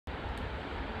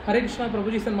Hare Krishna,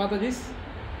 Prabhujis and Matajis.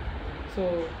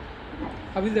 So,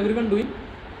 how is everyone doing?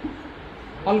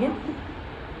 All good?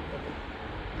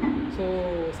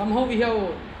 So, somehow we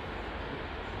have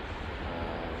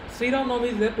Sri Ram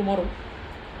Navami is there tomorrow.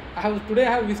 Today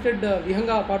I have visited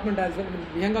Vihanga apartment as well,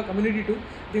 Vihanga community too.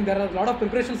 I think there are a lot of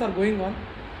preparations are going on.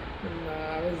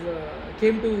 I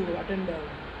came to attend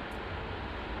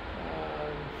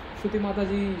Shruti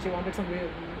Mataji. She wanted some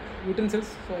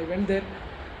utensils, so I went there.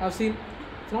 I have seen.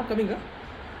 It's not coming, huh?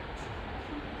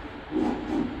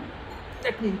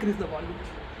 Let me increase the volume.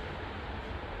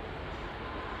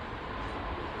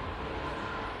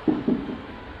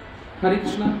 Hare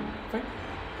Krishna. Fine.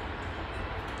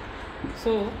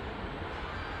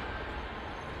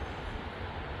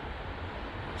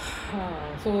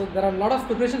 So there are a lot of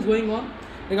preparations going on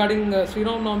regarding Sri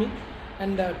Ram Navami,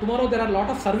 and tomorrow there are a lot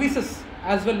of services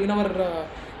as well in our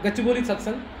Gachibowli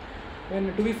Satsang.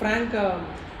 And to be frank,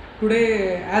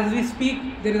 today as we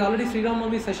speak, there is already Sri Ram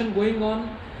Navami session going on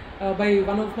by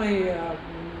one of my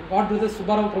god brothers,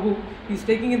 Subbarao Prabhu. He is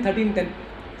taking in 1310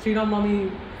 Sri Ram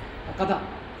Navami Kada.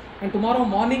 And tomorrow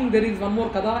morning there is one more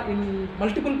Kada in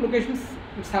multiple locations.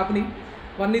 It's happening.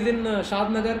 One is in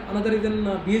Shadnagar, another is in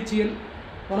BHEL.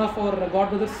 One of our god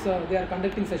brothers, they are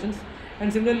conducting sessions.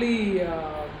 And similarly,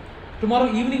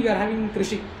 tomorrow evening we are having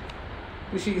Krishi.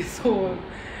 So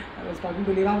I was talking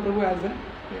to Niram Prabhu as well.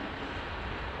 Yeah.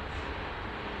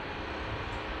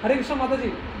 Hare Krishna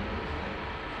Mataji.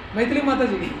 Maithili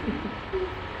Mataji.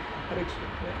 Hare Krishna.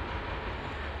 Yeah.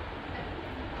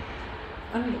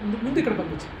 And Mundi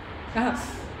Kadapamichi. Yeah.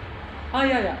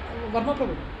 Varma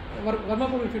Prabhu. Varma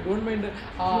Prabhu, if you don't mind,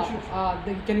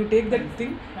 can you take that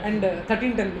thing and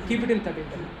 1310, keep it in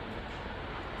 1310.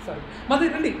 Sorry.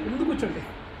 Mataji, Randi, Mundu Kuchunde.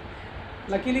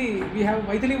 Luckily, we have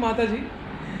Maithili Mataji.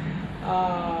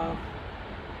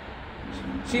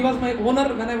 She was my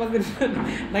owner when I was in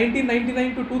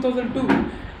 1999 to 2002.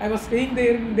 I was staying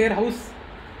there in their house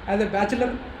as a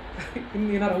bachelor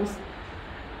in our house.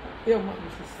 Yeah,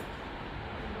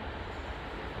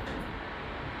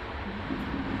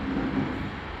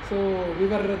 so we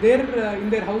were there in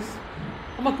their house.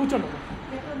 Amma kuchondu.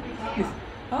 Please.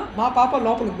 Ma papa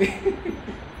lopalu undi.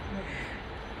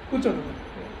 Kuchondu.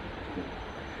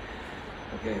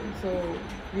 Okay, so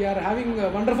we are having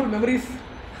wonderful memories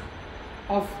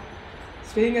of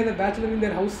staying as a bachelor in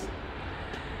their house.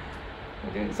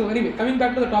 Okay, so anyway, coming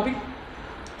back to the topic.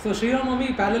 So Sri Ram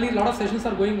Navami, parallelly a lot of sessions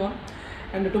are going on,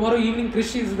 and tomorrow evening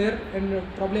Krish is there, and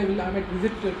probably I might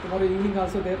visit tomorrow evening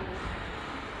also there.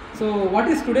 So what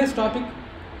is today's topic?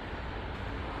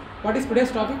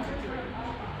 Today's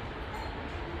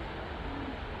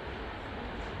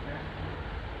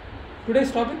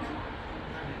topic?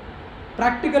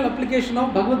 Practical application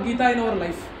of Bhagavadgita in our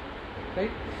life, right?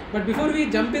 But before we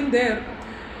jump in there,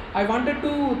 I wanted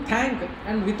to thank,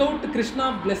 and without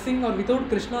Krishna blessing or without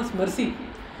Krishna's mercy,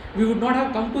 we would not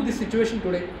have come to this situation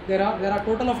today. There are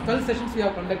total of 12 sessions we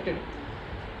have conducted.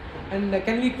 And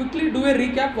can we quickly do a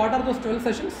recap? What are those 12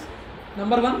 sessions?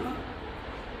 Number 1,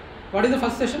 what is the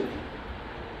first session?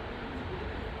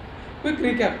 Quick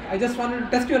recap. I just wanted to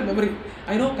test your memory.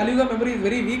 I know Kali Yuga memory is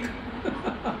very weak,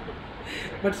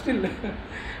 but still,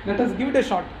 let us give it a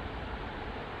shot.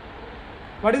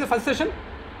 What is the first session?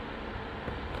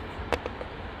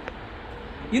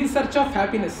 In search of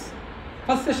happiness.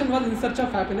 First session was in search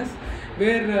of happiness,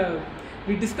 where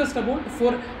we discussed about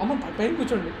 4. Amma, pain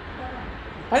kuchondi.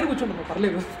 Pain kuchondi,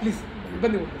 parledu, please.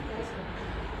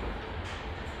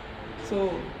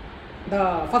 So,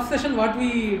 the first session, what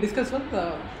we discussed was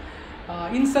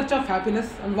in search of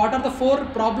happiness, and what are the 4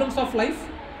 problems of life?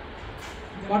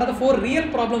 What are the 4 real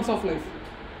problems of life?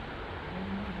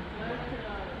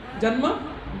 Janma?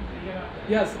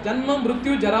 Yes, Janma,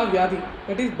 Mrityu, Jara, Vyadhi.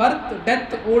 That is birth,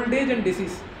 death, old age and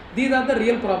disease. These are the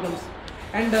real problems.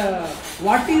 And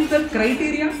what is the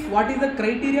criteria? What is the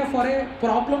criteria for a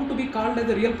problem to be called as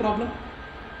a real problem?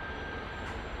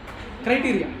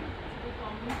 Criteria.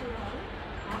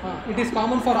 It is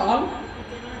common for all.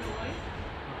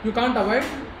 You can't avoid.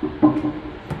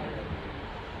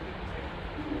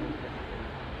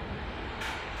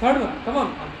 Third one, come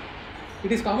on.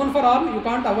 It is common for all. You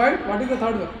can't avoid. What is the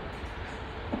third one?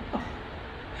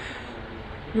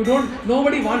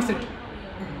 Nobody wants it.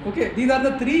 Okay, these are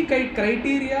the 3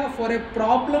 criteria for a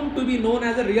problem to be known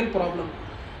as a real problem.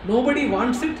 Nobody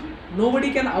wants it,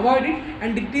 nobody can avoid it,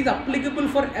 and it is applicable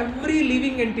for every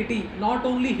living entity, not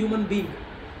only human being.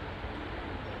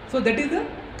 So that is the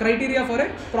criteria for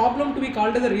a problem to be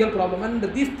called as a real problem. And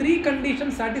these 3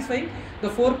 conditions satisfying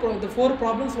the four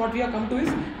problems, what we have come to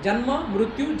is Janma,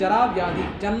 Mrityu, Jara, Vyadhi.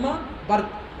 Janma, birth.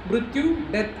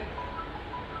 Mrityu, death.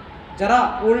 Jara,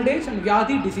 old age, and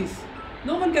Vyadhi, disease.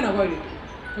 No one can avoid it.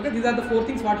 Okay, these are the 4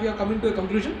 things what we are coming to a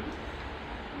conclusion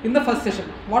in the first session.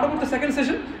 What about the second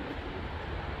session?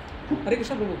 Hare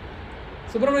Krishna Prabhu.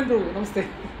 Subramanian Prabhu, namaste.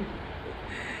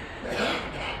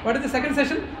 What is the second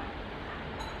session?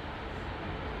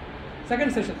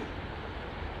 Second session.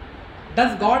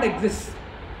 Does God exist?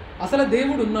 Asala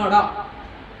Devudu unnada?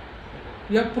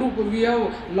 We have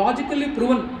logically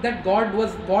proven that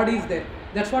God is there.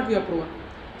 That's what we have proven.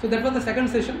 So that was the second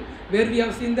session where we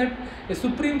have seen that a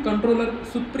supreme controller,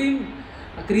 supreme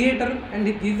creator, and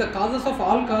he is the causes of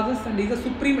all causes, and he is a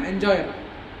supreme enjoyer.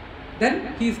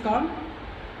 Then he is called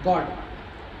God.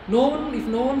 If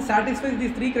no one satisfies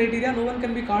these 3 criteria, no one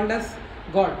can be called as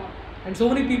God. And so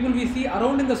many people we see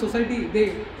around in the society,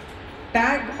 they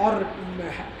tag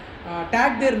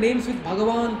their names with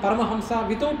Bhagavan, Paramahamsa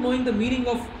without knowing the meaning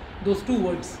of those 2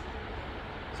 words.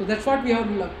 So that's what we have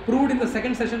proved in the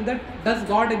second session, that does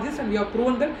God exist, and we have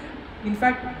proven that in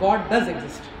fact God does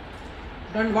exist.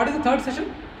 And what is the third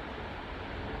session?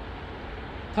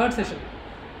 Third session.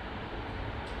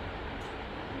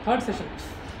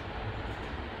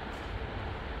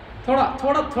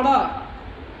 थोड़ा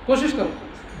कोशिश करो.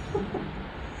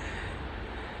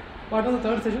 What was the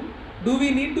third session? Do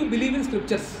we need to believe in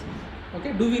scriptures?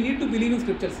 Okay, do we need to believe in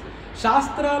scriptures?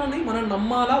 Shastralani mana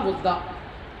nammala vodda.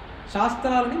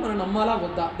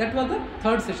 That was the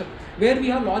third session, where we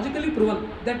have logically proven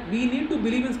that we need to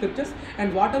believe in scriptures,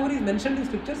 and whatever is mentioned in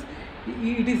scriptures,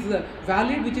 it is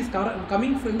valid, which is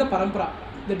coming from the parampara,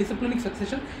 the disciplinic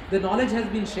succession. The knowledge has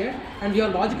been shared, and we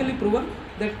have logically proven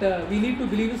that we need to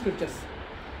believe in scriptures.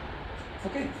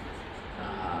 Okay.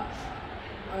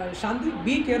 Shanti,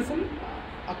 be careful.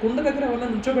 A kunda daggara evarna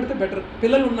nunchobedte better.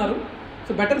 Pillalu unnaru,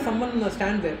 so better someone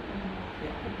stand there.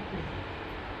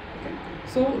 Okay.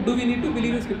 So do we need to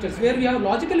believe in scriptures? Where we have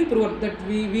logically proven that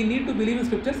we need to believe in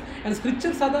scriptures, and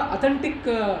scriptures are the authentic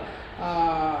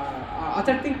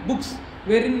books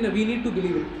wherein we need to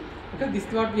believe in. Okay, this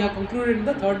is what we have concluded in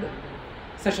the third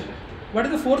session. What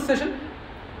is the fourth session?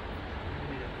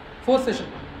 Fourth session.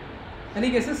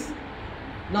 Any guesses?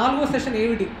 Nalgo session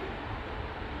AVD.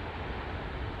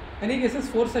 Any guesses?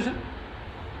 Fourth session?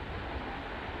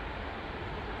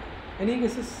 Any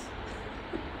guesses?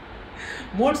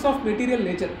 Modes of material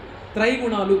nature.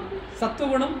 Trigunalu.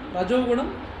 Sattvagunam,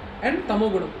 Rajogunam, and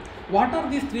Tamogunam. What are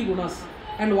these 3 gunas?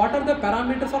 And what are the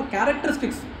parameters or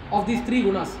characteristics of these 3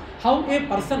 gunas? How a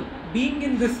person being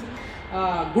in this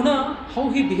guna, how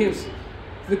he behaves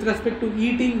with respect to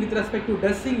eating, with respect to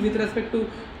dressing, with respect to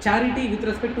charity, with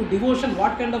respect to devotion,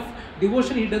 what kind of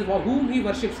devotion he does, whom he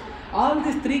worships. All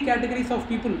these 3 categories of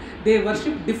people, they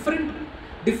worship different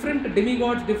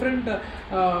demigods, different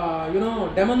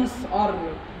demons or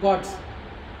gods.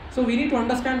 So we need to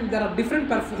understand there are different,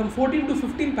 some 14 to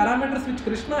 15 parameters which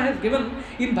Krishna has given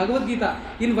in Bhagavadgita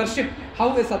in worship.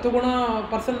 How a Satoguna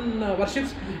person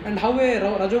worships, and how a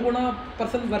Rajoguna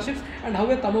person worships, and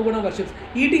how a Tamoguna worships.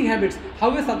 Eating habits,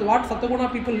 what Satoguna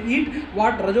people eat,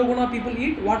 what Rajoguna people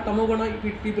eat, what Tamoguna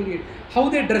people eat. How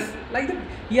they dress, like that.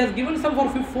 He has given some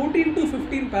for 14 to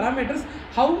 15 parameters,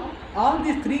 how all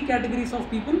these 3 categories of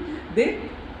people, they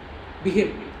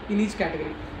behave in each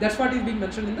category. That's what is being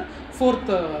mentioned in the fourth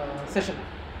session.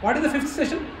 What is the fifth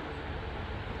session?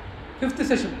 Fifth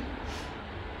session.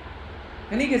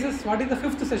 Any guesses? What is the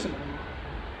fifth session?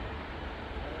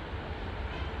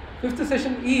 Fifth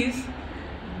session is,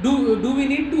 do we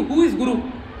need to, who is Guru?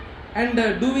 And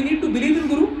do we need to believe in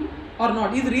Guru or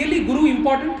not? Is really Guru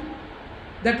important?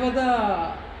 That was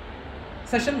the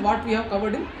session what we have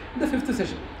covered in the fifth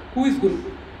session. Who is Guru?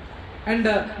 And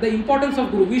the importance of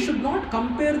Guru. We should not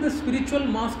compare the spiritual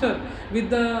master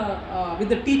with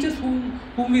the teachers whom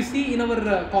we see in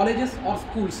our colleges or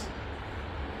schools.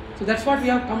 So that's what we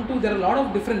have come to. There are a lot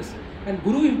of difference. And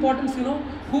Guru importance,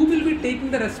 who will be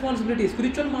taking the responsibility?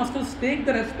 Spiritual masters take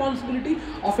the responsibility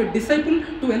of a disciple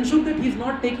to ensure that he is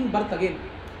not taking birth again.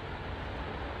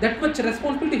 That much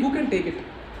responsibility, who can take it?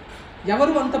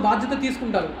 ఎవరు అంత బాధ్యత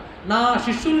తీసుకుంటారు? నా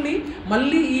శిష్యుల్ని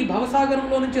మళ్ళీ ఈ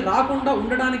భవసాగరంలో నుంచి రాకుండా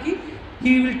ఉండడానికి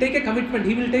he will take a commitment,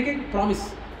 he will take a promise.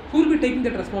 Who will be taking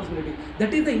that responsibility?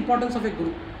 That is the importance of a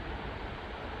Guru.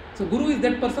 So Guru is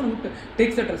that person who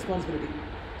takes that responsibility.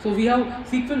 So we have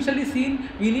sequentially seen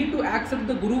we need to accept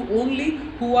the Guru only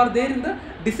who are there in the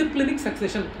disciplinic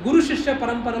succession. Guru Shishya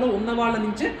Paramparalo ఉన్న వాళ్ళ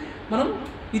నుంచే మనం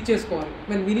ఇచ్చేసుకోవాలి.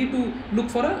 When we need to look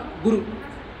for a Guru.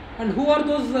 And who are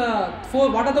those four?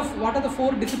 What are the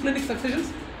 4 disciplinic successions?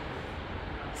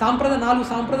 నాలుగు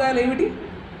సాంప్రదాయాలు ఏమిటి?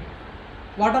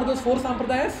 What are those 4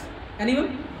 sampradayas? Anyone?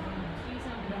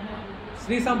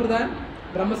 Sri Sampradayam,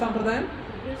 Brahma Sampradayam,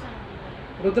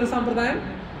 Rudra Sampradayam,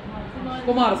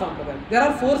 Kumara Sampradaya. There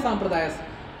are 4 Sampradayas.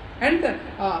 And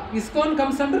ISKCON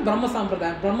comes under Brahma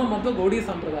Sampradaya, Brahma Madhva Gaudiya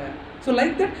Sampradaya. So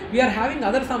like that, we are having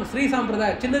other Sri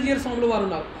Sampradaya. Chinnajiyar Swamulu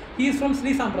Varunar, he is from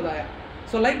Sri Sampradaya.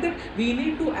 So like that, we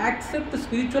need to accept the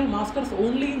spiritual masters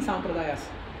only in Sampradayas.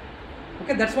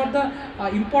 Okay, that's what the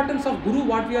importance of Guru,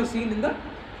 what we have seen in the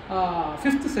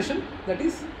 5th session, that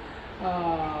is,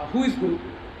 who is Guru.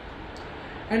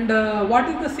 And what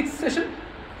is the 6th session?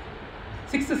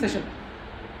 6th session.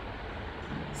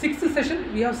 6th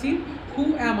session, we have seen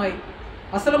who am I?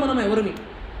 Asalamanam evarami.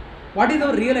 What is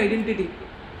our real identity?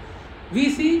 We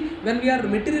see when we are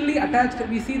materially attached,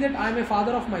 we see that I am a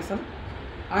father of my son,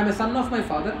 I am a son of my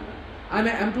father, I am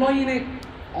an employee in a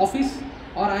office,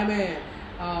 or I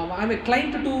am a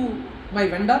client to my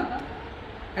vendor,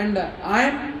 and I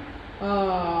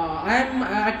am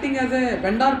acting as a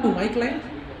vendor to my client.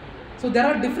 So there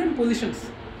are different positions.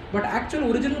 But actual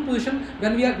original position,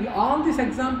 when we are, all these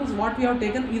examples, what we have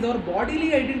taken is our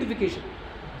bodily identification.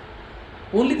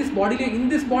 Only this bodily, in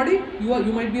this body,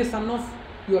 you might be a son of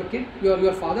your kid,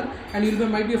 your father, and you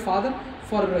might be a father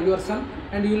for your son,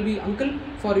 and you will be uncle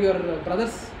for your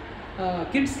brother's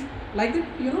kids. Like that,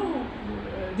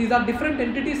 these are different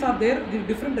entities are there, the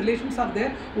different relations are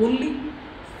there only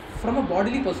from a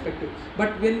bodily perspective.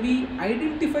 But when we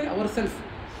identify ourselves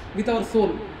with our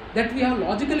soul, that we have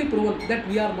logically proven that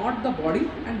we are not the body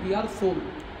and we are soul.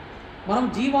 మనం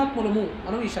జీవాత్మలము,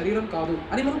 మనం ఈ శరీరం కాదు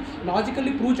అని మనం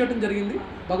logically prove చేయడం జరిగింది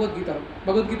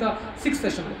Bhagavad Gita 6th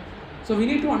session. So we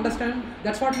need to understand,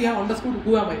 that's what we have understood,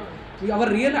 who am I. Our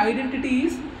real identity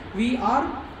is we are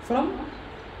from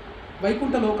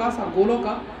Vaikuntha Lokas or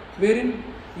Goloka, wherein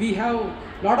we have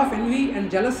lot of envy and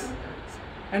jealous,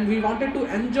 and we wanted to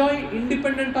enjoy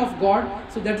independent of God.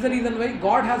 So that's the reason why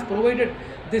God has provided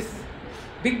this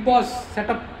big boss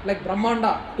setup like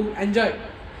Brahmanda to enjoy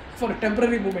for a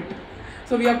temporary moment.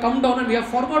 So we have come down and we have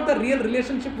forgot the real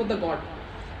relationship with the God.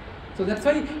 So that's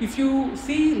why if you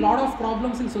see lot of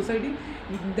problems in society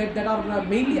that are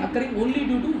mainly occurring only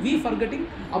due to we forgetting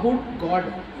about God.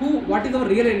 What is our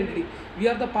real identity? We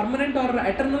are the permanent or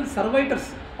eternal servitors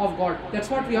of God. That's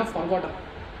what we have forgotten.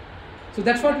 So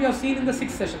that's what we have seen in the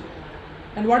 6th session.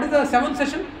 And what is the 7th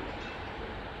session?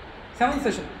 7th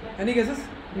session. Any guesses?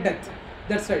 Death.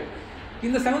 That's right.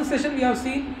 In the 7th session, we have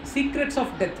seen secrets of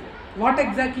death. What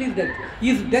exactly is death?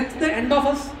 Is death the end of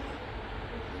us?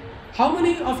 How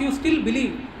many of you still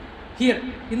believe here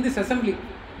in this assembly?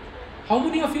 How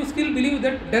many of you still believe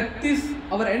that death is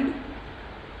our end?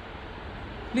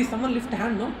 Please, someone lift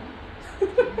hand, no?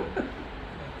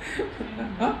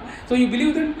 Huh? So you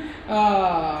believe that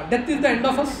death is the end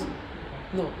of us?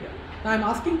 No. Yeah. Now I am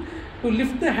asking to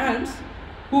lift the hands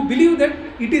who believe that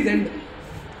it is end.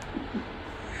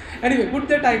 Anyway, good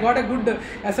that I got a good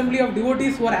assembly of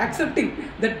devotees who are accepting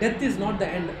that death is not the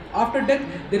end. After death,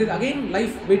 there is again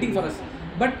life waiting for us.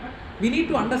 But we need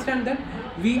to understand that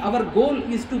our goal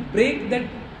is to break that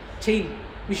chain.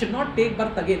 We should not take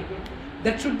birth again.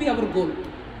 That should be our goal.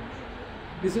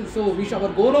 Our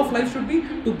goal of life should be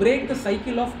to break the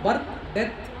cycle of birth,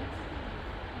 death,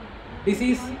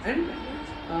 disease and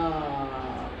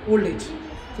old age.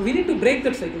 So we need to break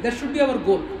that cycle. That should be our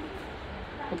goal.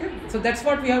 Okay, so that's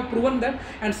what we have proven that.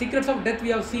 And secrets of death we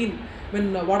have seen,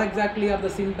 when what exactly are the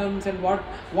symptoms and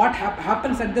what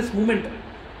happens at this moment.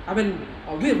 I mean,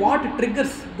 what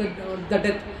triggers the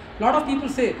death. Lot of people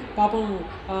say,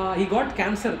 Papa, he got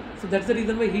cancer, so that's the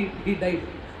reason why he died.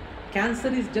 Cancer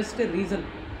is just a reason.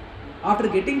 After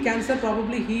getting cancer,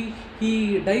 probably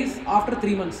he dies after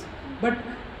 3 months. But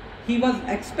he was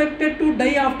expected to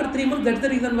die after 3 months. That's the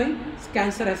reason why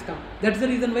cancer has come. That's the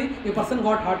reason why a person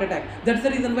got heart attack. That's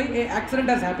the reason why an accident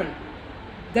has happened.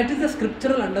 That is the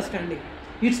scriptural understanding.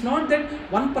 It's not that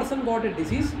one person got a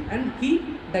disease and he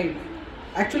died.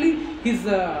 Actually, his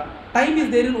time is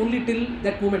there only till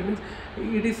that moment. Means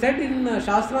it is said in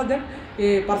Shastra that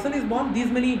a person is born,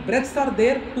 these many breaths are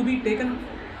there to be taken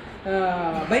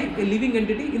by a living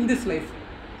entity in this life.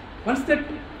 Once that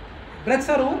breaths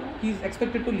are over, he is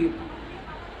expected to leave.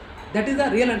 That is the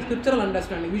real and scriptural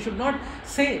understanding. We should not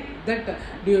say that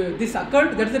this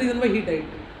occurred, that's the reason why he died.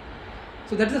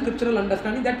 So that is the scriptural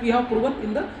understanding that we have proven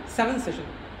in the 7th session.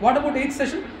 What about 8th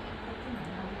session?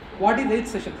 What is 8th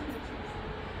session?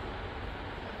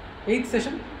 8th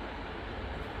session?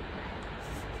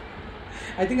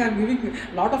 I think I am giving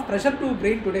a lot of pressure to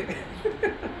brain today.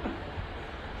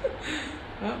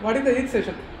 What is the 8th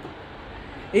session?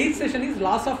 8th session is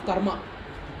laws of karma.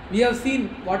 We have seen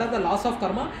what are the laws of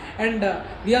karma, and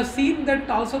we have seen that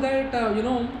also that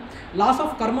laws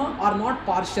of karma are not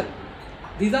partial.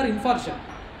 These are impartial.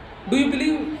 Do you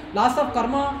believe laws of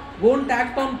karma won't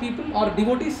act on people or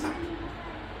devotees?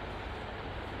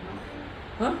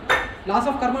 Huh? Laws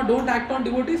of karma don't act on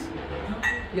devotees?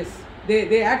 Yes,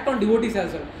 they act on devotees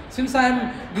as well. Since I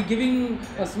am giving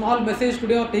a small message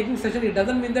today or taking session, it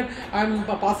doesn't mean that I am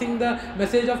passing the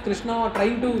message of Krishna or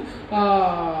trying to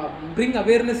bring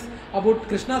awareness about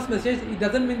Krishna's message. It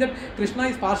doesn't mean that Krishna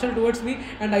is partial towards me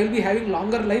and I will be having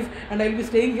longer life and I will be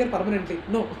staying here permanently.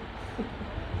 No.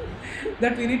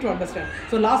 That we need to understand.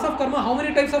 So laws of karma, how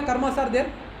many types of karmas are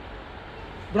there?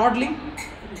 Broadly?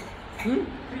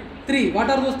 3. What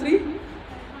are those 3?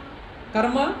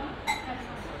 Karma,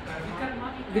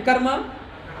 Vikarma,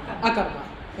 Akarma.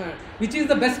 Which is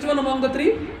the best one among the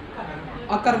 3?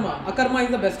 Akarma. Akarma is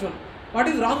the best one. What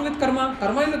is wrong with karma?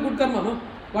 Karma is a good karma, no?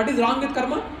 What is wrong with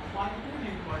karma?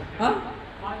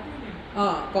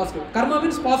 Positive. Karma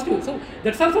means positive. So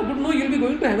that's also good. No, you will be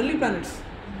going to heavenly planets.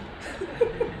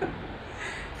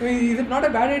 Is it not a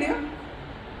bad idea?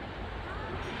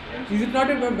 Is it not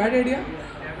a bad idea?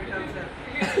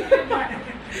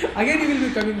 Again, you will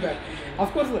be coming back.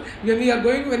 Of course, when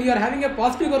you are having a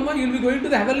positive karma, you will be going to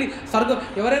the heavenly Sarga.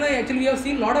 Actually, we have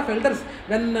seen lot of elders.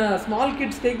 When small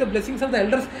kids take the blessings of the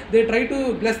elders, they try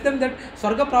to bless them that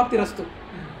Sarga Prapti Rastu.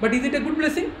 But is it a good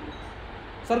blessing?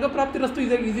 Sarga Prapti Rastu,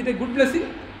 is it a good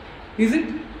blessing? Is it?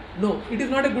 No, it is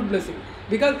not a good blessing.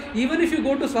 Because even if you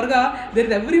go to Swarga, there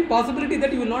is every possibility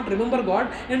that you will not remember God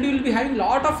and you will be having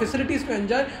lot of facilities to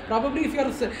enjoy. Probably if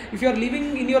you are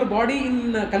living in your body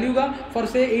in Kali Yuga for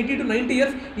say 80 to 90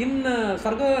 years, in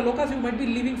Swarga Lokas you might be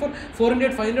living for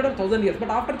 400, 500 or 1000 years. But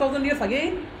after 1000 years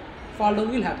again, fall down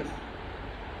will happen.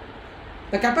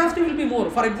 The capacity will be more.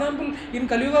 For example, in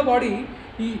Kali Yuga body,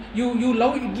 you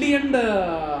love idli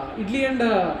and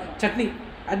chutney.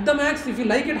 At the max, if you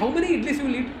like it, how many idlis you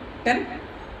will eat? 10?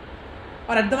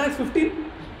 Or at the max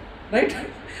 15? Right?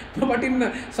 But in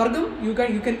Swargam, you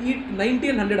can eat 90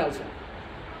 and 100 also.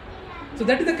 So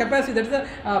that is the capacity, that is the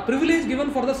privilege given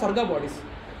for the Swarga bodies.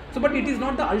 So, but it is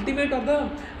not the ultimate or the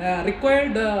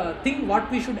required thing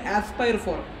what we should aspire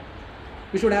for.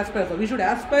 We should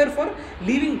aspire for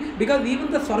living, because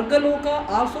even the Swarga Loka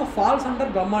also falls under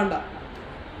Brahmanda.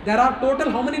 There are total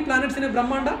how many planets in a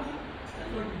Brahmanda?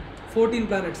 14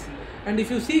 planets. And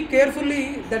if you see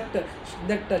carefully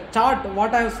that chart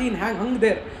what I have seen hung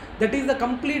there, that is the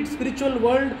complete spiritual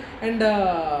world and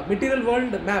material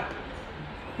world map.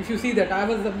 If you see that, I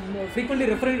was frequently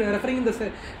referring in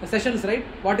the sessions, right?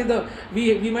 What is the,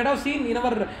 we might have seen in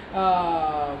our,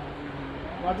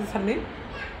 what is her name?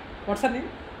 What's her name?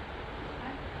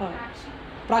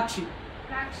 Prakshi.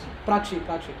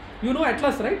 You know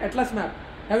Atlas, right? Atlas map.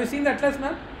 Have you seen the Atlas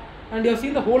map? And you have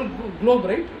seen the whole globe,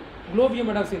 right? Globe you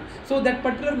might have seen. So that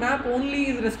particular map only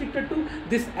is restricted to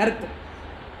this earth.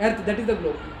 That is the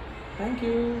globe. Thank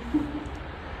you.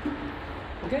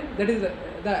 Okay, that is the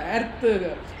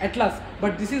earth atlas.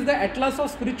 But this is the atlas of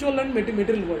spiritual and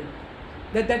material world.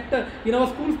 That in our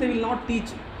schools they will not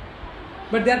teach.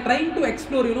 But they are trying to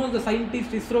explore, the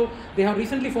scientists, ISRO, they have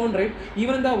recently found, right,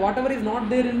 even the whatever is not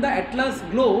there in the atlas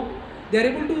globe, they are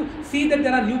able to see that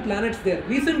there are new planets there.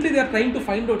 Recently they are trying to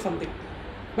find out something.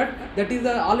 But that is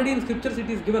already in scriptures it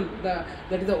is given. That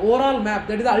is the overall map,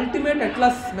 that is the ultimate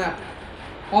atlas map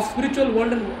of spiritual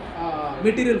world and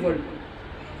material world.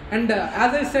 And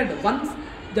as I said, once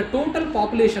the total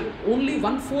population, only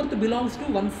 1/4 belongs to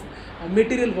one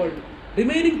material world.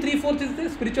 Remaining 3/4 is the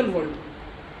spiritual world.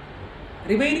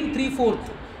 Remaining 3/4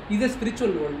 is a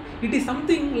spiritual world. It is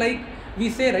something like we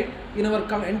say, right, in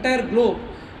our entire globe,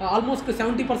 almost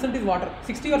 70% is water,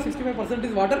 60 or 65%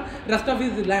 is water, rest of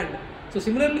is land. So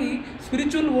similarly,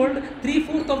 spiritual world,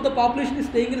 3/4 of the population is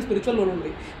staying in spiritual world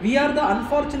only. We are the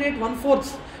unfortunate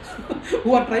 1/4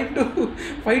 who are trying to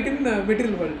fight in the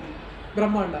material world,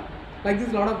 Brahmanda. Like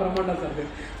this, lot of Brahmandas are there.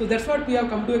 So that's what we have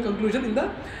come to a conclusion in the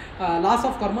laws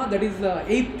of karma. That is the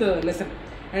 8th lesson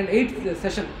and 8th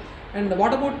session. And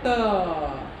what about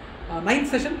 9th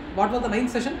session? What was the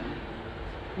 9th session?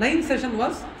 9th session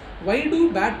was, why do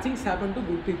bad things happen to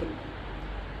good people?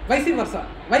 Vice versa.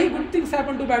 Why good things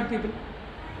happen to bad people?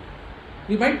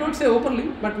 We might not say openly,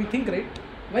 but we think, right?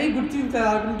 Why good things are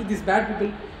happening to these bad people?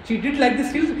 She did like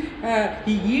this.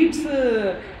 He eats,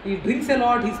 he drinks a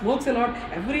lot, he smokes a lot.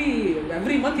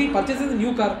 Every month he purchases a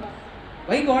new car.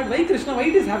 Why God? Why Krishna? Why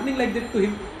it is happening like that to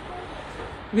him?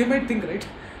 We might think, right?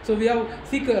 So we have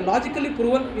logically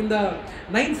proven in the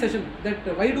 9th session that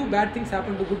why do bad things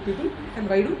happen to good people and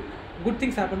why do good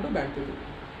things happen to bad people.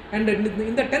 And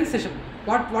in the 10th session,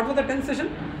 what was the 10th session?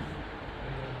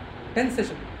 10th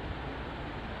session.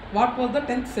 What was the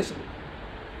 10th session?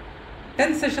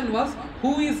 10th session was,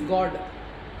 who is God?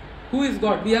 Who is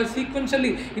God? We have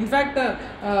sequentially, in fact,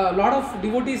 a lot of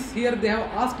devotees here, they have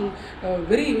asked it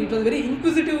was a very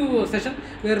inquisitive session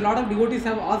where a lot of devotees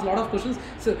have asked a lot of questions.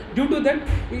 So due to that,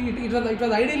 it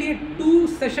was ideally a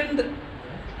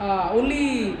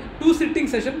only 2 sitting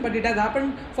session, but it has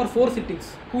happened for 4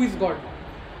 sittings. Who is God?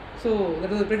 So that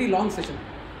was a pretty long session.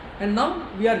 And now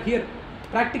we are here,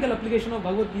 practical application of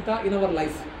Bhagavad Gita in our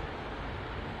life.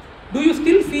 Do you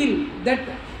still feel that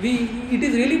it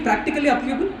is really practically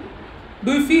applicable?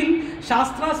 Do you feel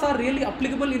Shastras are really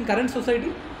applicable in current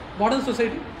society, modern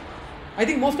society? I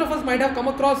think most of us might have come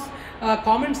across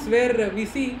comments where we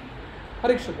see,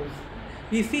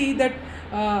 we see that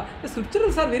the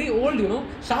scriptures are very old, you know.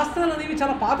 Shastras anevi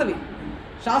chala paatavi,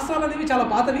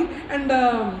 and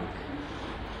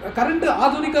current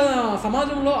Adhunika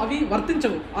Samajamlo avi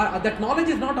vartinchavu. That knowledge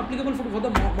is not applicable for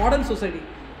the modern society.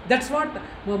 That's what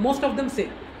most of them say.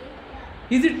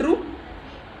 Is it true?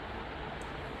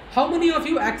 How many of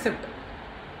you accept?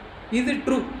 Is it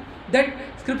true that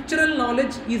scriptural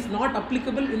knowledge is not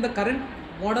applicable in the current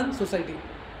modern society?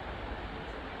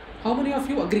 How many of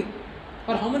you agree?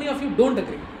 Or how many of you don't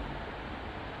agree?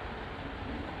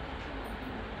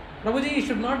 Prabhuji, it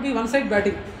should not be one-side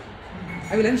batting.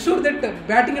 I will ensure that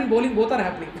batting and bowling both are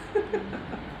happening.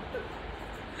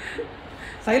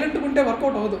 Silent kunte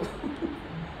workout avadu.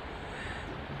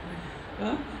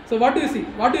 So what do you see?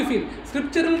 What do you feel?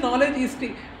 Scriptural knowledge is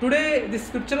today. This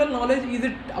scriptural knowledge, is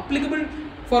it applicable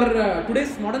for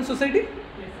today's modern society?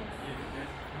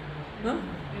 Yes.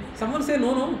 Someone say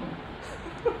no.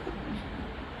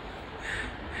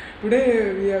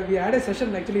 Today we had a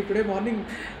session actually today morning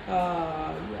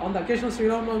on the occasion of Sri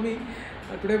Ram Navami.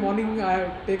 Today morning I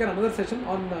have taken another session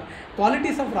on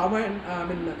qualities of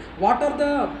Ramayana. What are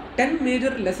the 10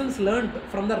 major lessons learned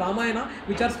from the Ramayana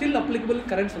which are still applicable in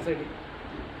current society?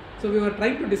 So we were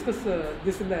trying to discuss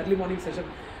this in the early morning session.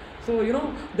 So you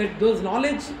know that those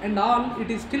knowledge and all,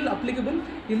 it is still applicable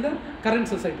in the current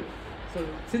society. So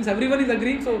since everyone is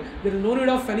agreeing, so there is no need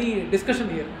of any discussion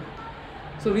here.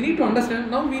 So we need to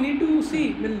understand. Now we need to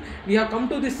see. When we have come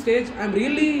to this stage, I'm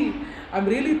really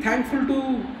thankful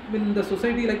to the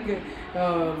society like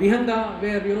Vihanga,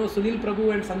 where you know Sunil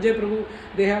Prabhu and Sanjay Prabhu,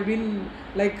 they have been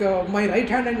like my right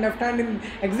hand and left hand in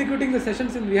executing the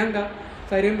sessions in Vihanga.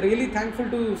 So I am really thankful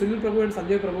to Sunil Prabhu and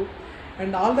Sanjay Prabhu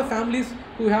and all the families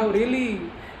who have really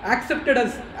accepted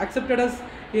us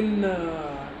in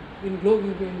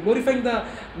glorifying the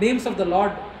names of the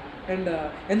Lord and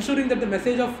ensuring that the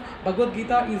message of Bhagavad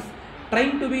Gita is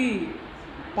trying to be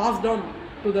passed on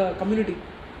to the community,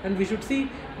 and we should see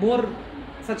more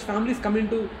such families come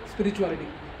into spirituality.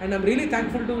 And I am really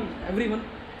thankful to everyone,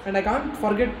 and I can't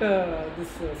forget this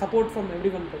support from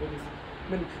everyone.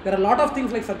 There are a lot of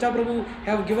things like Satya Prabhu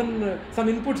have given some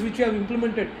inputs which we have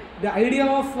implemented. The idea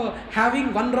of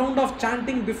having one round of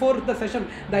chanting before the session,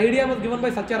 the idea was given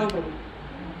by Satya Prabhu.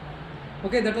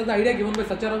 Okay, that was the idea given by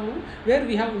Satya Prabhu, where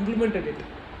we have implemented it.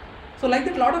 So like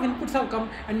that, a lot of inputs have come,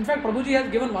 and in fact Prabhuji has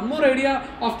given one more idea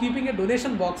of keeping a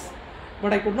donation box,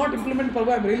 but I could not implement.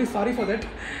 Prabhu, I am really sorry for that.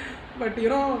 But you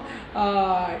know,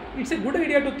 it's a good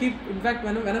idea to keep. In fact,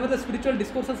 whenever the spiritual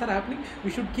discourses are happening,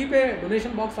 we should keep a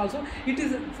donation box also. It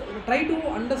is, try to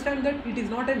understand that it is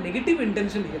not a negative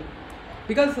intention here,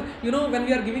 because you know, when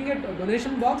we are giving a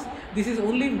donation box, this is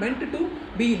only meant to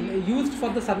be used for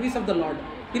the service of the Lord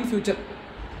in future.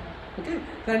 Okay,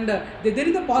 and there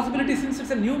is a possibility, since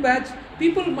it's a new batch,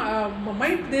 people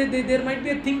there might be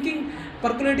a thinking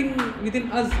percolating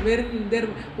within us, wherein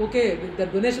the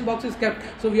donation box is kept,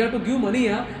 so we have to give money.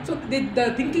 So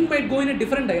the thinking might go in a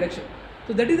different direction.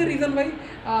 So that is the reason why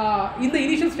in the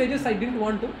initial stages I didn't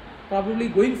want to. Probably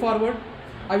going forward,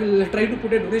 I will try to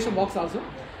put a donation box also,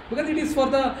 because it is for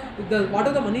the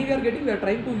whatever the money we are getting, we are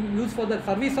trying to use for the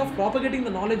service of propagating the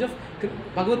knowledge of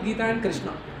Bhagavad Gita and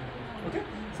Krishna. Okay,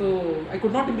 so I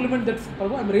could not implement that,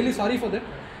 Prabhu. I am really sorry for that.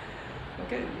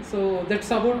 Okay, so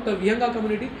that's about the Vihanga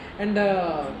community. And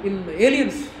in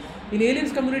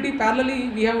aliens community,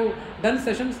 parallelly we have done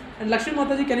sessions. And Lakshmi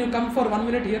Mataji, can you come for 1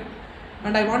 minute here?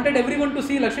 And I wanted everyone to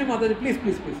see Lakshmi Mataji. Please.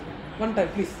 One time,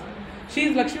 please. She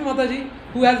is Lakshmi Mataji,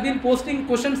 who has been posting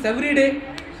questions every day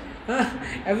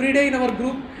in our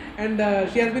group, and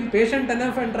she has been patient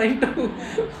enough and trying to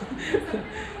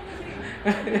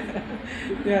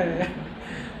yeah.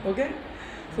 Okay,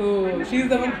 so she is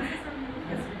the one.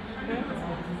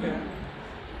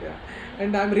 Yeah.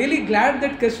 And I am really glad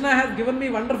that Krishna has given me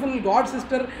wonderful God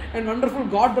sister and wonderful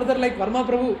God brother like Varma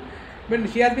Prabhu. when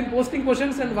she has been posting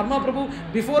questions, and Varma Prabhu,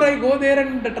 before I go there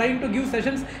and trying to give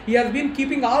sessions, he has been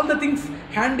keeping all the things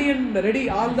handy and ready,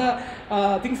 all the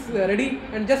things ready,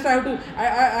 and just I have to,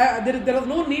 there was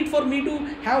no need for me to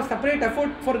have separate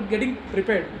effort for getting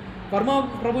prepared. Varma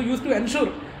Prabhu used to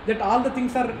ensure that all the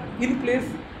things are in place,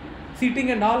 seating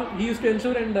and all, he used to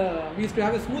ensure, and we used to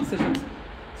have a smooth sessions.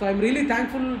 So I am really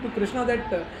thankful to Krishna that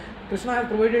Krishna has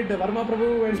provided Varma Prabhu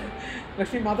and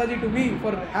Lakshmi Mataji to me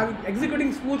for executing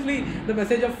smoothly the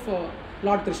message of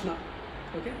Lord Krishna.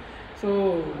 Okay, so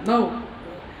now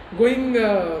going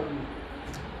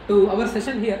to our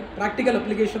session here, practical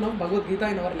application of Bhagavad Gita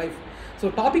in our life. So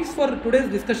topics for today's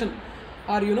discussion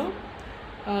are,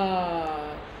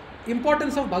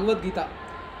 importance of Bhagavad Gita,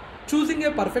 choosing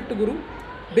a perfect Guru,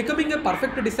 becoming a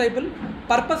perfect disciple,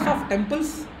 purpose of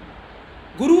temples,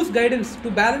 Guru's guidance to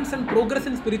balance and progress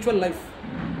in spiritual life,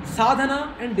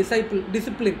 sadhana and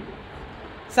discipline,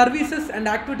 services and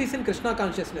activities in Krishna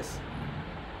consciousness.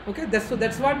 Okay,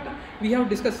 that's what we have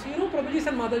discussed. Prabhujis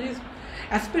and Matajis,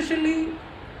 especially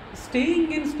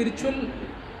staying in spiritual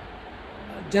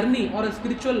journey or a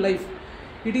spiritual life,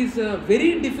 it is very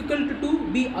difficult to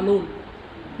be alone.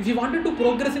 If you wanted to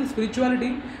progress in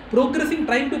spirituality,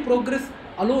 trying to progress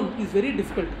alone is very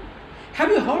difficult. Have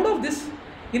you heard of this?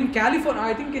 In California,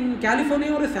 I think in California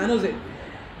or San Jose,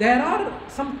 there are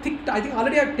some thick, I think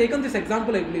already I have taken this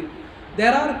example, I believe.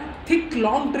 There are thick,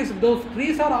 long trees. Those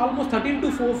trees are almost 13 to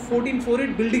 14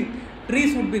 4-8 building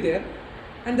trees would be there.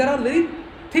 And there are very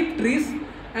thick trees,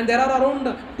 and there are around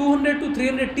 200 to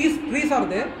 300 trees are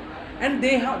there. And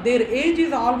their age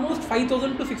is almost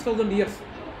 5,000 to 6,000 years.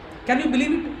 Can you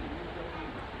believe it?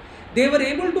 They were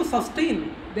able to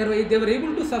sustain, they were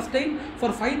able to sustain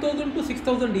for 5,000 to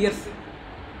 6,000 years.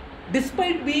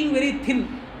 Despite being very thin,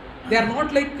 they are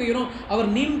not like our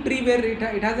neem tree where it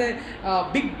has a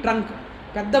big trunk.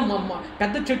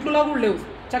 పెద్ద చెట్లు లాగా లేవు,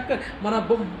 చక్క మన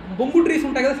బొంగు trees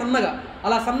ఉంటాయి కదా సన్నగా,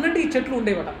 అలా సన్నటి చెట్లు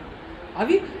ఉండేవట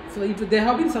అవి. They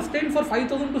have been sustain for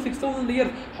 5,000 to 6,000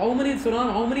 years. How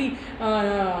many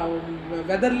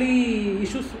వెదర్లీ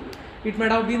issues it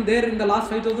might have been there in the last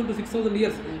 5,000 to 6,000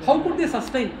 years. How could they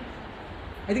sustain?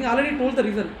 I think I already told the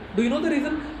reason. Do you know the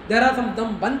reason? There are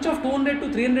some bunch of 200 to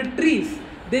 300 trees.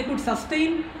 They could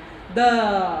sustain the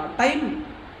time.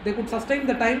 They could sustain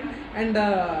the time and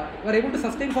were able to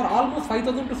sustain for almost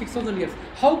 5,000 to 6,000 years.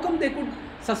 How come they could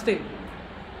sustain?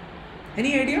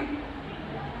 Any idea?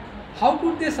 How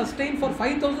could they sustain for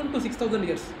 5,000 to 6,000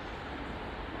 years?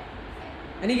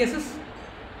 Any guesses?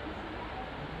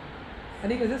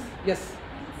 Any guesses? Yes.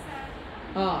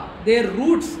 Their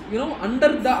roots, under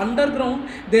the underground,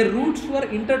 their roots were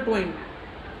intertwined.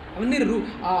 అవన్నీ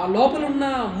లోపల ఉన్న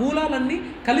మూలాలన్నీ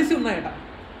కలిసి ఉన్నాయట,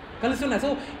 కలిసి ఉన్నాయి. So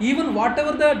even what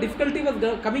ever the difficulty was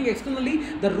coming externally,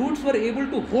 the roots were able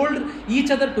to hold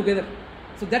each other together.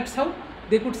 So that's how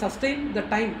they could sustain the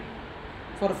time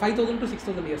for 5,000 to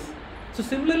 6,000 years. So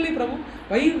similarly, Prabhu,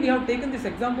 why we have taken this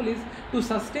example is to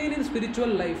sustain in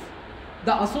spiritual life.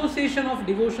 The association of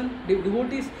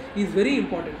devotees is very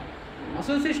important.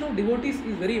 Association of devotees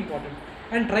is very important,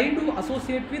 and try to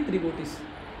associate with devotees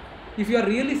if you are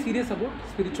really serious about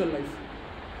spiritual life.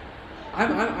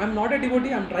 I'm not a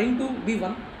devotee. I'm trying to be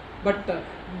one, but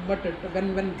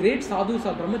when great sadhus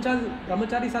or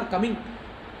brahmacharis are coming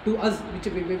to us,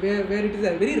 where it is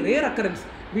a very rare occurrence,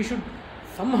 we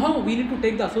need to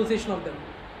take the association of them.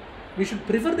 We should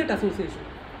prefer that association.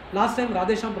 Last time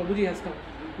Radhesham Prabhuji has come,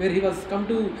 where he was come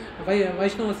to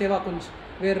Vaishnava Seva Kunj,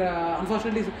 where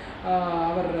unfortunately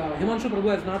our Himanshu Prabhu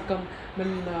has not come,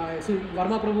 when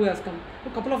Varma Prabhu has come.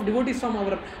 A couple of devotees from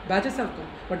our batches have come.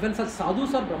 But when such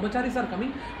sadhus or brahmacharis are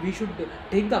coming, we should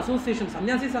take the association.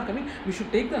 Sannyasis are coming, we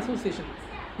should take the association.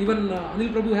 Even Anil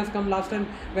Prabhu has come last time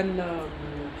when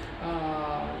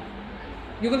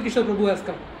Yugal Kishore Prabhu has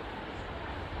come.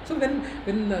 So when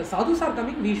sadhus are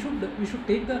coming, we should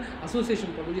take the association,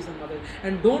 Prabhuji and Mother,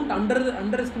 and don't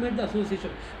underestimate the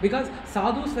association, because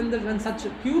sadhus, when such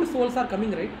pure souls are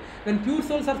coming, right? When pure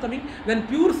souls are coming, when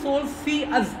pure souls see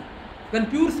us,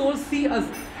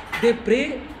 they pray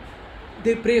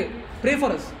for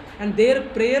us, and their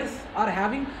prayers are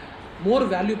having more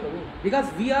value, Prabhu, because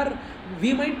we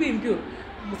might be impure.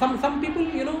 Some people,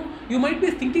 you might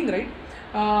be thinking, right?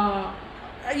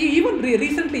 Even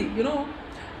recently,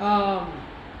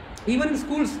 even in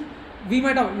schools, we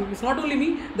might have, it's not only me,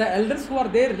 the elders who are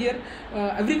there here,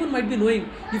 everyone might be knowing,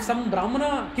 if some Brahmana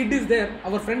kid is there,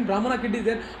 our friend Brahmana kid is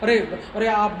there, అరే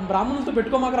ఆ బ్రాహ్మణులతో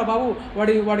పెట్టుకోమాకరా బాబు,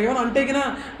 వాడు ఏమైనా అంటే కినా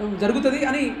జరుగుతుంది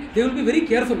అని, they will be very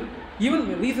careful. Even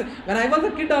when I was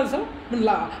a kid also,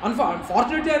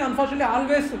 unfortunately and unfortunately,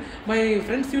 always my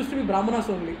friends used to be Brahmanas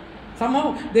only. Somehow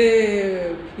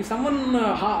if someone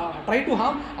try to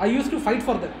harm, I used to fight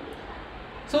for them.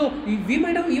 So we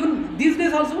might have, even these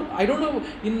days also, I don't know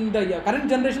in the current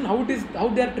generation how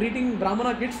they are treating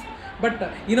Brahmana kids. But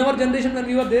in our generation, when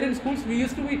we were there in schools, we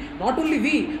used to be, not only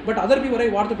we, but other people,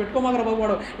 what the petkomagara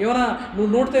babu, evana nu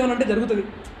note evana ante jarugutadi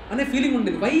ane feeling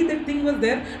undedi. Why that thing was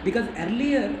there? Because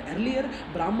earlier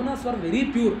Brahmanas were very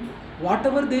pure.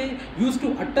 Whatever they used to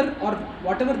utter or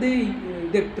whatever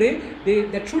they pray,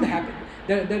 that should happen.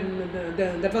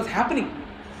 That was happening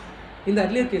in the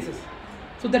earlier cases.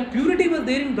 So that purity was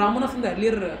there in Brahmanas in the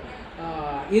earlier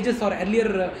ages, or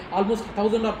earlier almost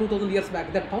 1000 or 2000 years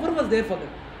back. That power was there for them.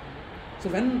 So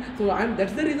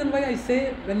that's the reason why I say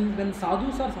when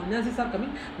sadhus or sannyasis are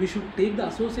coming, we should take the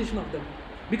association of them,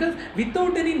 because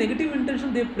without any negative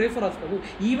intention they pray for us, Prabhu.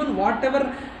 Even whatever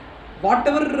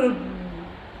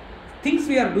things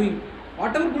we are doing,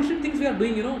 whatever bullshit things we are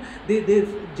doing, they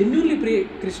genuinely pray,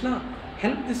 Krishna,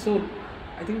 help this soul.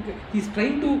 I think he's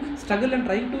trying to struggle and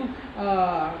trying to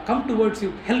come towards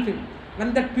you, help him. When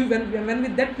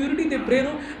with that purity they pray,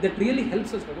 that really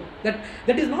helps us, Prabhu.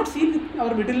 That is not seen with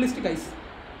our materialistic eyes.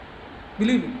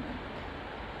 Believe me,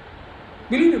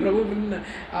 Prabhu.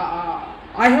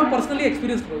 I have personally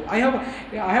experienced, Prabhu.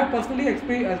 I have personally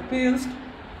experienced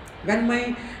when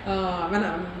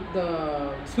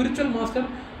the spiritual master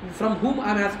from whom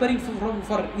I am aspiring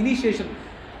for initiation,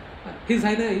 His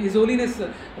Holiness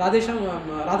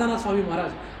Radhanath Swami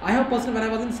Maharaj. I have personally,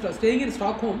 when I was staying in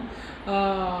Stockholm,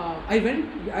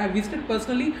 I visited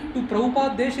personally to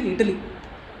Prabhupada Desh in Italy.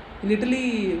 In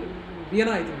Italy,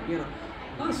 Vienna, I think. Vienna.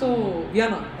 So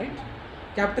Vienna, right?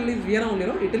 Capital is Vienna only,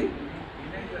 no? Italy?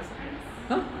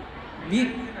 Huh?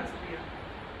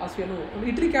 Austria, no.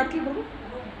 Italy capital, Prabhu?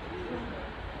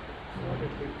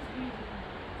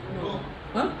 No.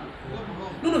 Huh?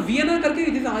 No, Vienna karke,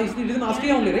 it is in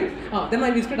Austria only, right? Then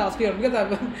I visited Austria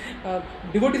because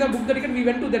devotees have booked the ticket. We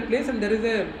went to that place, and there is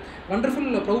a wonderful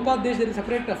Prabhupada Desh. There is a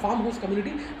separate farmhouse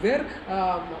community where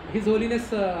His Holiness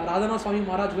Radhanath Swami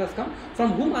Maharaj has come,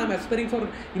 from whom I am aspiring for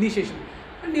initiation.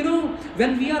 And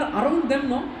when we are around them,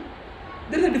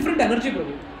 there is a different energy,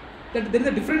 Prabhu. That there is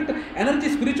a different energy,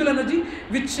 spiritual energy,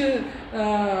 which you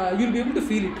will be able to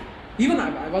feel it. Even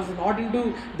I was not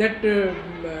into that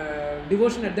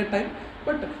devotion at that time,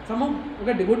 but somehow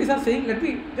devotees are saying, let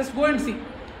me just go and see.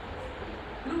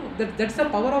 That's the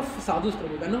power of sadhus,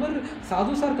 Prabhu. Whenever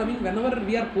sadhus are coming, whenever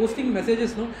we are posting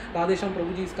messages, Radhesham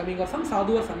Prabhuji is coming, or some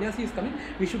sadhu or sannyasi is coming,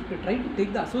 we should try to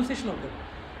take the association of them.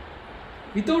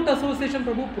 Without association,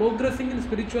 Prabhu, progressing in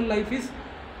spiritual life is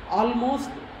almost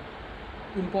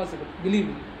impossible. Believe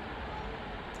me.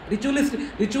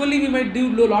 Ritually we might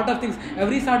do a lot of things.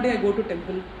 Every Saturday I go to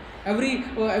temple. Every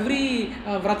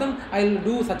Vratam I will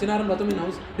do Satyanarayan Vratam in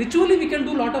house. Ritually we can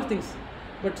do a lot of things.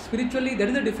 But spiritually there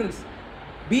is a difference.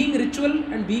 Being ritual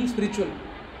and being spiritual.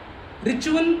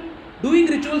 Doing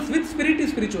rituals with spirit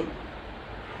is spiritual.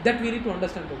 That we need to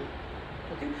understand, Prabhu.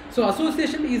 Okay? So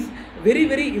association is very,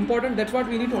 very important. That's what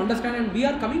we need to understand. And we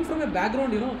are coming from a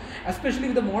background, especially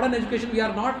with the modern education, we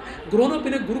are not grown up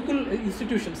in a Gurukul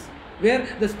institutions, where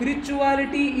the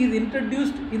spirituality is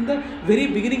introduced in the very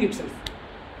beginning itself.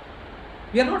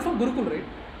 We are not from Gurukul, right?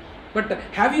 But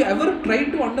have you ever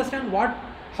tried to understand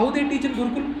how they teach in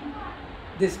Gurukul?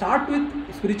 They start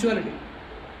with spirituality.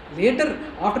 Later,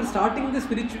 after starting with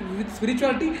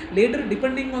spirituality, later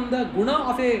depending on the guna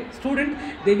of a student,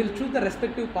 they will choose the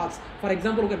respective paths. For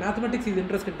example, mathematics he is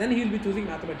interested, then he will be choosing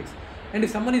mathematics. And if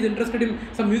someone is interested in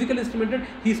some musical instrument,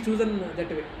 he is chosen that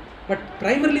way. But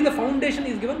primarily the foundation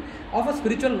is given of a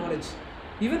spiritual knowledge.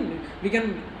 Even we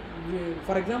can,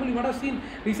 for example, you might have seen,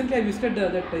 recently I visited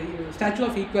that statue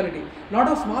of equality. Lot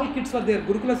of small kids were there,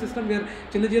 Gurukula system where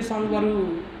Chinnajir Swami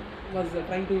Varu was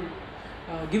trying to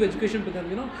give education to them.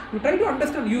 You try to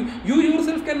understand. You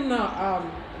yourself can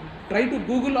try to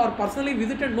Google or personally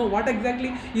visit and know what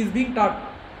exactly is being taught.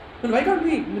 Then why can't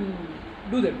we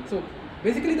do that? So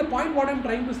basically the point what I am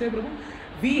trying to say, Prabhu,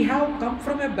 we have come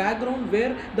from a background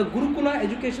where the Gurukula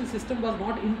education system was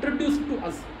not introduced to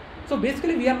us. So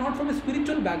basically we are not from a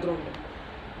spiritual background.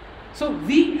 So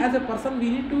we as a person, we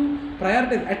need to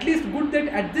prioritize. At least good that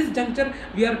at this juncture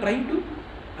we are trying to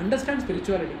understand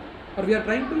spirituality, or we are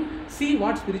trying to see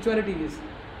what spirituality is.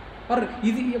 Or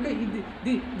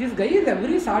this guy is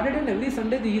every Saturday and every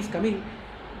Sunday he is coming.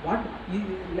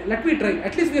 Let me try.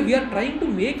 At least we are trying to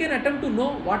make an attempt to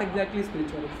know what exactly is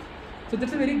spirituality. So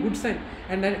that's a very good sign.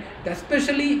 And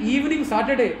especially evening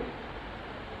Saturday,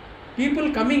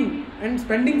 people coming and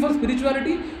spending for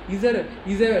spirituality is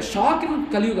a shock in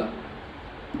Kali Yuga.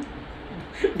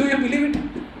 Do you believe it?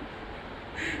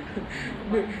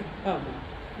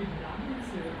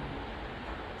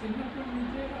 చిన్నప్పటి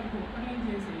నుంచే వాళ్ళకి ఉపనయనం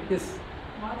చేసి yes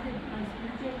వాళ్ళకి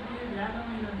spirituality వేదం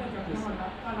ఇదంతా చెప్పడం వల్ల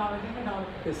వాళ్ళు ఆ విధంగా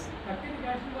డెవలప్ ఎస్ ప్రతి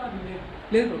క్యాస్ట్లో అది లేదు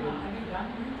లేదు ప్రభు. అది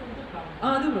దాని గురించి ఒకటే ప్రాబ్లం.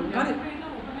 అదే ప్రభు. కానీ ఎవరైనా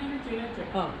ఉపనయనం చేయొచ్చు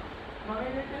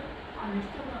ప్రొవైడెడ్ ఆ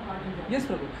నిష్ట పాటించాలి. ఎస్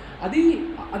ప్రభు. అది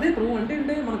అదే ప్రభు. అంటే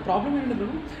మన ప్రాబ్లం ఏంటంటే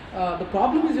ప్రభు, ద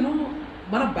ప్రాబ్లమ్ ఇస్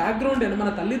మన బ్యాక్గ్రౌండ్ అండ్ మన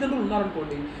తల్లిదండ్రులు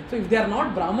ఉన్నారనుకోండి. So if they are not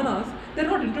Brahmanas, they are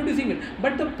not introducing it.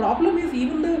 But the problem is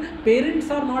even the parents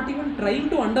are not even trying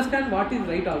to understand what is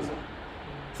right also.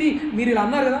 C మీరు ఇలా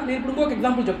అన్నారు కదా, నేను ఇప్పుడు ఇంకొక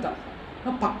ఎగ్జాంపుల్ చెప్తా.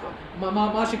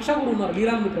 మా శిక్షా గురువు ఉన్నారు,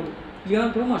 లీలానంద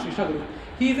ప్రభు మా శిక్షా గురువు.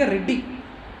 He is a Reddy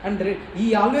and he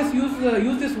always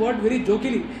use this word very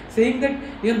జోకిలీ, saying that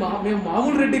మేము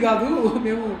మామూలు రెడ్డి కాదు,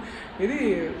 మేము ఇది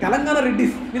Telangana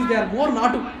Reddy's, means they are more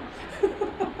నాటు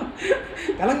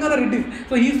Telangana Reddis.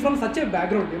 So he is from such a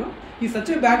background, he is such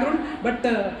a background, but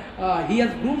he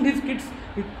has groomed his kids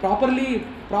with proper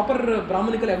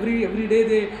Brahmanical. Every day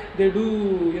they do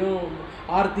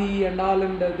Aarti and all,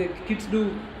 and the kids do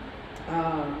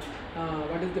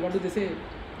what do they say?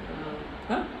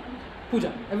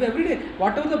 Puja. Every day,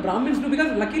 whatever the Brahmins do,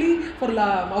 because luckily for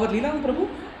our Leelanand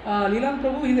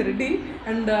Prabhu, he is a Reddy,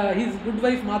 and his good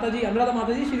wife Mataji, Anuradha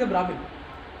Mataji, she is a Brahmin.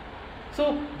 So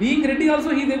being ready also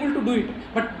he is able to do it.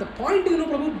 But the point is,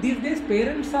 Prabhu, these days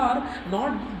parents are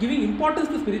not giving importance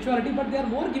to spirituality, but they are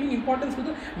more giving importance to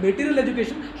the material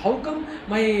education. How come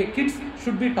my kids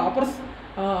should be toppers?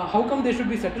 How come they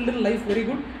should be settled in life very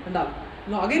good and all?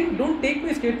 Now again, don't take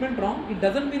my statement wrong. It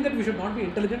doesn't mean that we should not be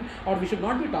intelligent or we should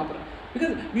not be topper.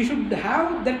 Because we should have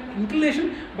that inclination,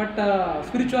 but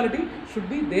spirituality should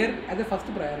be there as a first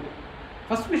priority.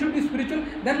 First we should be spiritual,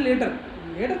 then later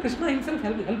Krishna himself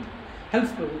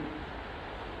helps Prabhu.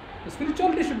 The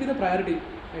spirituality should be the priority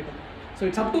item. So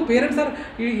it's up to parents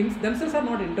themselves are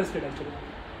not interested actually.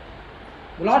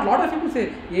 Lot of people say,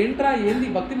 "Entra endi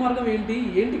bhakti margam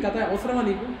enti katha avasarama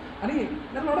neeku?" Ani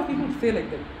there are a lot of people say like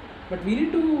that. But we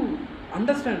need to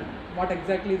understand what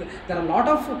exactly there are a lot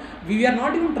of we are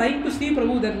not even trying to see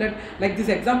Prabhu that like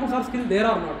these examples are still there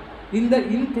or not.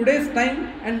 In today's time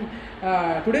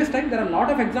there are a lot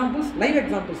of examples, live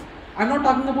examples. I'm not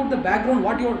talking about the background,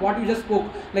 what you just spoke,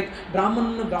 like Brahman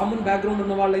background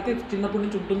ఉన్న వాళ్ళు అయితే చిన్నప్పటి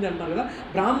నుంచి ఉంటుంది అంటున్నారు కదా.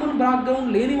 Brahman background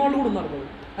లేని వాళ్ళు కూడా ఉన్నారు కదా.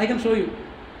 I can show you.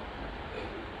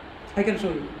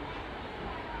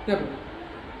 Yeah, bro.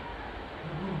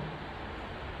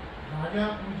 Raja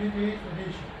పూజతే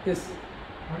Swadeshi. Yes.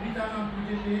 పండితానాం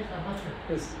పూజతే Sahasra.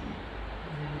 Yes.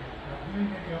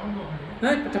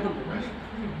 చెప్పండి.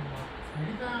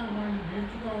 మిగతా వాళ్ళు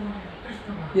నేర్చుకోవాలని ఇంట్రెస్ట్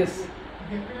ఉన్నారు. Yes.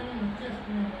 ఇది ఎక్కడైనా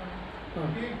నచ్చేస్తున్నాను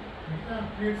అంటే మిగతా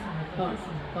ప్లేట్స్ ఉన్నాయి,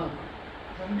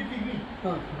 కంటికి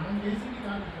మనం చేసింది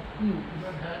కాదు,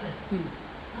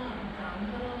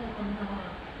 అందరూ కొంత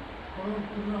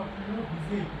అప్పుడు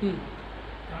బిజీ అయింది.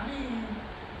 కానీ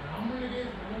బ్రాహ్మణుడికే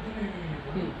ప్రవచన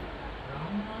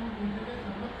బ్రాహ్మణాన్ని పూజతే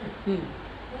సమస్య.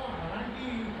 సో అలాంటి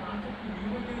కాన్సెప్ట్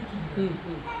మీలోనే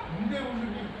వచ్చింది, ముందే ఉండే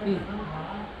నేర్చుకునే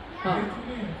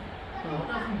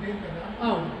అవకాశం లేదు కదా.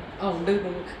 ఉండేది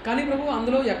ప్రభు. కానీ ప్రభు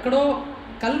అందులో ఎక్కడో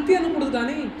కల్తీ అనకూడదు.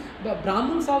 కానీ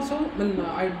Brahmans also,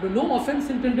 I know offence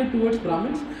intended towards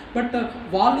Brahmans, but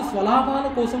వాళ్ళు స్వలాభాల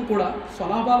కోసం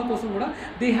కూడా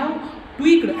they have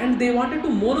tweaked and they wanted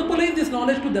to monopolise this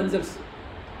knowledge to themselves.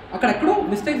 అక్కడెక్కడో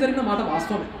మిస్టేక్ జరిగిన మాట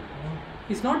వాస్తవమే.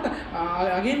 It's not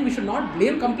again we should not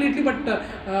blame completely, but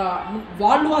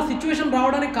వాళ్ళు ఆ సిచ్యువేషన్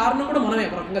రావడానికి కారణం కూడా మనమే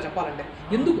ఒక రకంగా చెప్పాలంటే.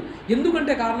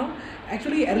 ఎందుకంటే కారణం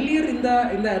actually earlier in the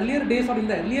earlier days are in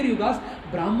the earlier yugas,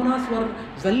 Brahmanas were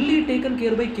వెల్లీ taken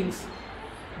care bye Kings.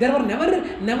 There were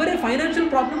never A financial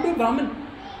problem to Brahman.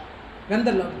 When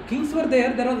the Kings were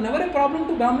there was never A problem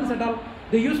to Brahmans at all.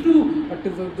 They use to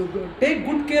take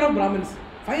good care of Brahmans.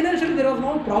 Financially, there was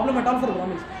no problem at all for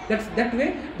Brahmins. That way,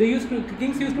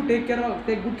 kings used to take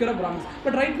good care of Brahmins.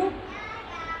 But right now,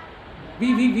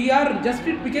 we are just,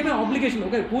 it became an obligation.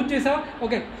 Okay, puja chesa,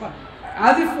 okay,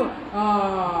 as if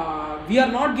we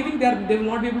are not giving, they will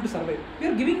not be able to survive. We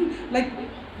are giving, like,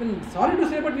 sorry to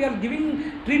say, but we are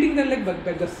treating them like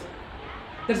beggars.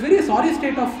 That's very sorry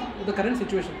state of the current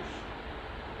situation.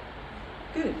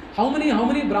 Okay, how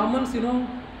many Brahmins,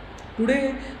 today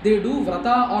they do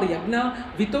vrata or yagna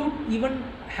without even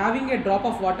having a drop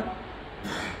of water.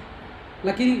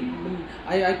 Luckily,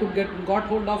 I got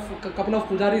hold of a couple of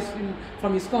pujaris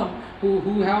from ISKCON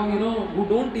who have who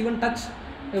don't even touch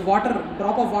a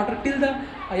drop of water till the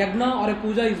yagna or a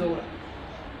puja is over.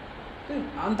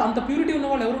 Anta purity ఉన్న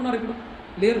వాళ్ళు ఎవరు ఉన్నారు ఇప్పుడు?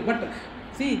 లేరు. But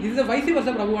see, this is a vice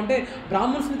versa Prabhu. అంటే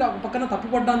బ్రాహ్మణ్స్ని పక్కన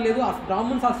తప్పుపడ్డం లేదు. ఆ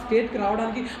బ్రాహ్మణ్స్ ఆ స్టేట్కి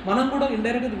రావడానికి మనం కూడా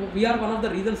ఇండైరెక్ట్గా we are one of the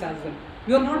reasons as well.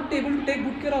 We are not able to take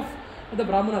good care of the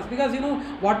Brahmanas, because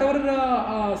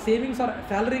whatever savings or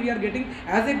salary we are getting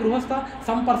as a Gruhastha,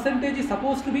 some percentage is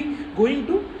supposed to be going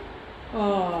to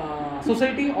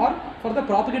society or for the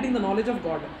propagating the knowledge of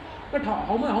God. But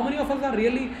how many of us are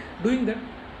really doing that?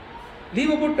 Leave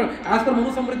about, as per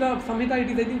Manu Samhita, it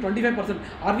is I think 25%.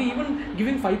 Are we even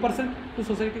giving 5% to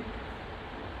society?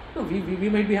 No, we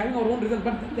might be having our own reasons,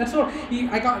 but that's what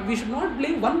we should not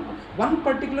blame one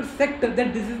particular sect that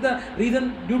this is the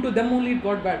reason, due to them only it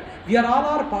got bad. We are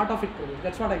all part of it, Prabhu.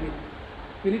 That's what I mean.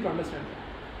 We need to understand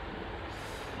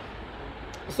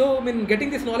that. So, I mean, getting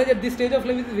this knowledge at this stage of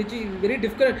life is very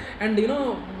difficult. And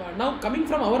now coming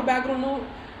from our background,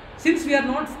 since we are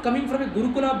not coming from a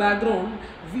Gurukula background,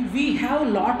 we have a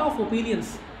lot of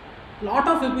opinions.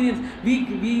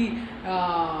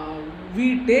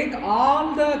 We take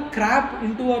all the crap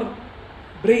into our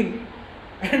brain,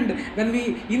 and when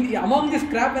among this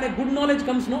crap, when a good knowledge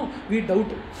comes, we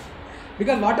doubt,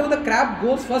 because whatever the crap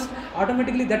goes first,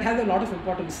 automatically that has a lot of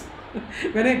importance.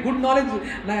 When a good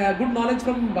knowledge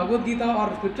from Bhagavadgita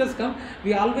or scriptures come,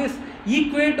 we always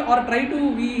equate or try to,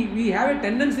 we have a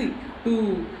tendency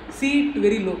to see it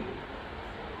very low.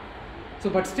 So,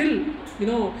 but still,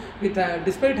 with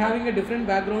despite having a different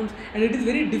backgrounds, and it is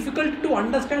very difficult to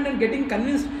understand and getting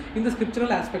convinced in the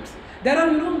scriptural aspects. There are,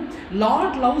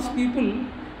 Lord loves people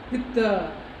with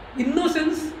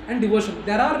innocence and devotion.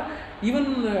 There are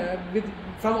even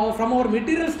from our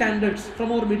material standards,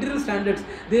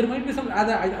 there might be some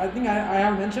other. I think I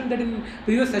have mentioned that in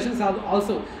previous sessions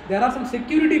also. There are some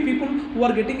security people who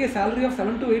are getting a salary of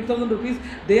 7,000 to 8,000 rupees.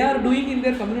 They are doing in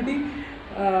their community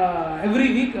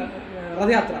every week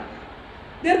Radhayatra.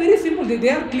 They are very simple. They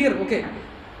are clear. Okay,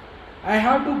 I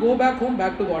have to go back home,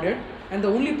 back to Godhead, and the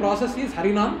only process is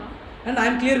Harinam, and I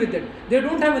am clear with that. They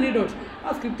don't have any doubts.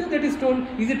 A scripture that is told,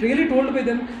 is it really told by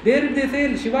them? There they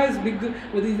say Shiva is big,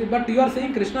 but you are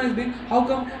saying Krishna is big. How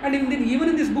come? And even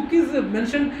in this book is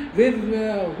mentioned where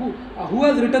who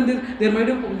has written this. There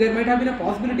might have been a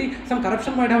possibility some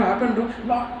corruption might have happened.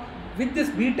 With this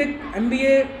BTech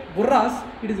MBA burras,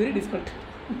 it is very difficult.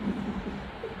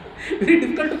 Very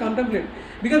difficult to contemplate,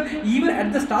 because even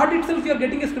at the start itself, you are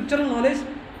getting a scriptural knowledge.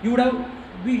 You would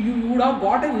have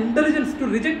got an intelligence to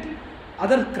reject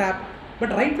other crap.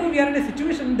 But right now we are in a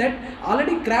situation that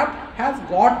already crap has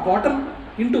gotten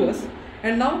into us,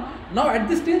 and now at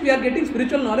this stage we are getting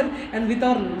spiritual knowledge, and we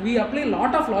apply a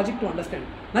lot of logic to understand.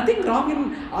 Nothing wrong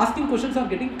in asking questions or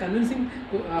getting convincing,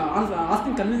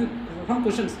 asking some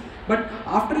questions. But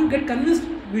after you get convinced,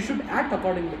 we should act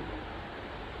accordingly.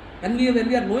 And when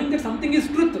we are knowing that something is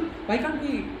truth, why are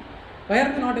we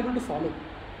not able to follow?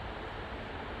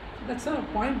 That's a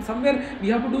point. Somewhere we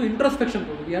have to do introspection.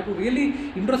 We have to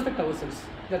really introspect ourselves.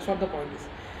 That's what the point is.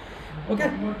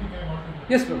 Okay?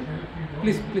 Yes, bro.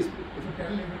 Please.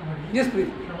 Yes, please.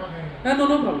 No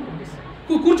problem.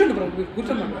 Kurchundu, bro.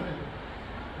 Kurchundu.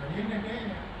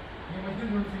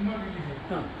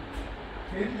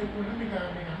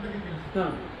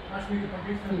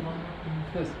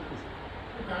 Yes.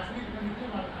 Kashmir కంటే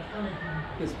వాళ్ళ కష్టాలు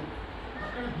అవుతుంది.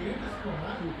 అక్కడ theatres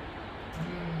కూడా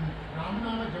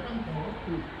రామనామ జపంతో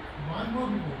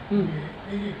మార్మోగిపో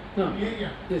area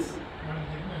వాళ్ళకి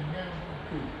జరిగిన అన్యాయం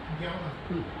ఇంకేమన్నా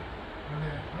మన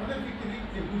అనదర్ వ్యక్తి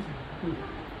చూసింది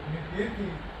నేను పేరుకి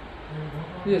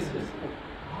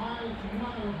ఆ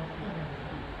సినిమాలో మొత్తం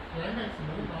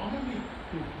క్లైమాక్స్లో రాముని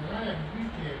ఎలా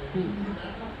ఎగ్జిబిట్ చేయాలి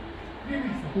మ్యాటర్ ఆఫ్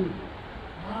ప్రీమిస్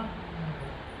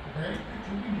డైరెక్ట్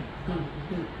చూపింది.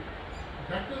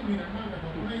 డాక్టర్ మీరు అన్నారు కదా,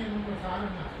 ఉపనయనం సార్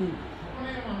అన్నారు.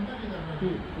 ఉపనయనం అందరికీ జరగాలి,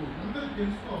 అందరూ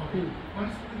తెలుసుకోవాలి. మన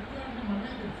స్క్రిప్ట్ అంటే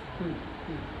మనమే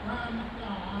తెలుసుకోవాలి.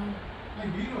 ఆ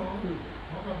హీరో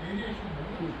ఒక వేరియేషన్లో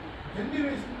జల్లి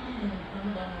వేసుకుని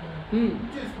దాన్ని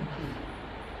చేసుకుంటాడు.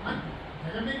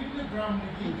 జగమేగిన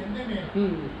బ్రాహ్మణికి జండమే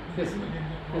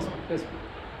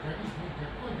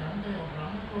ఎక్కువ జండే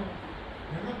బ్రాహ్మణతో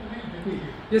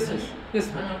Yes.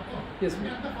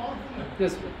 అంత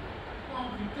పవర్ఫుల్. ఆ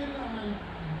పిక్చర్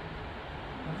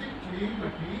ప్రొజెక్ట్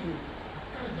చేయబట్టి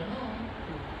అక్కడ జనం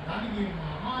దానికి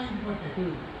మహా ఇది పట్టే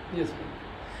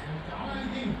చాలా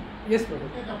ఇది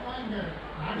తప్ప ఇంకా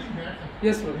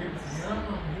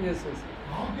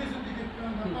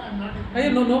నాటి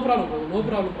No problem,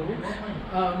 Prabhu.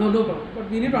 No problem. But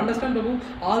we need to understand, Prabhu,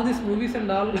 all these movies and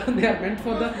all, they are meant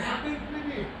for the...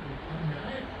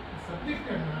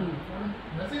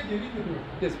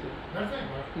 Yes,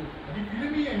 అది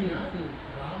ఫిలిమీ అయినా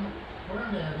రామ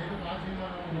చూడండి, అదేదో ఆ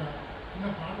సినిమాలో ఉన్న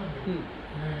పాట ఉంది,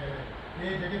 ఏ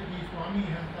జగత్కి స్వామి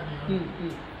అంటారు.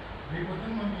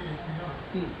 రేపొద్దున మనకి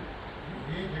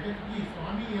ఏ జగత్కి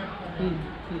స్వామి అంటారు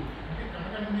అంటే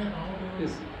కనకడమే రాముడు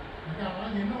అంటే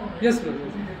అలాగే ఎన్నో ఉన్నాయి. Yes, brother.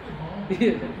 ఇది చెప్తే బాగుంది.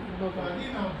 No సో అది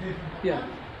problem. నా ఉద్దేశం. Yeah.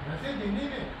 మెసేజ్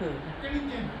ఎన్నీనే ఎక్కడి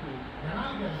నుంచైనా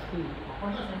జనాలు కదా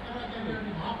అప్పట్లో శంకరాచార్య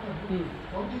మహాప్రభు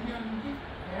సౌత్ ఇండియా నుంచి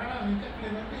కేరళ నుంచి అక్కడ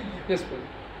వరకు Yes, brother.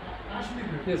 Kashmir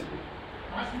Yes, brother.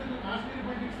 Kashmir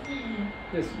పండిట్స్కి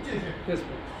Yes. ఇచ్చేసారు. Yes,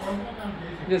 brother. ప్రోగ్రామ్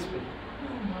చేశారు. Yes, brother.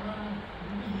 ఇప్పుడు మన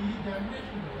ఈ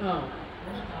జనరేషన్ Ah.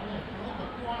 కూడా చాలా ఎక్కువ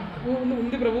తక్కువ అంటారు.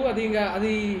 ఉంది ప్రభు, అది ఇంకా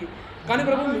అది కానీ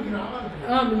ప్రభు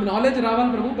రావాలి. నాలెడ్జ్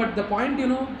రావాలి ప్రభు. But the point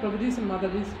prabhujis and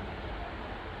Matajis,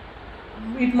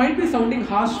 it might be sounding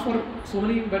harsh for so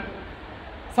many, but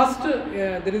first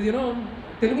there is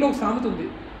తెలుగులో ఒక సామెత ఉంది,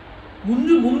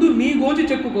 ముందు నీ గోచి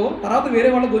చెక్కుకో, తర్వాత వేరే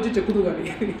వాళ్ళ గోచి చెక్కుదు కానీ.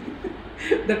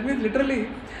 That means literally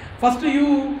first you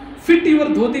fit your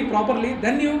dhoti properly,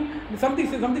 then you something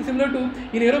similar to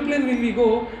in aeroplane when we go,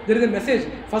 there is a message.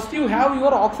 First you have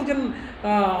your oxygen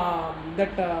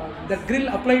that grill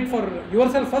applied for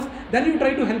yourself first, then you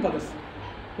try to help others.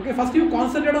 Okay, first you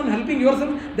concentrate on helping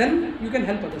yourself, then you can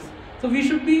help others. So we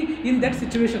should be in that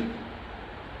situation.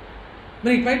 I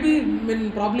mean, it might be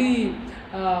probably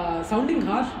sounding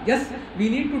harsh. Yes, we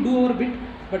need to do our bit,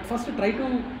 but first try to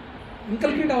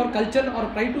inculcate our culture or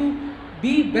try to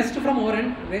be best from our end.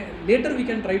 Later we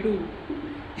can try to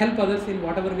help others in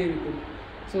whatever way we could.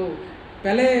 So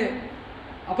पहले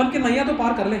अपन के नैया तो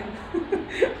पार कर लें,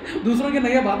 दूसरों के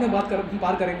नैया बाद में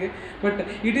पार करेंगे. But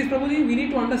it is Prabhuji, we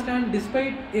need to understand,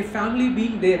 despite a family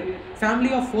being there,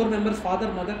 family of 4 members, father,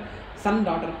 mother, son,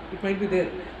 daughter, it might be there,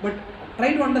 but try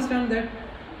to understand that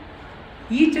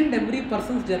each and every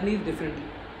person's journey is different.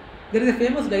 There is a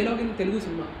famous dialogue in Telugu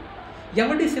cinema,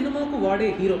 ఎవడి సినిమాకు వాడే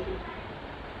hero,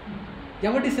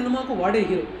 ఎవడి సినిమాకు వాడే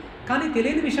hero. కానీ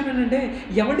తెలియని విషయం ఏంటంటే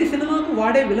ఎవడి సినిమాకు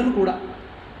వాడే విలన్ కూడా.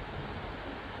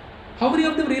 How many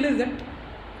of them realise that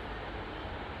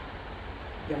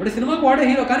ఎవడి సినిమాకు వాడే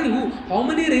హీరో, కానీ how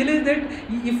many realise that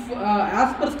if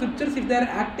as per scriptures if they are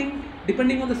acting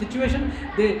depending on the situation,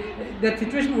 that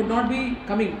situation would not be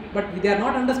coming, but they are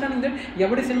not understanding that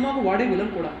ఎవడి సినిమాకు వాడే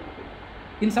villain కూడా.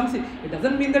 In some, it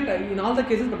doesn't mean that in all the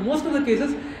cases, but most of the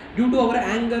cases, due to our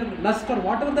anger, lust, or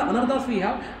whatever the anarthas we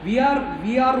have,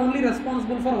 we are only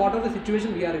responsible for whatever the situation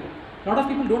we are in. A lot of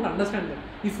people don't understand that.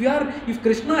 If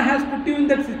Krishna has put you in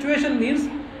that situation, means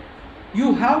you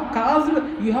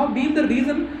have been the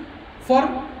reason for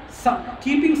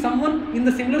keeping someone in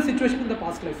the similar situation in the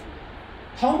past life.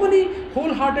 How many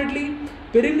wholeheartedly,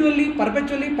 perennially,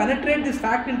 perpetually penetrate this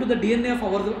fact into the DNA of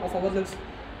ourselves?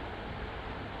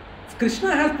 Krishna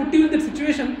has put you in that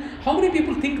situation. How many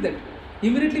people think that?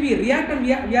 Immediately we react and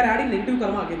we are adding negative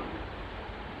karma again.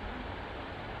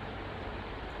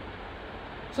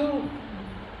 So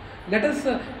let us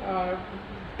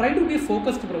try to be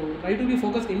focused, Prabhu. Try to be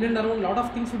focused in and around. Lot of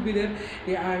things would be there.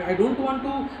 I don't want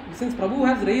to, since Prabhu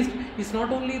has raised, it's not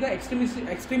only the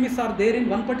extremists are there in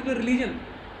one particular religion.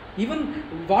 Even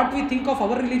what we think of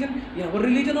our religion, in our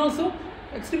religion also,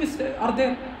 extremists are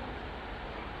there.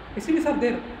 Extremists are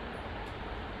there.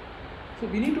 So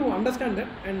we need to understand that,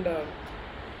 and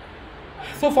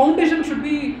so foundation should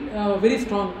be very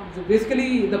strong. So basically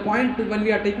the point when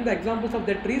we are taking the examples of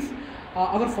the trees,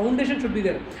 our foundation should be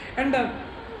there. And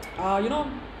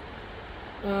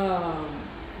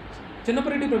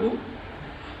Chinnapareddy Prabhu,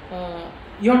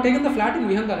 you have taken the flat in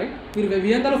Vihanga, right? మీరు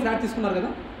విహంగాలో flat తీసుకున్నారు కదా,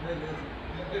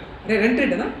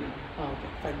 rented నా? Okay,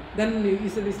 fine. Then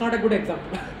it's not a good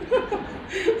example.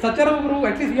 Sacharama Prabhu,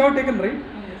 at least you have taken, right?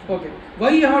 Okay. Why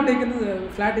you have taken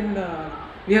flat in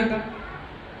Vihanga?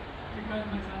 Because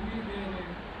my son is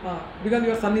there. Because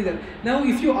your son is there. Now,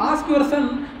 if you ask your son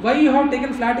why you have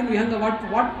taken flat in Vihanga,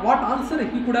 what answer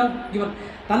he could have given?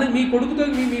 తను మీ కొడుకుతో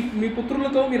మీ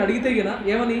పుత్రులతో మీరు అడిగితే గన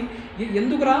ఏమని,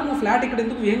 ఎందుకురా నువ్వు flat ఇక్కడ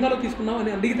ఎందుకు విహంగాలో తీసుకున్నావు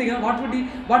అని అడిగితే గన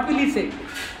what will he say?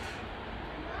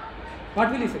 What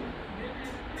will he say?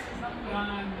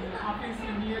 Office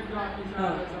near to office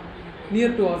or something. Near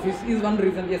to office is one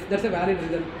reason. Yes, that's a valid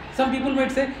reason. Some people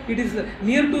might say it is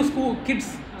near to kids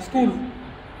school.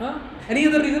 Any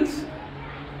other reasons?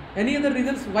 Any other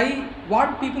reasons why? What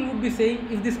people would be saying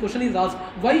if this question is asked?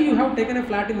 Why you have taken a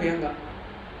flat in Vihanga?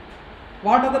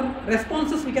 What other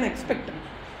responses we can expect?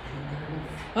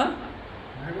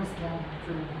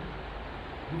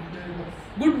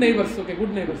 Good neighbors. Okay,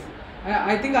 good neighbors.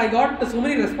 I think I got so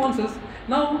many responses.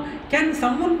 Now, can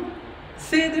someone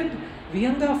say that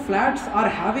Vihanga flats are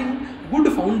having good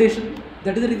foundation?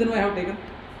 That is the reason why I have taken.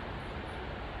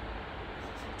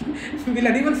 Will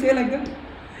anyone say like that?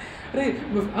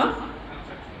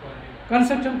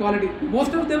 Construction quality.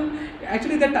 Most of them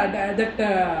actually that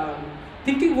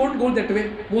thinking won't go that way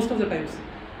most of the times.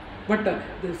 But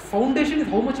the foundation is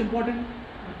how much important?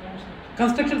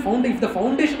 construction if the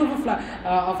foundation of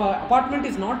a apartment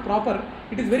is not proper,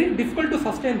 it is very difficult to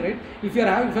sustain, right? If you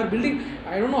are building,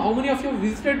 I don't know how many of you have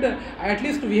visited at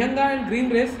least Vihanga and Green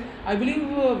Race. I believe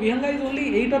Vihanga is only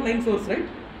 8 or 9 floors, right?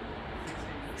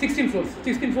 16 floors.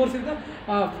 16 floors is the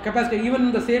capacity.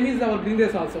 Even the same is our Green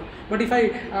Race also. But if I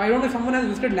don't know if someone has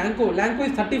visited Lanco. Lanco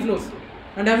is 30 floors.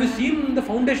 And have you seen the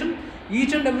foundation?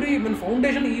 Each and every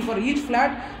foundation for each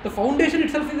flat, the foundation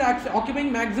itself is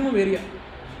occupying maximum area.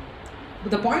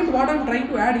 But the point what I am trying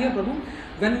to add here, Prabhu,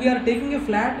 when we are taking a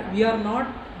flat, we are not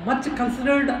much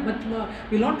considered,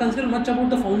 we will not consider much about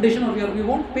the foundation, or we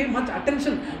won't pay much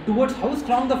attention towards how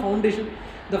strong the foundation,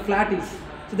 the flat is.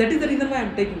 So that is the reason why I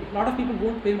am taking. A lot of people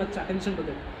won't pay much attention to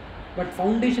that. But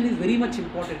foundation is very much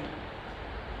important.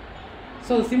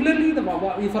 So similarly,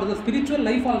 for the spiritual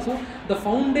life also, the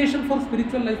foundation for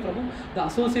spiritual life, Prabhu, the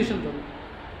association, Prabhu.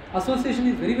 Association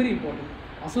is very, very important.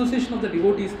 Association of the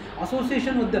devotees,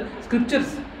 association with the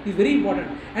scriptures is very important.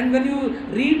 And when you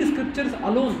read scriptures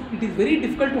alone, it is very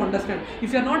difficult to understand.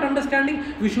 If you are not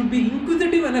understanding, we should be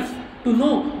inquisitive enough to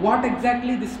know what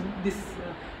exactly this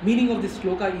meaning of this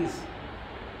shloka is.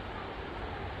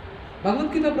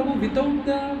 Bhagavadgita, Prabhu, without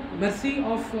the mercy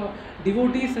of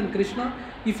devotees and Krishna,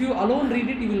 if you alone read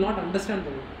it, you will not understand,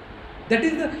 Prabhu. That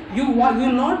is you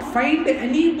will not find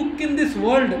any book in this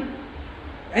world,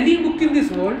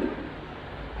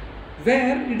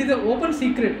 where it is an open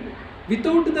secret.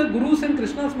 Without the Guru's and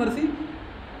Krishna's mercy,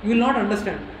 you will not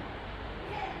understand.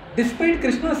 Despite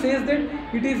Krishna says that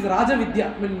it is Raja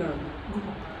Vidya,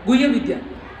 Guhya Vidya.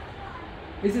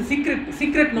 It's a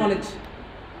secret knowledge.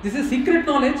 This is secret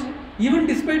knowledge. Even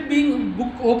despite being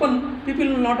book open, people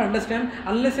will not understand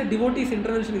unless a devotee's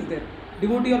intervention is there.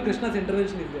 Devotee or Krishna's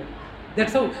intervention is there.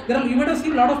 That's how. You might have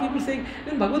seen a lot of people saying,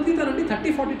 in Bhagavad-gita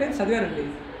 30-40 times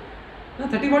chadivanandi.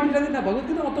 30-40 times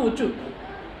Bhagavad-gita mottham vachu.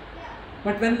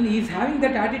 But when he is having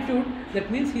that attitude, that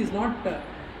means he is not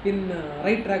in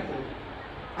right track.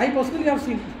 I personally have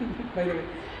seen, by the way,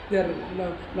 there are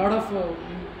a lot of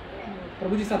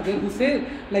Prabhujis are there who say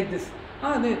like this.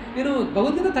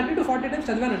 Bhagavad-gita 30 to 40 times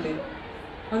చదివానండి.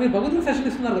 మీరు Bhagavad Gita session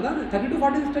ఇస్తున్నారు కదా, 30 to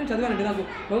 40 times చదివానండి, నాకు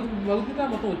భగవద్గీత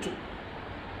మొత్తం వచ్చు.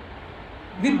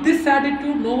 With this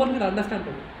attitude, no one will understand.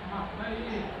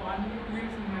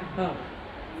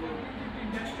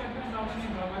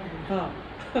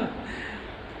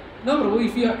 No, bro,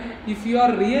 if you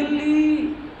are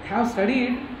really have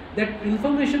studied, that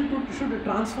information should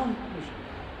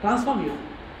transform you.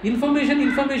 Information,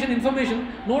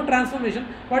 no transformation.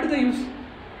 What is the use?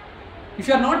 If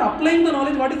you are not applying the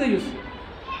knowledge, what is the use?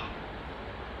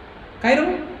 Kairav,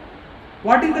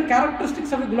 what is the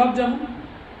characteristics of a gulab jamun?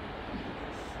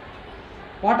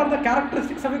 What are the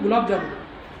characteristics of a gulab jamun?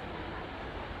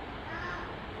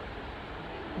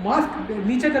 Mask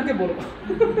नीचे करके बोलो.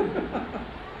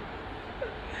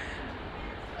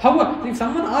 However, if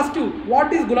someone asks you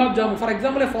what is gulab jamun, for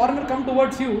example, a foreigner come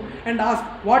towards you and ask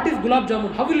what is gulab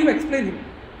jamun, how will you explain him?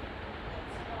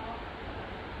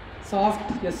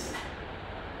 Soft, yes.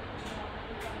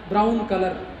 Brown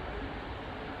color,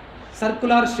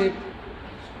 circular shape,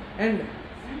 and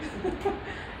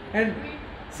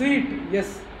sweet,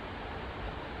 yes.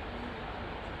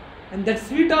 And that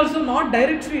sweet also not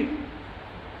direct sweet.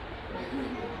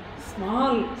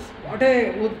 Small, what a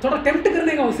थोड़ा tempt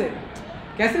करने का उसे.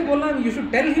 कैसे बोलना? You should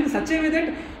tell him such a way that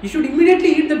he should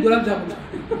immediately eat the gulab jamun.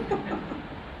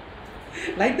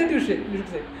 Like that you should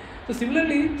say. So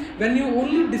similarly, when you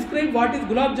only describe what is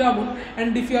gulab jamun,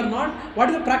 and if you are not, what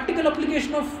is the practical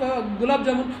application of gulab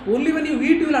jamun? Only when you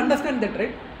eat you will understand that,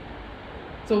 right?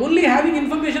 So only having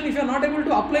information, if you are not able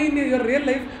to apply in your real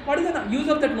life, what is the use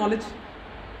of that knowledge?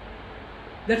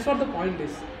 That's what the point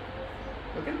is.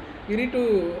 Okay, you need to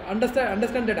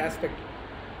understand that aspect.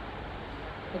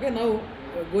 Okay, now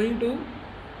going to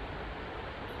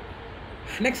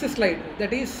next slide,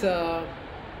 that is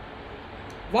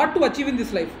what to achieve in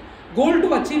this life. Goal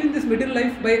to achieve in this middle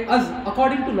life by us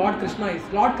according to Lord Krishna is,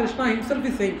 Lord Krishna himself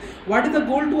is saying, what is the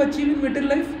goal to achieve in middle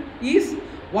life is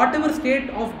whatever state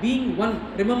of being one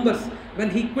remembers when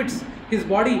he quits his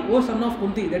body, O son of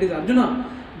Kunti, that is Arjuna,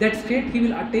 that state he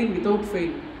will attain without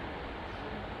fail.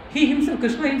 He himself,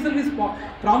 Krishna himself is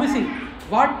promising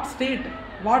what state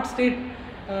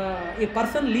a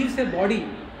person leaves a body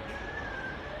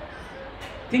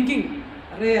thinking,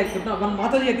 I could not. One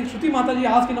Mataji, I think Shruti Mataji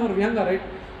asked in our Vihanga, right?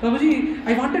 Prabhuji,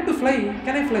 I wanted to fly.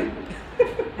 Can I fly?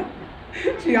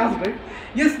 She asked, right?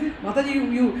 Yes, Mataji,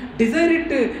 you desire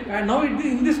it. Now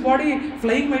in this body,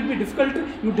 flying might be difficult.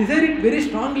 You desire it very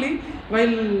strongly. While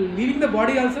leaving the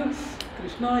body also,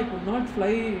 Krishna, I could not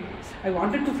fly. I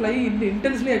wanted to fly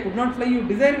intensely. I could not fly. You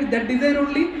desire with that desire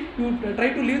only. You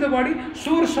try to leave the body.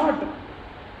 Sure shot.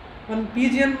 one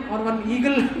pigeon or one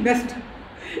eagle nest,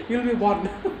 you will be born.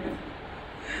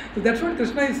 So that's what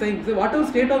Krishna is saying. So whatever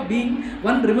state of being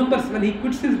one remembers when he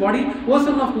quits his body, O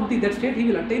son of Kunti, that state he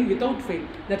will attain without fail.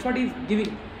 That's what he is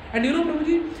giving. And you know,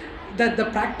 Prabhuji, the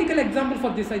practical example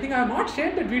for this, I think I have not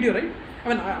shared that video, right? I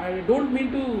mean, I don't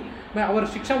mean to, our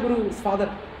Shiksha Guru's father,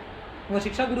 Nam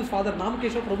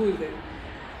Keshav Prabhu is there.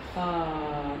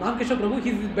 Nam Keshav Prabhu,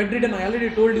 he is bedridden. I already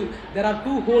told you, there are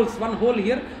two holes, one hole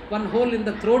here, one hole in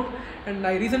the throat. And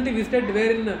I recently visited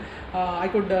wherein I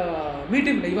could meet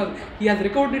him. He has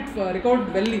recovered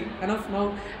well enough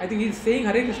now. I think he is saying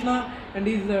Hare Krishna and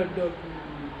he is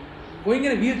going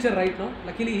in a wheelchair right now.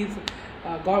 Luckily he is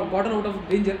gotten out of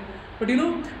danger. But you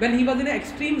know, when he was in an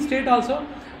extreme state also,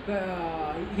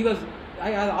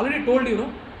 I already told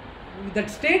you,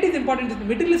 that state is important.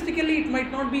 Materialistically it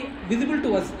might not be visible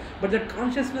to us, but that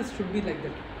consciousness should be like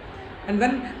that. And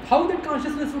how that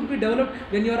consciousness would be developed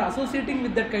when you are associating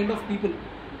with that kind of people,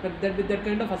 with that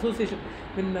kind of association.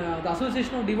 When the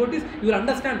association of devotees, you will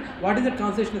understand what is that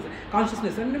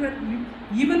consciousness. And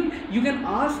even you can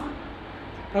ask,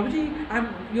 Prabhuji,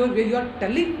 you are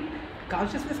telling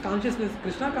consciousness,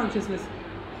 Krishna consciousness,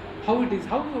 how it is,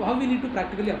 how we need to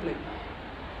practically apply.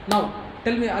 Now,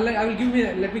 tell me,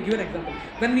 let me give an example.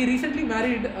 When we recently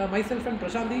married, myself and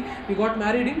Prashanti, we got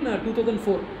married in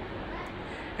 2004.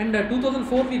 And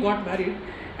 2004 we got married,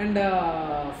 and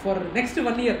for next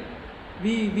 1 year,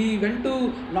 we went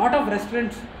to lot of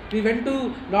restaurants, we went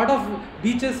to lot of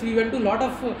beaches, we went to lot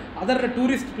of other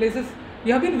tourist places.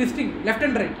 We have been visiting left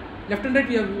and right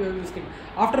we have visiting.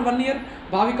 After 1 year,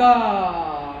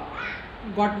 Bhavika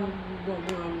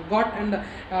got and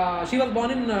she was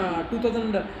born in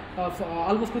 2000,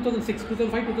 almost 2006,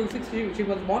 2005, 2006 she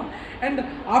was born. And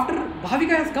after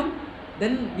Bhavika has come,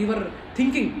 then we were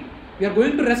thinking, we are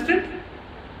going to restaurant,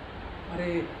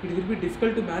 it will be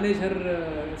difficult to manage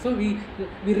her. So we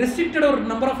restricted our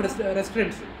number of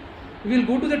restaurants. We will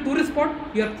go to the tourist spot,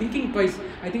 we are thinking twice.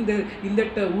 I think in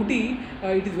that Ooty,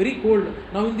 it is very cold.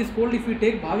 Now in this cold, if we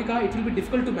take Bhavika, it will be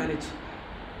difficult to manage.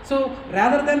 So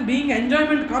rather than being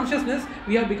enjoyment consciousness,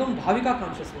 we have become Bhavika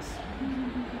consciousness.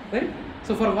 Right?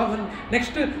 So for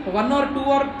next 1 or 2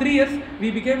 or 3 years,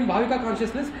 we became Bhavika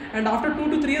consciousness, and after 2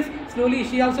 to 3 years, slowly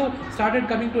she also started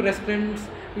coming to restaurants.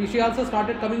 She also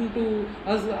started coming to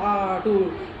us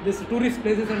to this tourist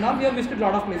places and all. We have visited a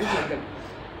lot of places like that.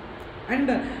 And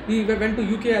we went to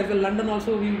UK as well, London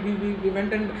also. We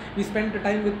went and we spent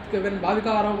time with, when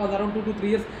Bhavika was around 2 to 3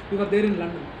 years, we were there in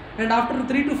London. And after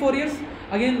 3 to 4 years,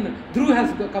 again Dhruv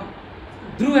has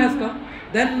come.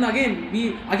 Then again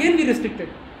we restricted.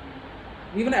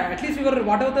 Even at least we were,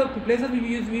 whatever the places we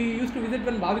used to visit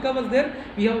when Bhavika was there,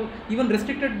 we have even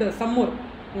restricted some more.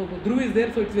 Dhruv is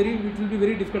there, so it will be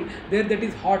very difficult. There that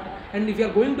is hot, and if you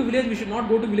are going to village, we should not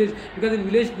go to village, because in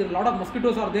village there are a lot of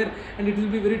mosquitoes are there, and it will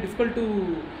be very difficult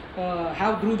to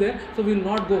have Dhruv there. So we will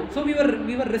not go. So we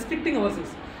were restricting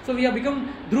ourselves. So we have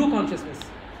become Dhruv consciousness.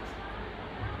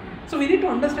 So we need to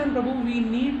understand, Prabhu, we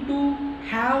need to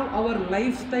have our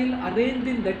lifestyle arranged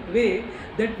in that way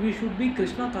that we should be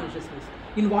Krishna consciousness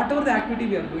in whatever the activity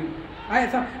we are doing.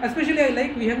 Especially I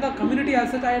like Vihanga community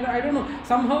as such. I don't know,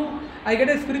 somehow I get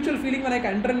a spiritual feeling when I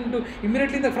enter into,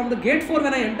 immediately from the gate 4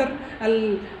 when I enter,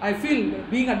 I feel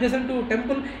being adjacent to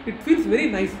temple, it feels very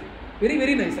nice, very,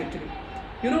 very nice actually.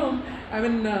 You know, I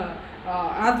mean,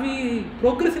 as we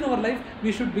progress in our life,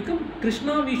 we should become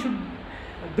Krishna, we should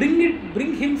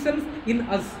bring himself in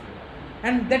us,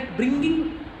 and that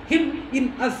bringing him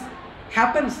in us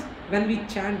happens when we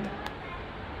chant.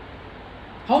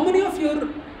 How many of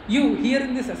you here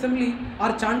in this assembly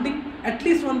are chanting at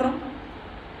least one round?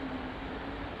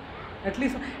 At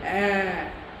least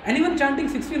anyone chanting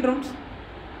 16 rounds?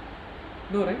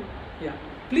 No, right? Yeah.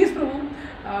 Please, Prabhu,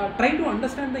 try to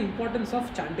understand the importance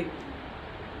of chanting.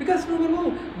 Because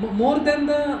more than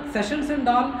the sessions and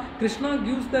all, Krishna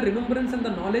gives the remembrance and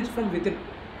the knowledge from within.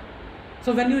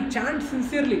 So when you chant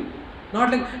sincerely,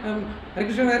 not like Hare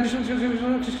Krishna, Hare Krishna, it will be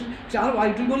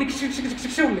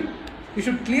only. You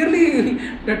should clearly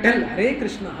tell Hare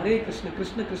Krishna,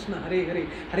 Krishna Krishna, Hare Hare,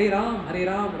 Hare Ram,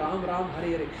 Ram Ram,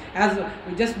 Hare Hare. As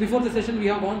just before the session, we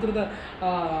have gone through the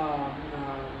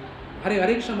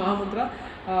Hare Krishna Mahamantra,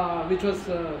 which was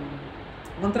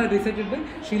mantra recited by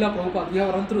Srila Prabhupada. We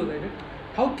have run through that.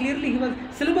 How clearly he was,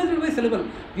 syllable by syllable.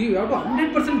 We have to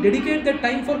 100% dedicate that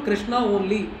time for Krishna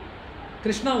only.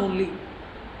 Krishna only.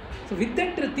 So with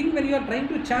that thing, when you are trying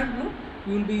to chant, no,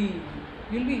 you will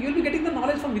be getting the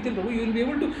knowledge from within, Prabhu. You will be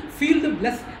able to feel the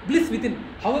bliss within.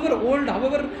 However old,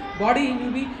 however body you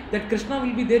will be, that Krishna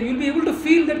will be there. You will be able to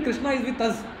feel that Krishna is with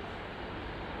us.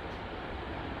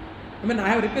 I mean, I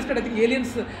have requested, I think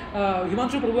Aliens,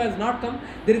 Himanshu Prabhu has not come.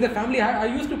 There is a family, I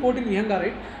used to quote in Vihanga,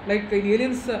 right? Like in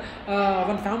Aliens,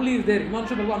 one family is there. Himanshu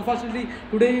Prabhu, unfortunately,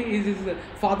 today is his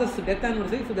father's death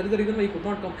anniversary, so that is the reason why he could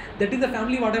not come. That is the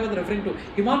family what I was referring to.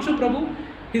 Himanshu Prabhu,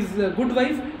 his good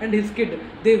wife and his kid,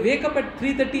 they wake up at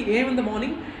 3:30 a.m. in the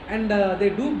morning, and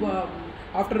they do,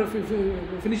 after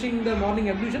finishing the morning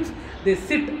ablutions, they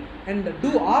sit and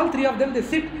do, all three of them, they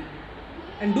sit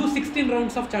and do 16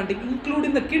 rounds of chanting,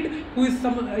 including the kid who is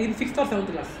in 6th or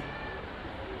 7th class.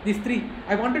 These three.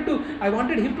 I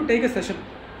wanted him to take a session.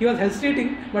 He was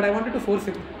hesitating, but I wanted to force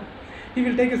him. He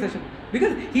will take a session.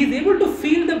 Because he is able to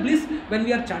feel the bliss when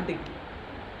we are chanting.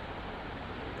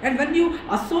 And when you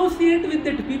associate with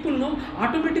that people, no,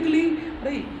 automatically,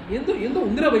 Yendo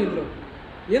Undra Bhai,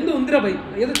 Yendo Undra Bhai,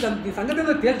 the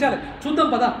Sangatana Telchar, Chudam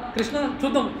Pada, Krishna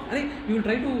Chudam, and you will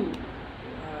try to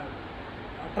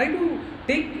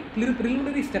take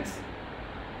preliminary steps,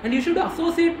 and you should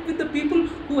associate with the people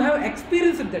who have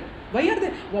experienced that. Why are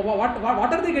they?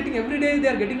 What are they getting every day? They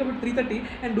are getting up at 3:30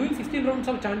 and doing 16 rounds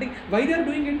of chanting. Why they are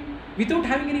doing it without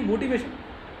having any motivation?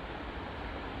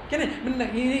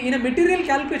 In a material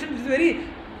calculation, it is very,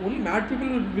 only mad people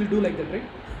will do like that, right?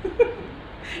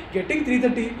 Getting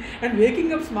 3:30 and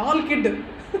waking up small kid,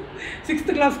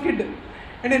 6th class kid,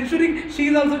 and ensuring she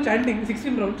is also chanting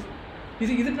 16 rounds. Is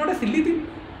it not a silly thing?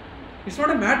 It's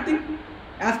not a mad thing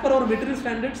as per our material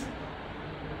standards.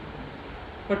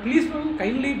 But please,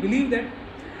 kindly believe that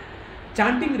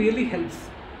chanting really helps.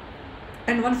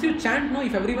 And once you chant,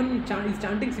 if everyone is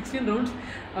chanting 16 rounds,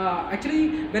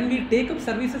 actually when we take up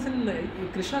services in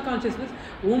Krishna consciousness,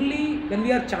 only when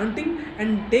we are chanting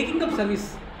and taking up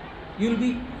service, you will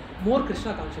be more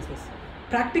Krishna consciousness.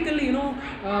 Practically,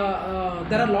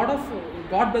 there are a lot of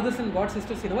God brothers and God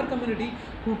sisters in our community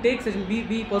who take sessions.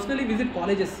 We personally visit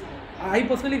colleges. I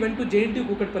personally went to JNTU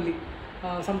Kukatpalli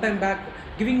some time back,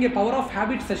 giving a power of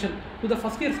habit session to the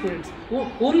first year students.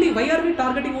 Why are we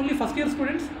targeting only first year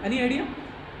students? Any idea?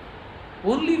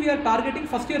 Only we are targeting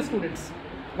first year students.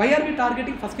 Why are we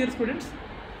targeting first year students?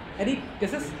 Any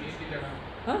guesses?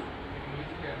 Huh?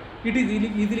 It is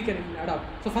easily can adapt.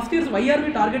 So first years, why are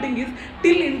we targeting is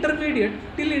till intermediate,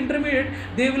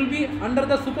 they will be under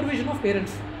the supervision of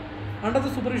parents.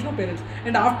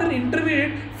 And after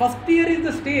intermediate, first year is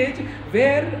the stage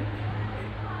where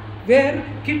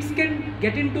kids can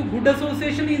get into good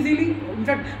association easily, in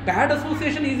fact bad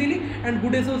association easily, and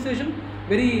good association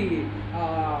very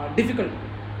difficult.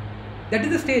 That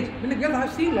is the stage. Because I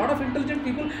have seen a lot of intelligent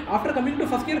people, after coming to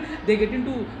first year, they get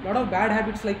into a lot of bad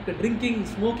habits like drinking,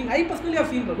 smoking. I personally have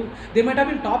seen, Prabhu. They might have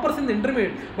been toppers in the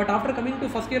intermediate, but after coming to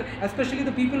first year, especially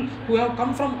the people who have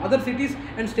come from other cities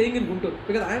and staying in Guntur,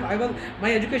 because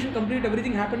my education complete,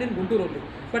 everything happened in Guntur only.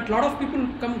 But a lot of people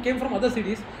came from other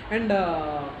cities and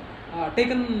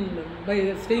taken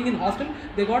by staying in hostel,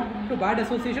 they got into bad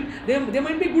association. They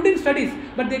might be good in studies,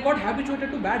 but they got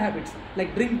habituated to bad habits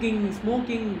like drinking,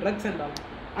 smoking, drugs and all.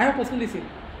 I have personally seen.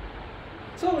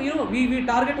 So, we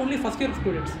target only first year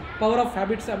students. Power of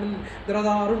habits, there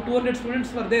are around 200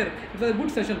 students were there. It was a good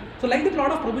session. So like that, a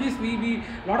lot of Prabhujis,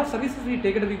 lot of services we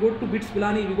take it. We go to BITS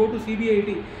Pilani, we go to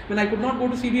CBIT. When I could not go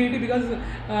to CBIT because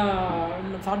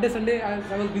Saturday, Sunday,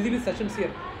 I was busy with sessions here.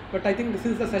 But I think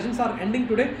since the sessions are ending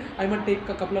today, I might take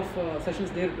a couple of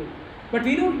sessions there too. But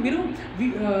we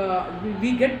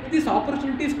get these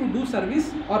opportunities to do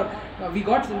service, or we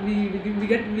get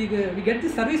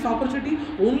this service opportunity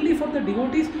only for the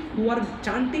devotees who are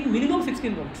chanting minimum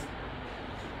 16 rounds.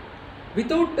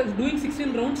 Without doing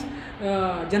 16 rounds,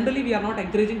 generally we are not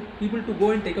encouraging people to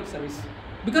go and take up service,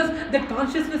 because that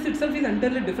consciousness itself is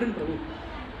entirely different, Prabhu.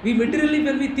 We materially,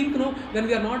 when we think, when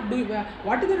we are not doing,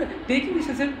 what is the taking this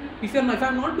session? If I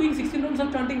am not doing 16 rounds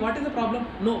of chanting, what is the problem?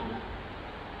 No.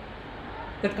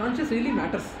 That conscious really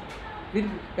matters.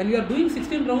 When we are doing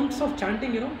 16 rounds of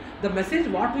chanting, the message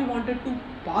what we wanted to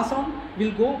pass on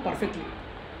will go perfectly.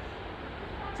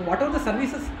 So whatever the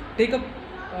services take up,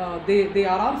 they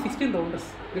are all 16 rounders.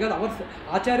 Because our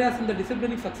acharyas in the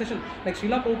disciplinic succession, like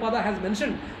Srila Prabhupada has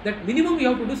mentioned, that minimum you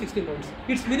have to do 16 rounds.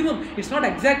 It's minimum. It's not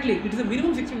exactly. It is a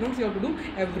minimum 16 rounds you have to do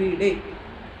every day.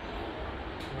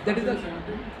 That is the...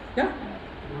 Yeah?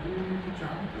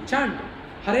 Chant.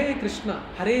 Hare Krishna,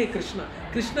 Krishna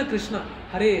Krishna,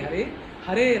 Hare Hare,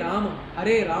 Hare Rama,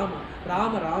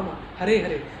 Rama Rama, Hare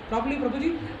Hare. Probably,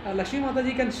 Prabhuji, Lakshmi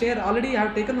Mataji can share. Already I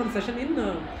have taken one session in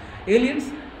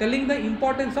Aliens telling the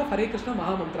importance of Hare Krishna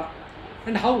Maha Mantra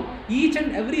and how each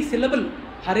and every syllable,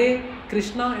 Hare,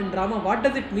 Krishna and Rama, what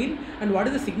does it mean and what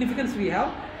is the significance we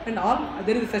have, and all.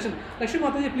 There is a session. Lakshmi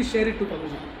Mataji, please share it to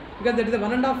Prabhuji. Because that is a 1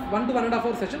 to 1.5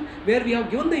 hour session where we have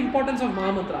given the importance of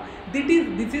Maha Mantra.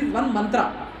 This is one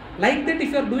mantra. Like that,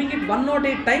 if you are doing it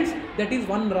 108 times, that is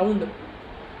one round.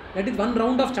 That is one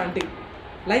round of chanting.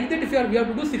 Like that, if we have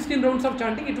to do 16 rounds of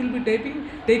chanting, it will be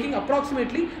taking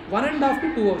approximately 1.5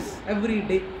 to 2 hours every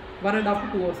day.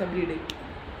 1.5 to 2 hours every day.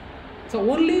 So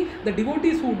only the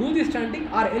devotees who do this chanting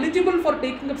are eligible for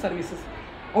taking up services,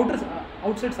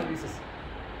 outside services.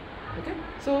 Okay.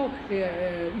 So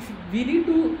if we need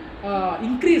to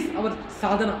increase our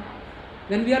sadhana,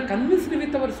 when we are convinced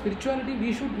with our spirituality,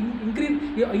 we should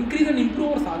increase and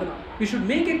improve our sadhana. We should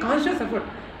make a conscious effort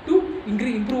to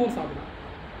improve our sadhana.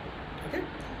 Okay.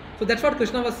 So that's what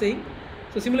Krishna was saying.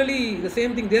 So similarly, the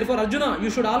same thing. Therefore, Arjuna, you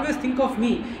should always think of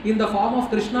me in the form of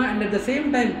Krishna, and at the same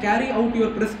time carry out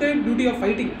your prescribed duty of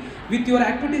fighting. With your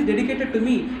activities dedicated to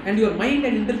me and your mind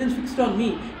and intelligence fixed on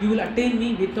me, you will attain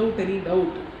me without any doubt.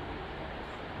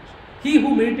 He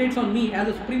who meditates on me as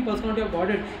the Supreme Personality of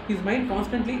Godhead, his mind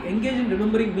constantly engaged in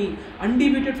remembering me,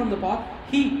 undeviated from the path,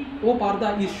 he, O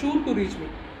Partha, is sure to reach me.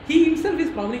 He himself is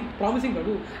promising,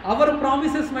 Prabhu. Our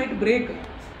promises might break.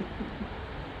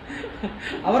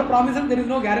 Our promises, there is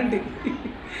no guarantee.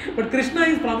 But Krishna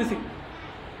is promising.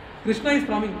 Krishna is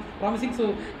promising.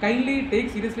 So kindly take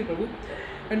seriously, Prabhu.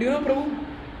 And Prabhu,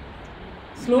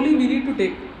 slowly we need to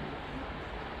take.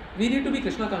 We need to be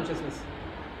Krishna consciousness.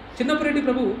 Chinnapureti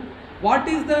Prabhu, what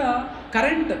is the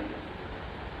current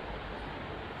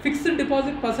fixed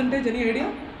deposit percentage? Any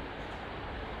idea?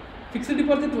 Fixed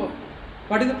deposit,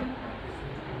 what is the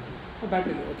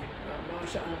battery?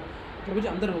 Okay. Prabhuji,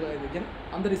 अंदर होगा ये देखिए ना,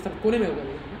 अंदर इस तरफ कोने में होगा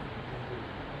ये.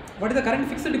 What is the current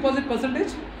fixed deposit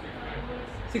percentage?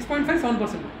 6.5, 7%,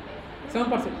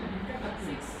 7%,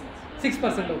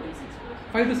 6%. Okay,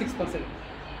 5 to 6%,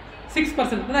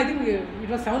 6%. And I think it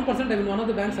was 7%. In one of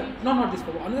the banks. No, not this.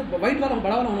 Another white वाला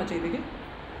बड़ा वाला होना चाहिए देखिए.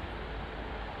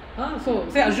 So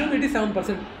say assume it is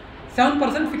 7%.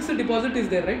 7% fixed deposit is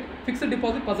there, right? Fixed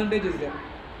deposit percentage is there.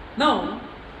 Now,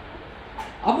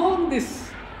 among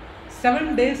this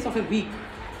 7 days of a week,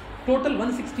 total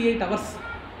 168 hours.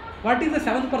 What is the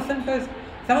 7%?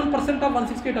 7% of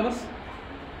 168 hours?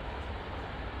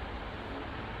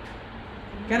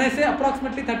 Can I say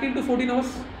approximately 13 to 14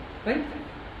 hours? Right?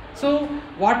 So,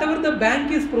 whatever the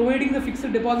bank is providing the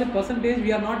fixed deposit percentage,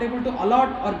 we are not able to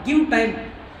allot or give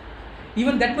time,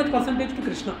 even that much percentage to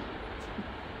Krishna.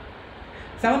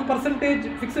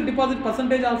 7% fixed deposit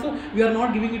percentage also, we are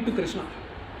not giving it to Krishna.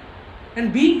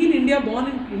 And being in India, born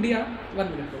in India,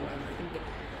 1 minute, I think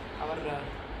our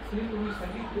Sunil Guru is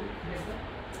slightly good. Yes, sir.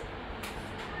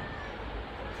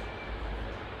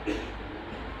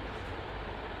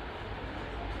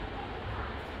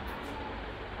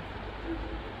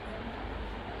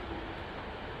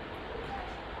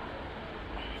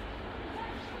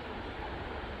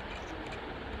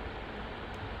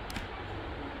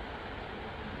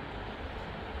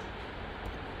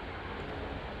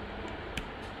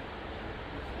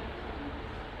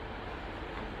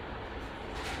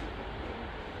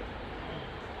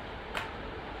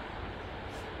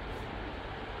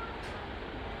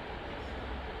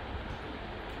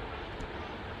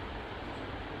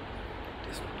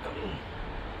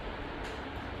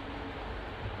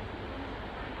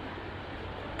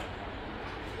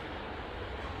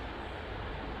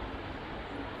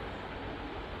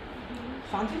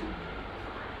 Shanti?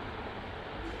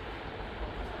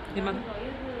 Hemant?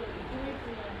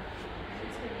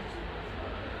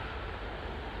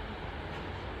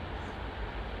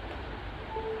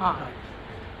 Right.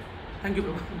 Thank you,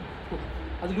 Prabhu.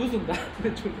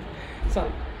 That's loose.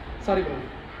 Sorry, Prabhu.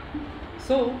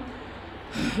 So,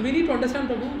 we need to understand,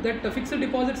 Prabhu, that the fixed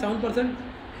deposit 7%,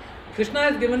 Krishna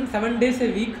has given 7 days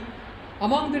a week.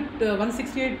 Among that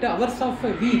 168 hours of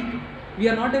a week, we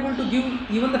are not able to give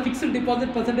even the fixed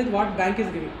deposit percentage what bank is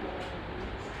giving.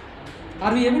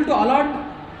 Are we able to allot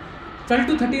 12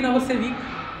 to 13 hours a week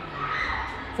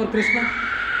for Krishna?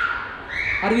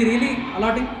 Are we really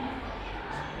allotting?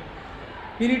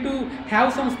 We need to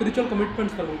have some spiritual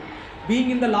commitments, Prabhu. Being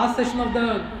in the last session of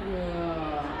the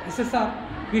SSR,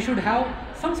 we should have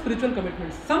some spiritual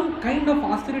commitments. Some kind of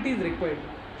austerity is required.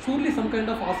 Surely some kind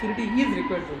of austerity is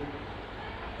required, Prabhu.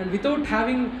 And without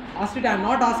having austerity, I am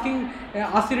not asking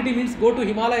austerity means go to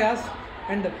Himalayas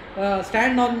and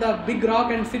stand on the big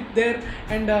rock and sit there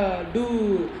and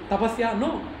do tapasya.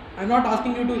 No, I am not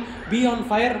asking you to be on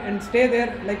fire and stay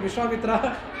there like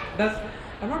Vishwamitra does.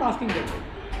 I am not asking that.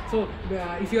 So,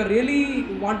 if you are really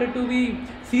wanted to be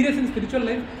serious in spiritual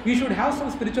life, we should have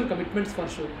some spiritual commitments for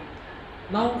sure.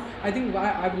 Now, I think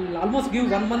I will almost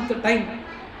give 1 month time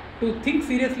to think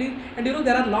seriously, and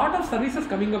there are a lot of services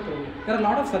coming up. There are a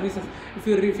lot of services. If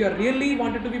you are really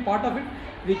wanted to be part of it,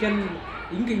 we can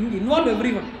involve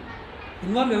everyone.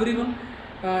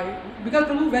 because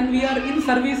Prabhu, when we are in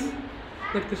service,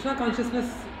 that Krishna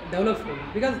consciousness develops,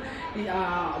 Prabhu. Because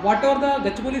whatever the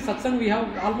Gachibowli satsang we have,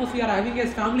 almost we are having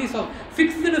as families of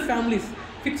fixed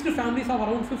families of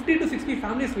around 50 to 60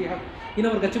 families we have in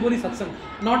our Gachibowli satsang.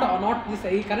 Not this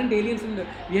current aliens in the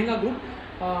Vihanga group,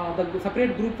 the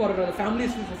separate group or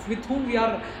families with whom we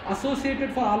are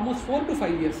associated for almost 4 to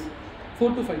 5 years.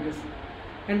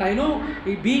 And I know,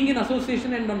 being in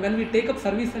association and when we take up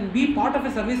service and be part of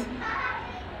a service,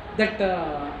 that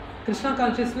Krishna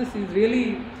consciousness is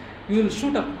really, you will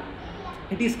shoot up.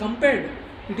 It is compared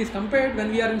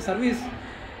when we are in service.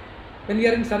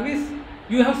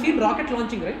 You have seen rocket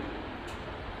launching, right?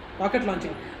 Rocket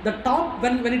launching. The top,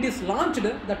 when it is launched,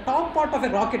 the top part of a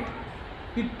rocket,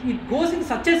 it goes in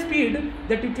such a speed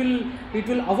that it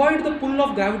will avoid the pull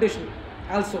of gravitation.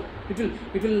 Also, it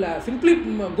will simply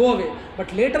go away.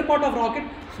 But later part of rocket,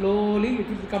 slowly it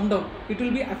will come down. It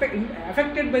will be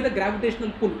affected by the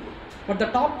gravitational pull, but the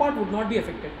top part would not be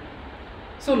affected.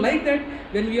 So like that,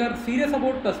 when we are serious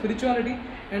about spirituality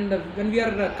and when we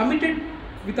are committed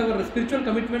with our spiritual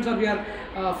commitments, or we are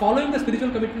following the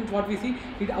spiritual commitments, what we see,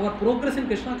 our progress in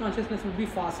Krishna consciousness will be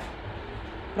fast.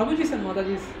 Prabhuji and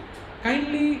Madajis,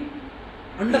 kindly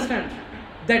understand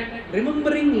that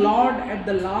remembering Lord at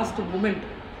the last moment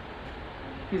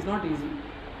is not easy.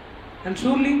 And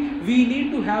surely we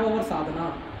need to have our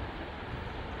sadhana.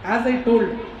 As I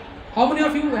told, how many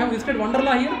of you have visited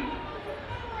Wonderla here?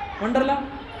 Wonderla?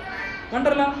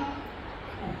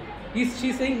 She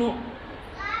is saying no.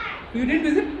 You didn't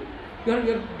visit?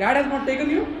 Your dad has not taken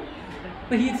you?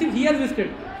 No, he has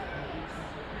visited.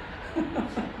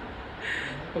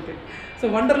 Okay. So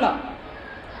Wonderla.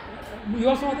 You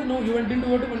also want to know, you didn't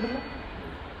go to Wonderla?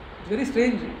 It's very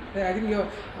strange. I think your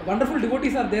wonderful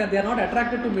devotees are there. They are not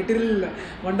attracted to material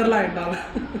Wonderla and all.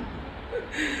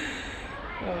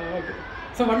 Okay.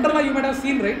 So Wonderla you might have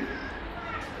seen, right?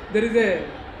 There is a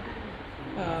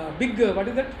big, what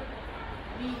is that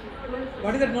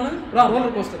known as?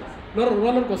 Roller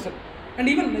coaster. And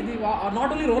even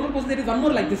not only roller coaster, there is one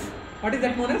more like this. What is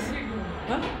that known as?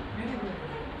 Huh?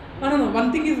 No.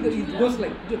 One thing is, it goes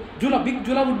like Jula, big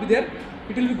Jula would be there.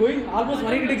 It will be going almost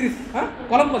 180 degrees.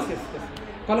 Columbus, yes.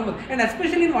 Columbus. And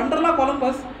especially in Wonderla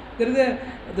Columbus, the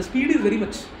speed is very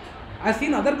much. I have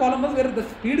seen other Columbus where the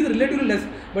speed is relatively less.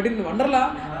 But in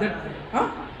Wonderla,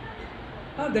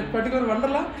 that particular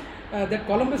Wonderla, that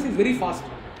Columbus is very fast.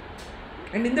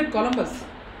 And in that Columbus,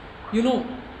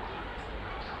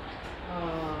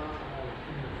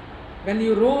 when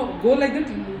you go like that,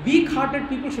 weak-hearted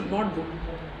people should not go.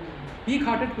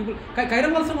 Weak-hearted people.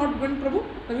 Kairam also not went, Prabhu?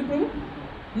 Naveen Prabhu?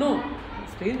 No.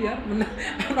 Strange, yeah. I'm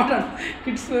not.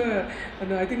 Kids,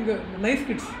 I think nice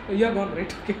kids. You are gone,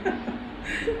 right? Okay.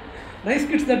 Nice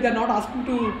kids that they are not asking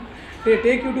to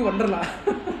take you to Wonderla.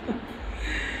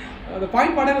 The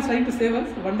point what I was trying to say was,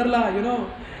 Wonderla,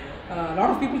 a lot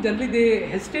of people generally they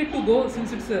hesitate to go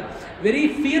since it's a very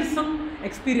fearsome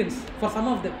experience for some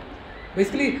of them.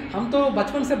 Basically, हम तो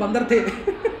बचपन से बंदर थे,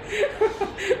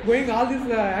 going all these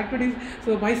activities.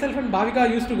 So myself and Bhavika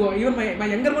used to go. Even my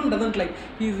younger one doesn't like.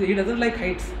 He doesn't like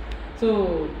heights.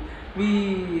 So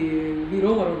we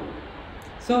roam around.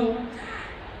 So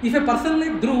if a person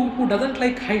like Dhruv who doesn't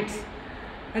like heights,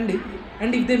 and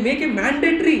if they make a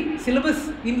mandatory syllabus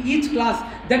in each class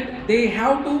that they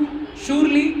have to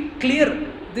surely clear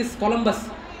this Columbus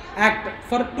act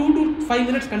for 2 to 5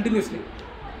 minutes continuously.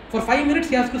 For 5 minutes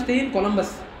he has to stay in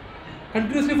Columbus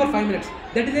continuously for 5 minutes.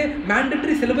 That is a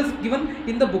mandatory syllabus given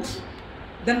in the books.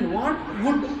 Then what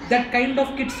would that kind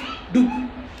of kids do?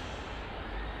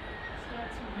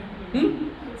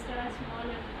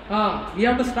 We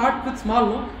have to start with small,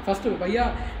 no? First, भैया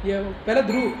ये पहले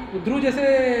ध्रुव जैसे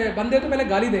बंदे तो पहले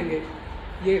गाली देंगे.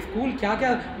 ये स्कूल क्या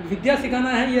विद्या सिखाना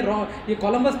है, ये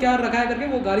कोलंबस क्या रखा है करके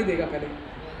वो गाली देगा पहले.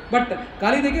 बट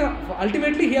गाली देके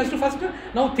ultimately he has to first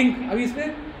now think, अभी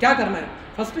इसमें क्या करना है.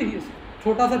 फर्स्ट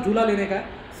छोटा सा झूला लेने का है,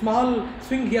 small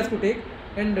swing he has to take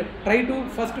and try to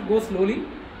first go slowly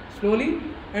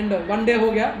and 1 day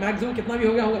हो गया, मैक्सिमम कितना भी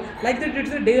हो गया होगा. Like that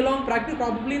it's a day long practice.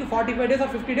 Probably in 45 days or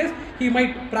 50 days he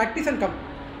might practice and come.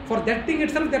 For that thing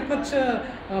itself that much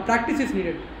practice is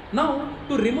needed. Now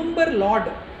to remember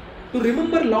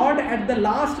Lord at the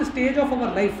last stage of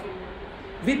our life,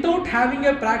 without having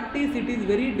a practice, it is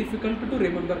very difficult to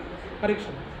remember.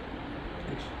 Correction.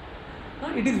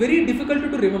 It is very difficult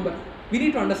to remember. We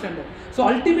need to understand that. So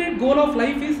ultimate goal of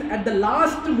life is at the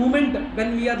last moment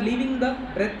when we are leaving the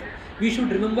breath, we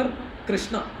should remember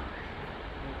Krishna.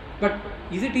 But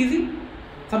is it easy?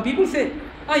 Some people say,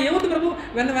 Prabhu,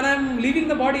 when I am leaving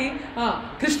the body,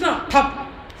 Krishna, thap.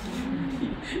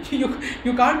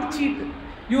 You can't cheat.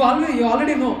 You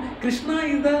already know Krishna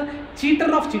is the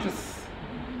cheater of cheaters.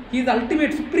 He is the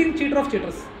ultimate supreme cheater of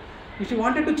cheaters. If you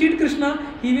wanted to cheat Krishna,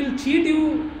 he will cheat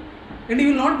you, and you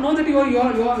will not know that you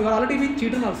are already being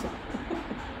cheated also.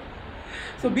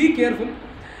 So be careful.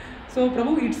 So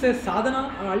Prabhu, it's a sadhana.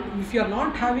 If you are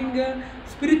not having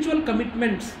spiritual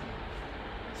commitments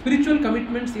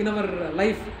in our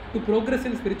life, to progress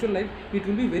in spiritual life, it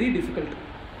will be very difficult.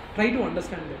 Try to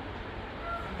understand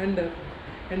that.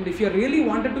 And if you really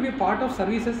wanted to be a part of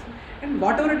services, and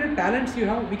whatever the talents you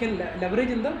have, we can leverage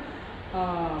in the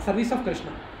service of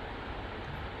Krishna.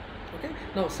 Okay.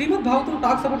 Now Srimad Bhagavatam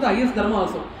talks about the highest dharma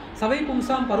also. Savai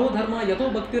pumsam paro dharma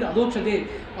yato bhaktir adokshate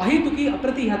ahituki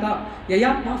apratihata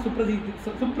yayatma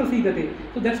suprasidate.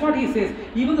 So that's what he says.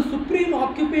 Even the supreme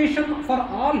occupation for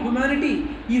all humanity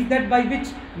is that by which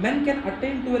men can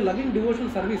attain to a loving devotional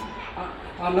service,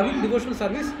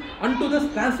 unto the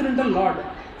transcendental Lord.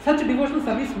 Such devotional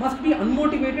service must be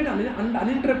unmotivated and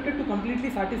uninterrupted to completely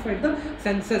satisfy the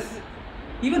senses.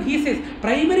 Even he says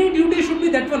primary duty should be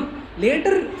that one.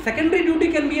 Later, secondary duty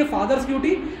can be a father's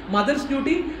duty, mother's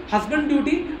duty, husband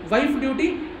duty, wife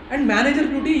duty, and manager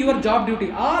duty, your job duty.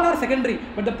 All are secondary,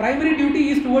 but the primary duty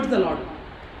is towards the Lord.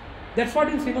 That's what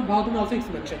in Srimad Bhagavatam also is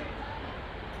mentioned.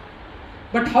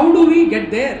 But how do we get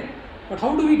there?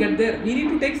 We need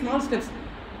to take small steps.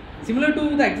 Similar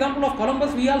to the example of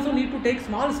Columbus, we also need to take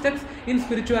small steps in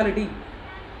spirituality.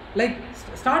 Like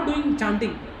start doing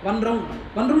chanting. 1 round.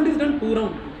 1 round is done, 2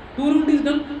 rounds. 2 rounds is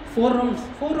done, 4 rounds.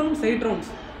 4 rounds, 8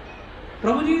 rounds.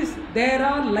 Prabhuji, there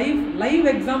are live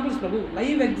examples, Prabhu.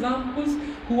 Live examples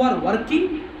who are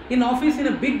working in office in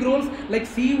a big roles like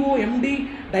CEO, MD,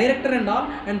 director and all,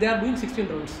 and they are doing 16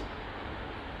 rounds.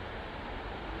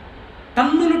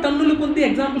 టన్నులు కొద్ది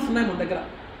examples ఉన్నాయి మన దగ్గర.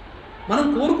 మనం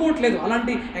కోరుకోవట్లేదు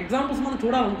అలాంటి examples మనం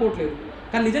చూడాలనుకోవట్లేదు,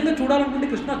 కానీ నిజంగా చూడాలనుకుంటే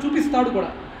కృష్ణ చూపిస్తాడు కూడా.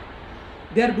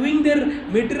 They are doing their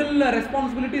material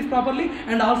responsibilities properly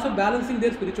and also balancing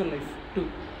their spiritual life too.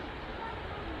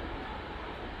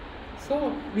 So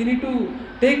we need to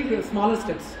take smaller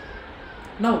steps.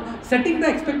 Now, setting the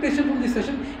expectation from this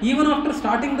session, even after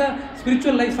starting the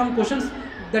spiritual life, some questions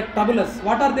that trouble us.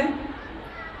 What are they?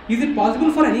 Is it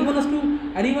possible for anyone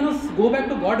else go back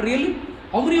to God really?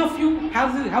 How many of you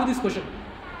have this question?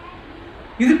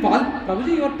 Is it possible?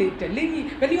 Prabhuji, you are telling,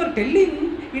 when you are telling,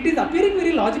 it is appearing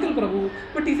very logical, Prabhu,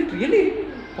 but is it really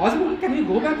possible? Can we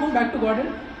go back to God?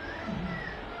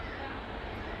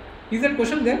 Is that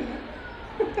question there?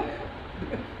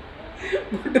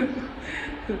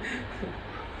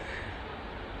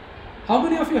 How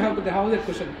many of you have that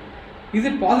question? Is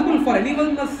it possible for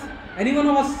anyone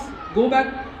of us go back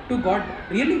to God?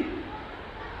 Really?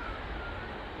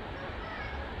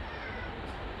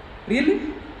 Really?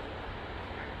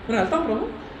 Prabhu?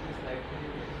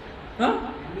 Huh?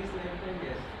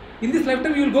 In this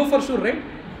lifetime you will go for sure, right?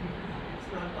 It's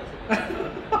not possible.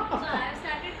 So I have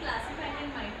started classifying in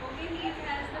mind. Okay, he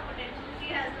has the potential, she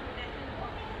has the potential.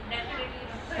 Definitely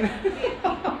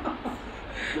not.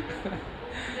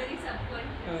 Very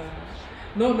subconscious.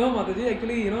 No, Mataji.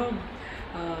 Actually,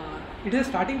 it is a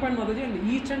starting point, Mataji, and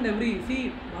each and every, see,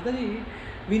 Mataji,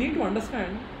 we need to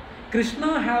understand, Krishna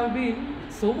have been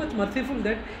so much merciful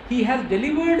that he has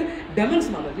delivered demons,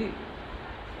 Mataji.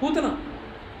 Putana,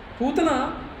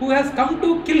 who has come to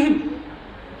kill him,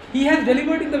 he has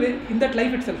delivered in that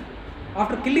life itself.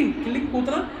 After killing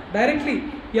Putana, directly,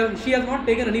 she has not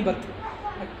taken any birth.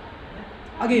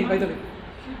 Again, by the way.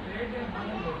 She played a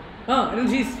mother role. And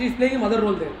she is playing a mother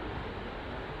role there.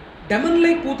 Demon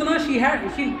like Putana,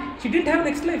 she didn't have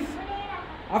next life.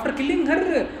 After killing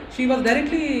her, she was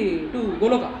directly to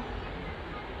Goloka.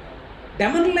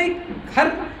 Demon like her,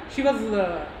 she was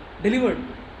delivered.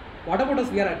 What about us?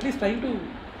 We are at least trying to.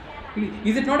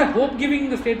 Is it not a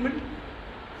hope-giving statement?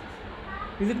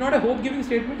 Is it not a hope-giving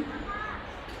statement?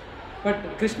 But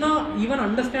Krishna even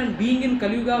understands being in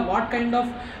Kali Yuga, what kind of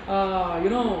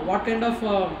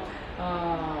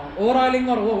overhauling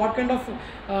or what kind of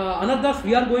anarthas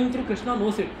we are going through. Krishna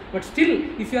knows it. But still,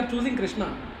 if you are choosing Krishna,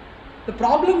 the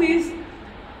problem is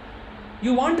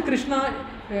you want Krishna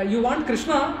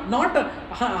not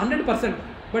 100%,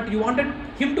 but you wanted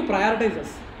him to prioritize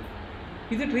us.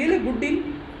 Is it really a good deal?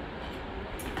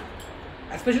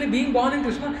 Especially being born in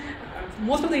Krishna,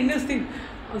 most of the Indians think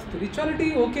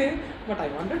spirituality okay, but I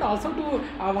wanted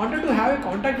to have a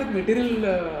contact with material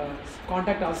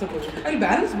contact also. I will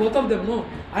balance both of them. No,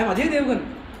 I am Ajay Devgan.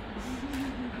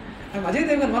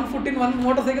 One foot in one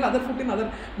motorcycle, other foot in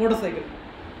other motorcycle.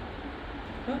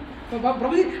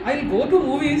 Probably I will go to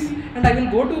movies and I will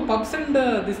go to pubs and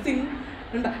this thing,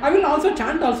 and I will also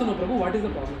chant also. No, Prabhu, what is the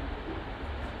problem?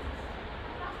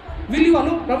 Will you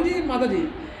allow, Prabhuji, Mataji?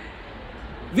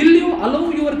 Will you allow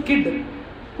your kid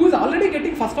who is already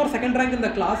getting first or second rank in the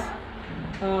class,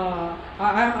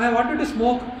 I wanted to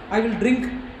smoke, I will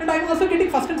drink, and I am also getting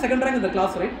first and second rank in the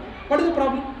class, right? What is the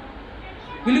problem?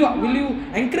 Will you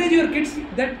encourage your kids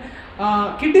that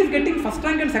kid is getting first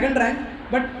rank and second rank,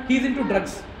 but he is into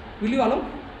drugs? Will you allow?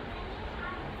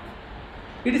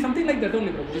 It is something like that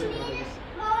only, Prabhu.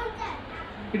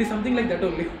 It is something like that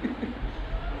only.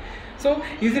 So,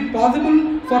 is it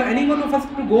possible for any one of us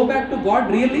to go back to God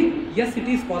really? Yes, it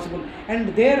is possible.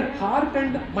 And their heart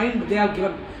and mind they are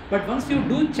given. But once you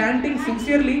do chanting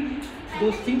sincerely,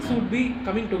 those things would be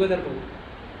coming together, Prabhu.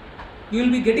 You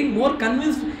will be getting more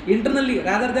convinced internally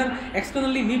rather than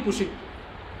externally me pushing.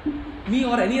 Me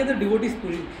or any other devotees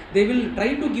pushing. They will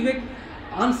try to give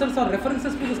answers or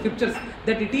references to the scriptures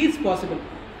that it is possible.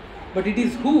 But it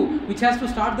is who which has to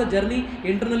start the journey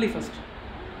internally first.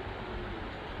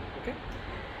 Okay.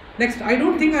 Next, I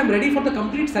don't think I am ready for the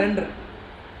complete surrender.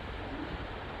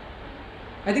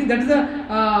 I think that is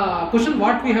the question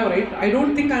what we have, right? I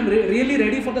don't think I am really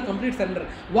ready for the complete surrender.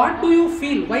 What do you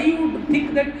feel? Why you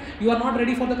think that you are not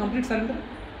ready for the complete surrender?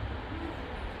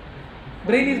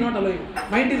 Brain is not allowing.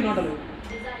 Mind is not allowing.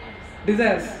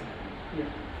 Desires. Yeah.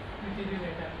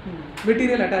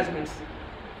 Material attachments.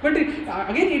 But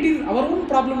again, it is our own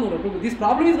problem. No, this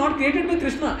problem is not created by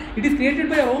Krishna. It is created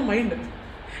by our own mind.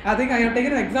 I think I have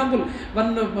taken an example.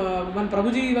 When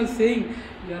Prabhuji was saying,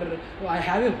 I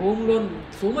have a home loan,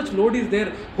 so much load is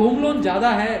there. Home loan ज़्यादा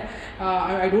है.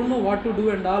 I don't know what to do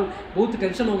and all. बहुत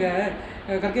tension हो गया है.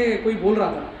 करके कोई बोल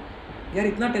रहा था. यार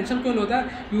इतना tension क्यों होता है?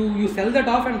 You sell that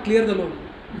off and clear the loan.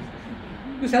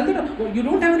 You sell that off. You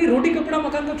don't have any roti kapda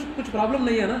makan का कुछ problem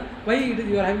नहीं है ना? Why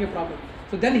you are having a problem?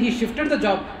 So then he shifted the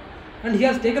job and he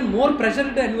has taken more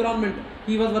pressured environment.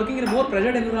 He was working in a more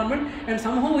pressured environment and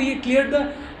somehow he cleared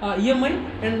the EMI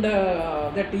and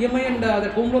that EMI and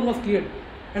that home loan was cleared.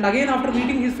 And again after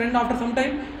meeting his friend after some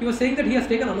time, he was saying that he has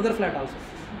taken another flat also.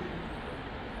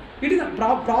 It is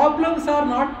problems are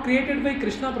not created by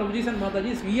Krishna, Prabhujis and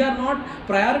Matajis. We are not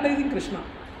prioritizing Krishna.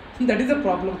 That is a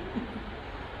problem.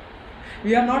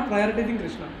 We are not prioritizing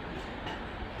Krishna.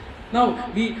 Now,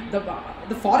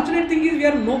 the fortunate thing is we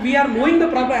are knowing the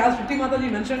problem. As Shruti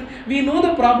Mataji mentioned, we know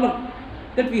the problem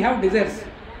that we have desires.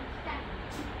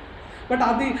 But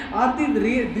are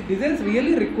the desires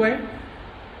really required?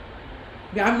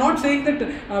 I am not saying that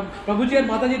Prabhuji and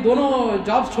Mataji दोनों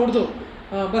jobs छोड़ दो.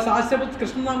 बस आज से बस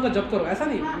कृष्ण नाम का जप करो. ऐसा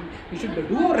नहीं. We should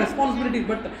do our responsibilities,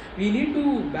 but we need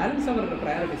to balance our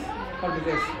priorities or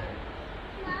desires.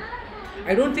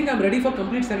 I don't think I am ready for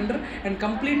complete surrender, and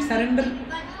complete surrender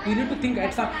you need to think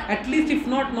at least if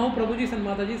not now, Prabhujis and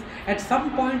Matajis, at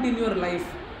some point in your life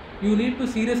you need to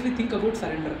seriously think about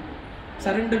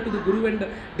surrender to the Guru and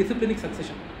disciplinic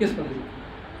succession. Yes, Prabhuji.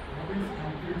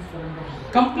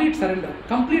 Complete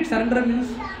surrender means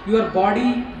your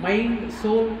body, mind,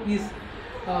 soul is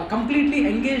completely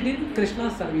engaged in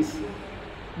Krishna's service.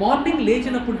 Morning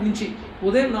లేచినప్పటి నుంచి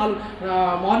ఉదయం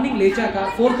morning లేచాక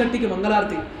 4:30కి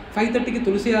మంగళారతి, 5:30కి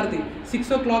తులసి ఆరతి,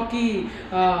 6 o'clockకి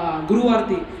గురు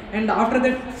ఆరతి, and after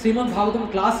that Srimad Bhagavatam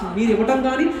class మీరు ఇవ్వటం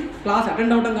కానీ class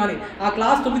attend అవ్వటం కానీ, ఆ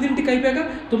క్లాస్ 9ంటికి అయిపోయాక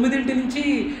 9ంటి నుంచి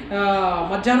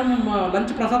మధ్యాహ్నం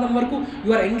లంచ్ ప్రసాదం వరకు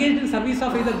you are engaged in service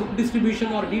of either book distribution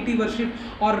or DT worship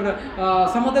or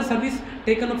some other service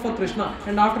taken up for Krishna,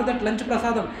 and after that lunch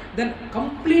prasadam, then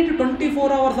complete 24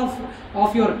 hours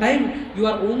of your time you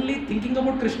are only thinking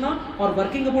about Krishna or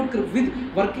working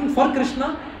for Krishna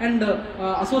and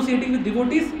associating with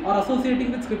devotees or associating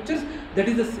with scriptures. That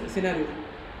is the scenario,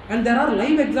 and there are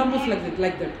live examples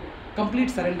like that. Complete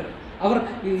surrender.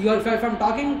 If I am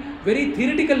talking very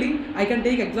theoretically, I can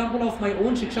take example of my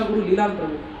own Shiksha Guru Leelan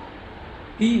Prabhu.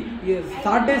 He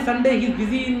Saturday, Sunday he is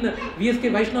busy in VSK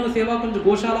Vaishnava Seva Kunj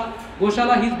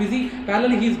Goshala he is busy.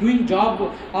 Parallelly he is doing job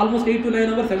almost 8 to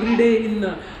 9 hours every day in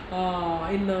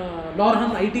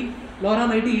Lorhan IT. Lorhan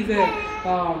IT is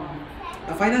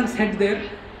a finance head there.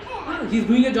 He is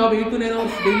doing a job 8 to 9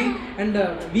 hours daily, and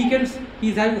weekends he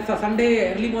is having Sunday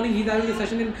early morning he is having a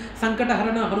session in Sankata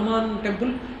Harana Hanuman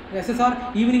temple. SSR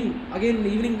evening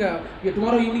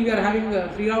tomorrow evening we are having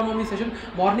Sri Ram Navami session.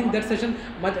 Morning that session,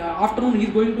 afternoon he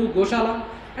is going to Goshala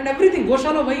and everything.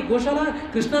 Goshala, why Goshala?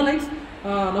 Krishna likes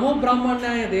Namo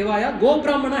Brahmanaya Devaya Go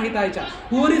Brahmana Hitaya Cha.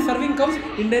 Whoever is serving cows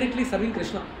indirectly serving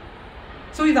Krishna.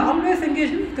 So he is always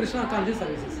engaged in Krishna conscious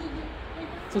services.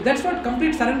 So that's what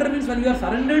complete surrender means. When you are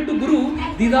surrendered to Guru,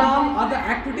 these are all the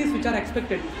activities which are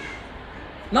expected.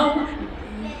 Now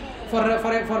for a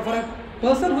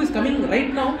person who is coming right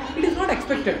now, it is not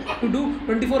expected to do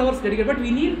 24 hours dedicated, but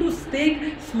we need to take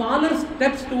smaller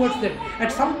steps towards that.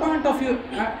 At some point of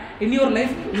in your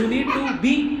life, you need to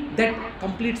be that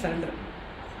complete surrender.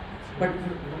 But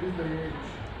what is the age?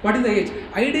 what is the age?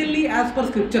 Ideally, as per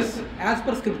scriptures,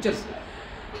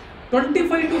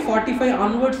 25 to 45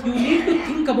 onwards, you need to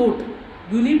think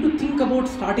about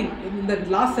starting. In the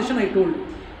last session I told,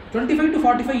 25 to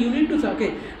 45 you need to say,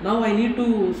 okay, now I need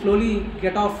to slowly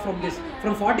get off from this.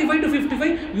 From 45 to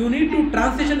 55 you need to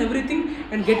transition everything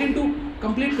and get into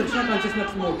complete Krishna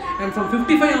consciousness mode. And from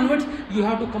 55 onwards you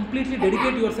have to completely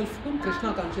dedicate yourself to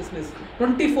Krishna consciousness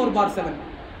 24/7.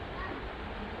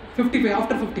 55,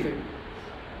 after 55.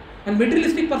 And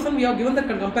materialistic person, we have given the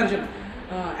comparison.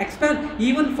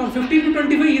 Even from 15 to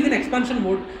 25 he is in expansion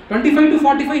mode, 25 to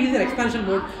 45 he is in expansion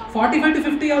mode, 45 to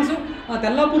 50 also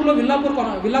Tellapurlo villa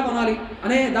konali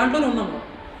ane dantlone unnamu.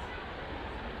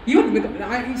 Even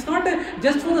it's not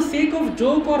just for the sake of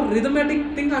joke or rhythmatic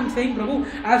thing I am saying, Prabhu.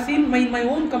 I have seen my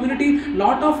own community,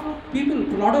 lot of people,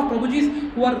 lot of Prabhujis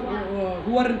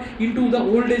who are into the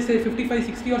old days, say 55,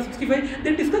 60 or 65,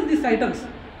 they discuss these items.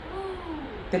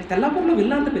 తెల్లాపూర్లో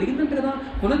villa అంత పెరిగిందంటే కదా,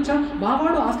 కొనొచ్చా,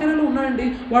 బావాడు ఆస్ట్రేలియాలో ఉన్నాడండి,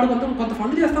 వాడు కొంత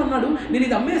fund చేస్తా ఉన్నాడు, నేను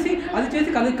ఇది అమ్మేసి అది చేసి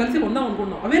కలిసి కొందాం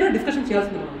అనుకున్నాం. అవేనా డిస్కషన్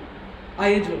చేయాల్సింది మనం ఆ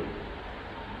ఏజ్లో.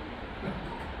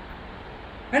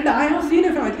 And I have seen,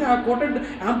 I think I have quoted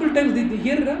ample times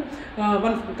here,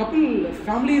 one couple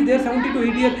family is there, 70 to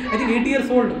 80 years, I think 80 years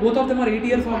old, both of them are 80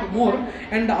 years or more,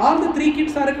 and all the 3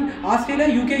 kids are in Australia,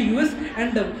 UK, US,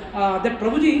 and that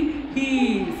Prabhuji, he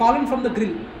fallen from the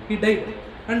grill, he died.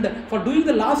 And for doing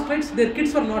the last rites, their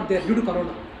kids were not there due to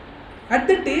corona. At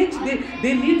that age,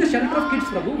 they need the shelter of kids,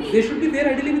 Prabhu. They should be there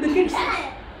ideally with the kids.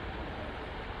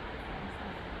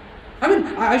 I mean,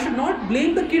 I should not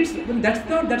blame the kids. I mean,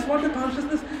 that's what the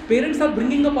consciousness parents are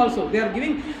bringing up also. They are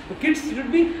giving, the kids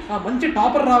should be manchi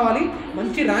topper రావాలి,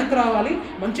 మంచి rank రావాలి,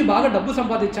 మంచి బాగా డబ్బు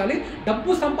సంపాదించాలి. డబ్బు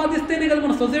సంపాదిస్తేనే కదా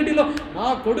మన సొసైటీలో నా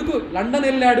కొడుకు లండన్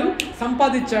వెళ్ళాడు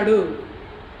మనము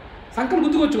సంకల్పం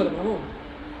గుర్తుకొచ్చు కదా మనము.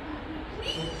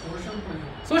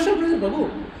 సోషల్ ప్రెజర్ ప్రభు,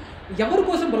 ఎవరి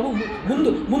కోసం ప్రభు?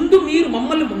 ముందు మీరు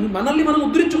మనల్ని మనం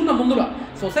ఉద్ధరించుకుందాం. ముందుగా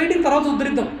సొసైటీని తర్వాత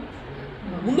ఉద్ధరిద్దాం.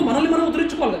 ముందు మనల్ని మనం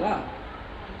ఉద్ధరించుకోవాలి కదా.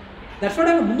 దట్స్ వాట్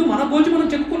ముందు మన గోచి మనం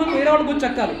చెక్కున్నాం, వేరే వాళ్ళ గోచి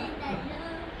చెక్కాలి.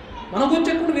 మన గోచి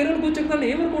చెక్కుండా వేరే వాళ్ళ గోచి చెక్కుతాను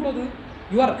ఏం వర్కౌట్ అవుతుంది?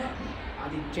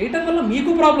 అది చేయటం వల్ల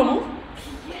మీకు ప్రాబ్లము,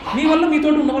 మీ వల్ల మీతో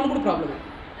ఉన్న వాళ్ళు కూడా ప్రాబ్లమే.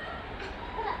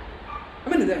 I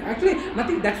mean, actually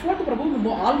nothing. That's what Prabhu,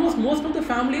 almost most of the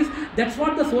families, that's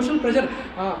what the social pressure.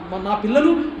 Na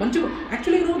pillalu manchi.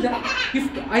 Actually, you know, if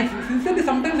I sincerely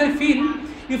sometimes I feel,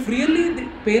 if really the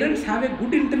parents have a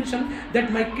good intention that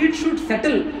my kid should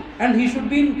settle and he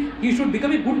should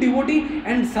become a good devotee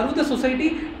and serve the society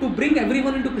to bring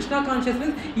everyone into Krishna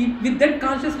consciousness. With that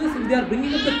consciousness, if they are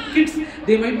bringing up the kids,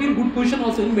 they might be in good position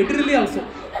also, in materially also.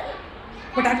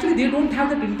 But actually, they don't have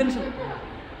that intention.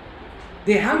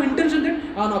 They have intention that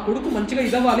నా కొడుకు మంచిగా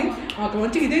ఇదవ్వాలి,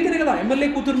 మంచిగా ఇదైతేనే కదా MLA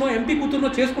కూతురునో MP కూతురునో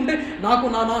చేసుకుంటే నాకు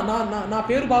నా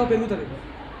పేరు బాగా పెరుగుతుంది.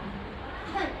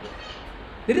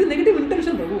 There is negative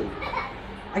intention Prabhu.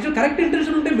 Actual correct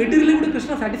intention ఉంటే మెటీరియల్ కూడా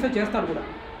కృష్ణ సాటిస్ఫై చేస్తాడు కూడా.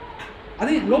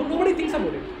 అది nobody thinks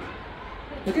about it.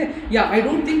 Okay, yeah, I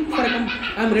don't think I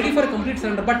am ready for a complete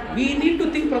surrender, but we need to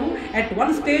think, Prabhu, at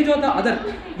one stage or the other,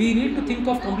 we need to think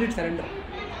of complete surrender.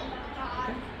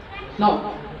 Okay? Now,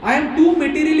 I am too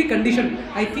materially conditioned.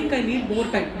 I think I need more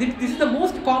time. This is the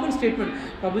most common statement.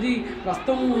 Prabhuji,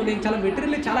 ప్రస్తుతం నేను చాలా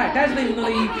materially చాలా attached అయి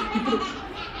ఉన్నాను. ఇప్పుడు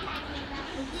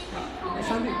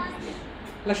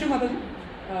Lakshmi Mataji,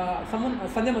 someone,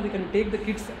 Sandhya Mataji, can take the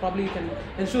kids, probably you can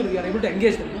ensure you are able to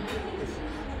engage them.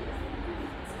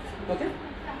 Okay?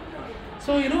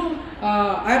 So, you know,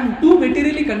 I am too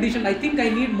materially conditioned. I think I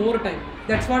need more time.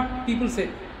 That's what people say.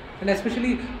 And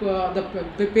especially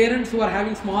the parents who are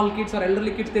having small kids or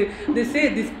elderly kids, they say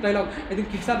this dialogue. I think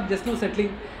kids are just now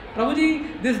settling. Prabhuji,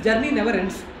 this journey never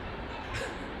ends.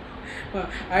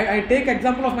 I take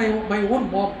example of my own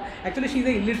mom. Actually, she is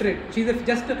a illiterate. She is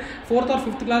just 4th or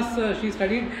 5th class she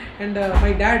studied, and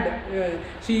my dad,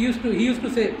 he used to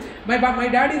say, my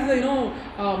dad is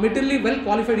materially well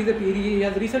qualified. He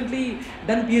has recently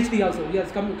done PhD also. He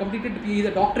has completed. He is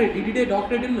a doctorate. He did a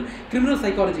doctorate in criminal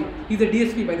psychology. He is a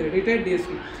DSP, by the way, retired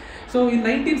DSP. So in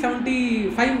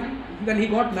 1975, when he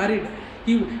got married,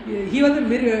 he was a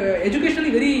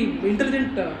educationally very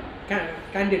intelligent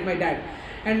candidate. My dad.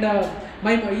 And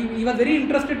he was very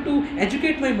interested to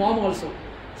educate my mom also.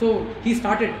 So he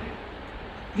started,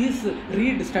 please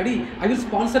read, study, I will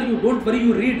sponsor you, don't worry,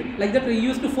 you read. Like that he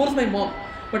used to force my mom.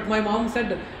 But my mom said,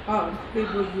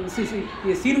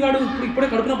 scene గాడు ఇప్పుడే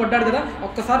కడుపున పడ్డాడు కదా,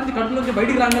 ఒక్కసారి నుంచి కడుపులోంచి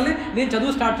బయటికి రాగానే నేను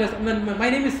చదువు స్టార్ట్ చేస్తాను. My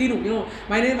name is scene,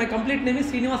 my complete name is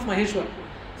Srinivas Maheshwar.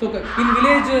 So in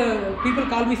village people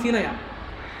call me Seenaiah.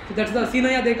 So that's the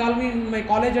Sinaya, they call me in my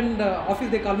college and office,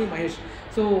 they call me Mahesh.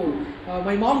 So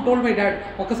my mom told my dad,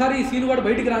 ఒకసారి ఈ scene వాడు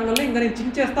బయటికి రాగానే ఇంకా నేను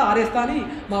చించేస్తా ఆరేస్తా అని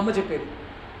మా అమ్మ చెప్పేది.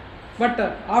 But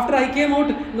after I came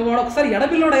out ఇంకా వాడు ఒకసారి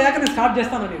ఎడపిల్లోడు అయ్యాక నేను స్టార్ట్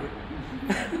చేస్తాను అనేది.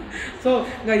 సో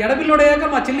ఇంకా ఎడపిల్లోడు అయ్యాక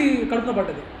మా చెల్లి కడుపున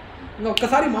పడ్డది. ఇంకా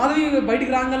ఒక్కసారి మాధవి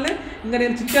బయటికి రాగానే ఇంకా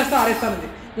నేను చించేస్తా ఆరేస్తానది.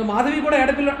 ఇంకా మాధవి కూడా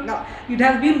ఎడపిల్ల, it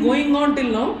has been going on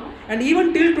till now. And even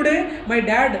till today my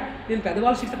dad, నేను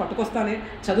పెద్దవాళ్ళ శిక్ష పట్టుకొస్తానే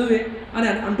చదువే అని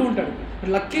అంటూ ఉంటాడు.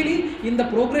 Luckily in the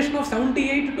progression of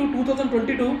 78 to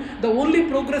 2022, the only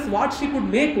progress what she could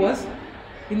make was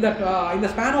in the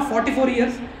span of 44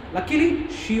 years. Luckily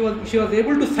she was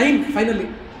able to sign finally,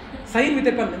 sign with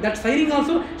a pen. That signing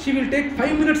also she will take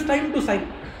 5 minutes time to sign.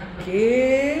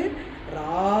 K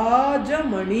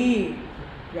Rajamani.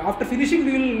 After finishing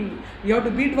we have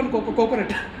to beat one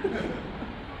coconut.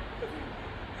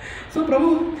 So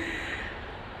Prabhu,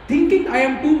 thinking I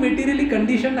am too materially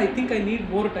conditioned, I think I need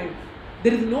more time.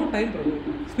 There is no time, Prabhu.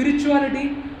 Spirituality,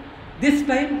 this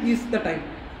time is the time.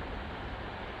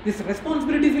 These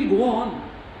responsibilities will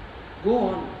go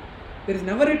on. There is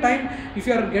never a time. If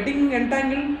you are getting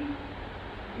entangled,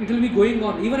 it will be going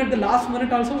on. Even at the last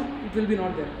minute also, it will be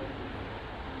not there.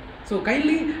 So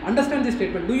kindly understand this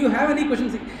statement. Do you have any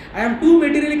questions? I am too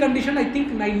materially conditioned, I think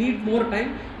I need more time,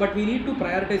 but we need to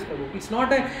prioritize for it. It's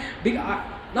not a big...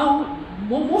 now,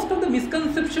 most of the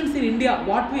misconceptions in India,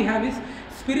 what we have is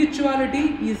spirituality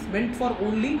is meant for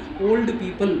only old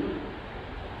people.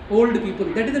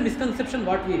 That is the misconception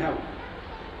what we have.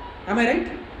 Am I right?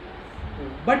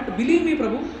 But believe me,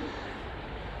 Prabhu,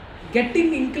 getting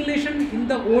inclination in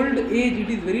the old age, it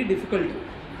is very difficult.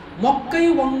 Mokkai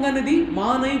vanganadi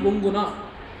manai vonguna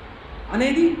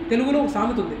anedi Telugulo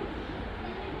సామెత ఉంది.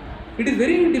 It is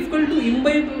very difficult to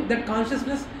imbibe that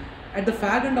consciousness at the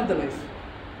fag end of the life.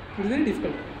 It is very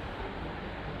difficult.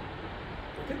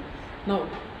 Okay? Now,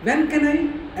 when can I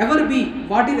ever be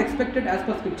what is expected as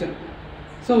per scripture?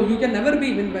 So you can never be,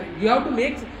 when you have to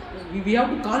make, we have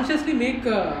to consciously make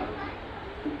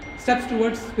steps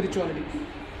towards spirituality.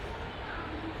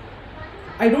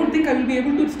 I don't think I will be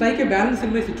able to strike a balance in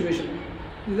my situation.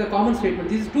 This is a common statement.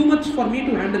 This is too much for me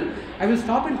to handle. I will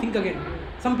stop and think again.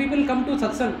 Some people come to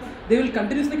satsang, they will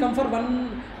continuously come for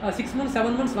 6 months,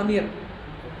 7 months, 1 year.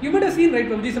 You might have seen, right,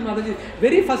 Prabhuji, Mataji,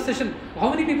 very first session, how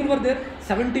many people were there?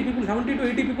 70 to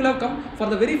 80 people have come for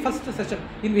the very first session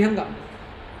in Vihanga.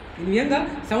 In Vihanga,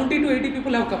 70 to 80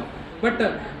 people have come. But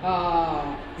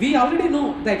we already know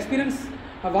the experience,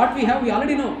 what we have, we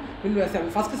already know. In the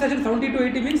first session, 70 to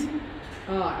 80 means,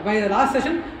 by the last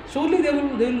session, surely they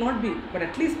will not be. But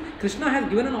at least Krishna has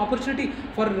given an opportunity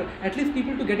for at least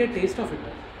people to get a taste of it.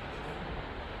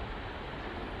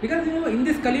 Because in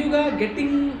this Kali Yuga,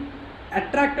 getting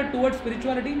attracted towards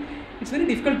spirituality, it's very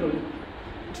difficult, bro.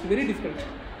 It's very difficult.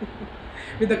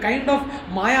 With the kind of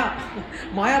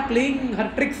Maya playing her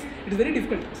tricks, it is very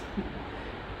difficult.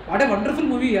 What a wonderful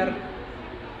movie, yaar.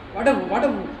 What a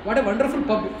wonderful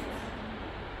pub.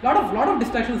 Lot of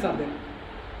distractions are there.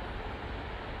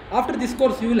 After this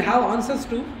course, you will have answers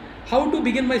to how to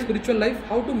begin my spiritual life,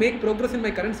 how to make progress in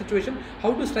my current situation,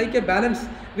 how to strike a balance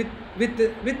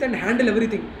with and handle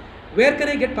everything. Where can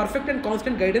I get perfect and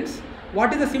constant guidance? What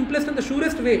is the simplest and the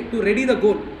surest way to ready the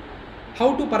goal? How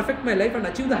to perfect my life and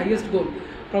achieve the highest goal?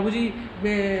 प्रभु जी,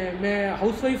 मैं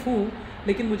housewife हूँ,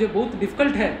 लेकिन मुझे बहुत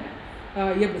difficult है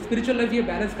ये spiritual life ये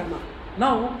balance करना.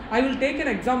 Now I will take an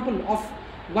example of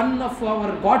one of our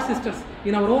God sisters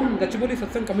in our own Gachibowli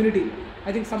Satsang community.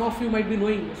 I think some of you might be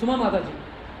knowing Suma Mataji.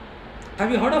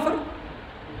 Have you heard of her?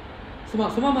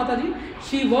 Suma Mataji.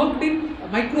 She worked in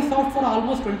Microsoft for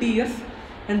almost 20 years.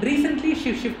 And recently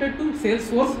she shifted to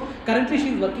Salesforce. Currently she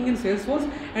is working in Salesforce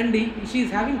and she is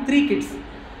having 3 kids,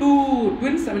 2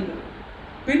 twins,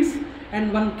 twins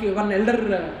and one elder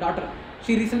daughter.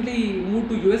 She recently moved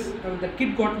to US. The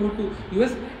kid got moved to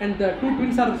US and the 2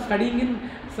 twins are studying in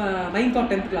 9th or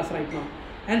 10th class right now.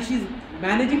 And she is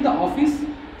managing the office,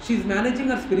 she is managing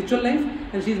her spiritual life,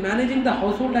 and she is managing the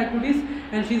household activities,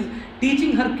 and she is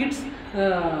teaching her kids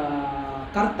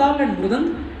Kartal and Mridang,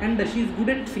 and she is good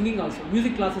at singing also.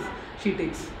 Music classes she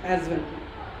takes as well.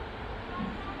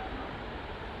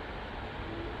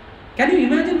 Can you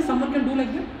imagine someone can do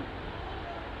like that?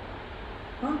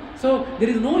 So there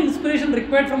is no inspiration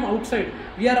required from outside.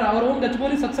 We are our own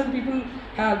Gachibowli Satsang people,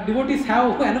 devotees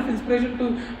have enough inspiration to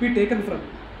be taken from.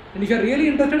 And if you are really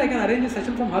interested, I can arrange a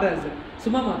session from her as well.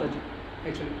 Suma Mataji,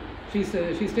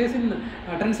 actually. She stays in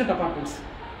Trendset Apartments,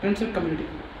 Trendset community.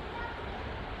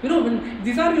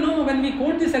 These are, when we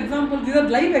quote these examples, these are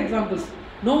live examples.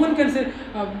 No one can say,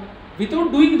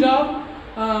 without doing job,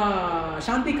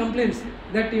 Shanti complains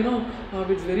that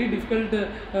it's very difficult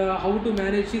how to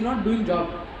manage. She's not doing job.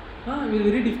 It's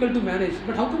very difficult to manage.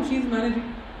 But how come she is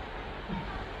managing?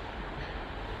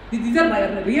 These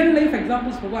are real life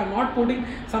examples, Prabhu. I am not quoting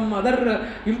some other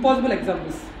impossible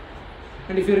examples.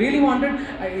 And if you really wanted,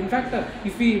 in fact,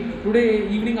 if we today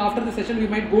evening after the session, we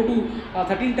might go to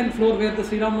 1310th floor where the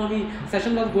Sri Ram Navami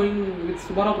session was going with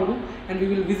Subbarao Prabhu, and we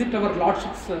will visit our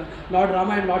lordships, Lord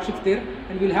Rama and lordships there,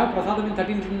 and we will have prasadam in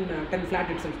 1310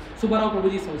 flat itself, Subbarao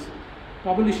Prabhuji's house.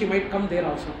 Probably she might come there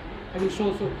also. I will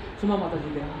show Suma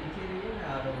Mataji there.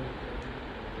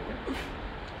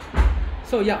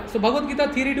 So yeah, so Bhagavad Gita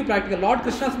theory to practical. Lord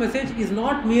Krishna's message is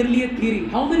not merely a theory.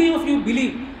 How many of you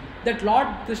believe that Lord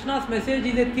Krishna's message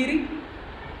is a theory?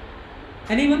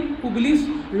 Anyone who believes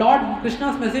Lord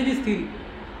Krishna's message is theory?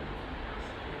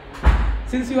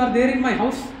 Since you are there in my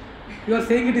house, you are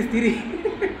saying it is theory.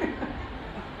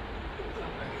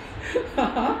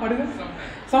 What is it?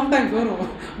 Sometimes.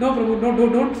 No, Prabhu, no,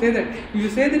 don't say that. If you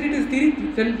say that it is theory,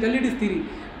 tell it is theory.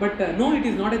 But no, it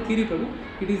is not a theory, Prabhu.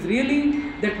 It is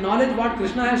really that knowledge what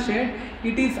Krishna has shared.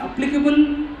 It is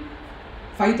applicable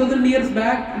 5,000 years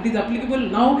back, it is applicable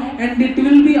now, and it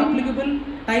will be applicable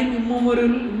time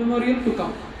immemorial to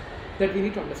come. That we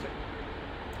need to understand.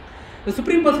 The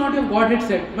Supreme Personality of Godhead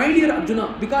said, "My dear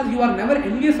Arjuna, because you are never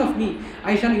envious of me,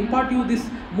 I shall impart you this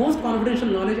most confidential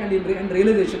knowledge and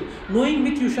realization, knowing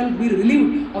which you shall be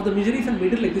relieved of the miseries and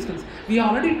material existence." We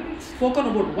have already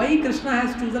spoken about why Krishna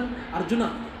has chosen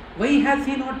Arjuna. Why has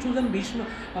he not chosen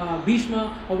Bhishma,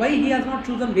 or why he has not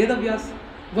chosen Vedavyas?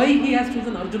 Why he has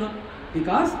chosen Arjuna?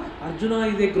 Because Arjuna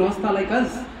is a Grihastha like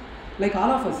us, like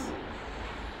all of us.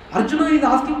 Arjuna is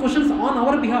asking questions on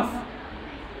our behalf.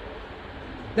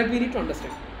 That we need to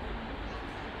understand.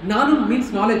 Gnanam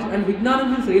means knowledge, and Vijnanam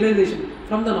means realization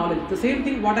from the knowledge. The same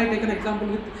thing what I take an example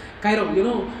with Cairo,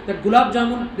 that Gulab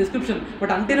Jamun description. But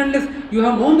until unless you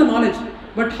have known the knowledge,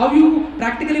 but how you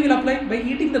practically will apply? By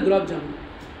eating the Gulab Jamun.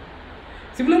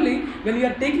 Similarly, when we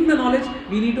are taking the knowledge,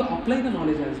 we need to apply the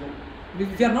knowledge as well.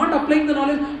 If you are not applying the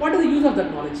knowledge, what is the use of that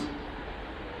knowledge?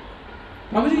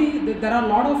 Prabhuji, there are a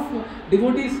lot of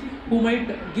devotees who might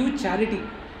give charity.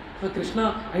 Krishna,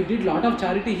 I did lot of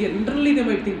charity here. Internally they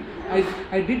might think,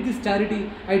 I did this charity,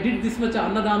 I did this much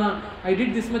annadana, I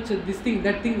did this much this thing,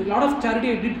 that thing. Lot of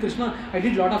charity I did, Krishna, I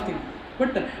did lot of things.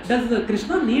 But does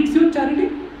Krishna needs your charity?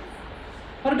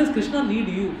 Or does Krishna need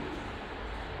you?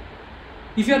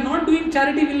 If you are not doing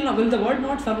charity, will the world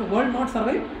not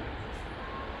survive?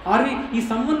 Is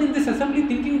someone in this assembly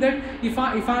thinking that if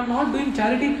I am not doing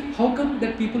charity, how come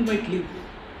that people might leave?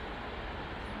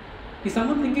 Is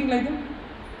someone thinking like that?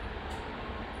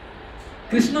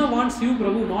 Krishna wants you,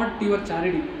 Prabhu, not your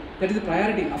charity. That is the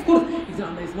priority. Of course,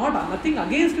 it's not nothing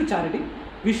against charity.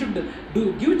 We should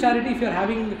give charity if you are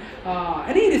having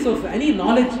any resource, any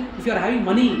knowledge. If you are having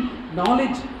money,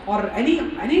 knowledge, or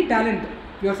any talent.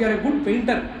 If you are a good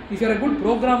painter, if you are a good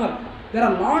programmer, there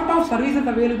are a lot of services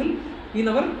available in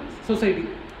our society.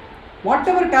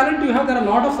 Whatever talent you have, there are a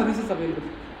lot of services available.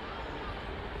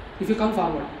 If you come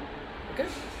forward. Okay?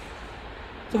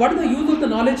 So what is the use of the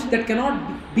knowledge that cannot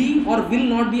be or will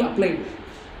not be applied?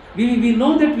 We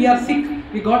know that we are sick,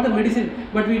 we got the medicine,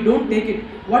 but we don't take it.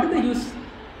 What is the use?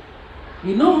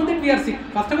 We know that we are sick.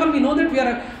 First of all, we know that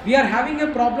we are having a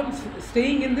problem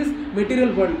staying in this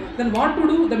material world. Then what to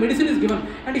do? The medicine is given.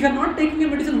 And if you are not taking a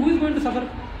medicine, who is going to suffer?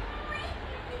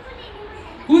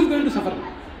 Who is going to suffer?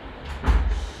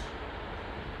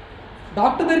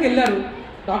 Doctor దగ్గరికి వెళ్ళారు.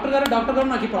 Doctor గారు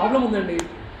నాకు ఈ problem ఉందండి.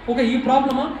 Okay, ఈ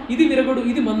ప్రాబ్లమా? ఇది విరగడు,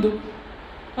 ఇది మందు.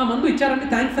 ఆ మందు ఇచ్చారండి,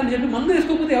 థ్యాంక్స్ అని చెప్పి మందు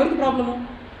వేసుకోకపోతే ఎవరికి ప్రాబ్లము?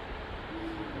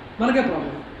 మనకే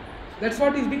problem. That's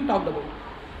what is being talked about.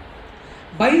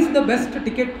 Buys the best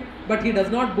ticket, but he does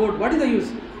not board. What is the use?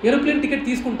 Aeroplane ticket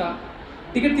తీసుకుంటా,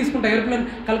 ఏరోప్లేన్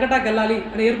కలకటాకి వెళ్ళాలి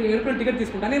అని ఏరోప్లేన్ టికెట్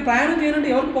తీసుకుంటా. నేను ప్రయాణం చేయనంటే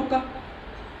ఎవరికి పొక్క?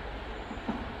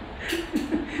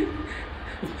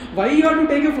 Why you have to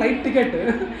take a flight ticket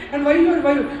and why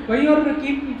you are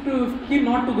keen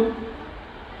not to go?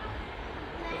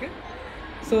 Okay.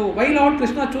 So why Lord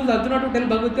Krishna chose Arjuna to tell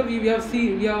Bhagavad Gita?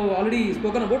 We have already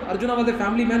spoken about. Arjuna was a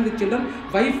family man with children,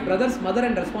 wife, brothers, mother,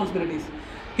 and responsibilities.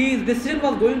 His decision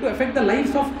was going to affect the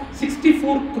lives of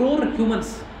 64 crore humans.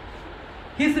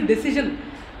 His decision,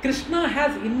 Krishna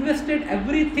has invested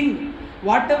everything.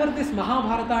 Whatever this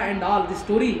Mahabharata and all, this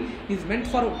story is meant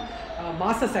for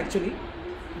masses actually.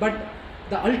 But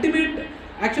the ultimate,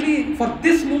 actually for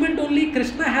this moment only,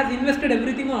 Krishna has invested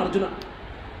everything on Arjuna.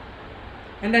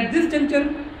 And at this juncture,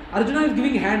 Arjuna is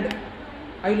giving hand.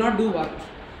 I will not do what?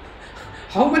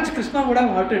 How much Krishna would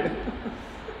have hurted?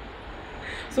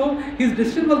 So his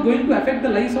decision was going to affect the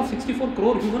lives of 64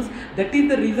 crore humans. That is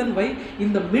the reason why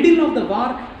in the middle of the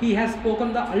war he has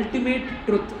spoken the ultimate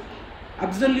truth,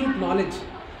 absolute knowledge,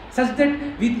 such that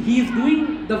he is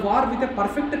doing the war with a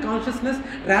perfect consciousness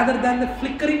rather than the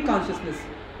flickering consciousness.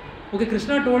 Okay,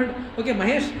 Krishna told, okay,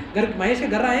 Mahesh के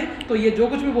घर आए तो ये जो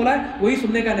कुछ भी बोला है वही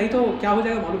सुनने का, नहीं तो क्या हो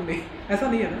जाएगा मालूम नहीं,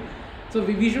 ऐसा नहीं है ना. So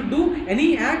we should do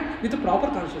any act with a proper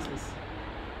consciousness.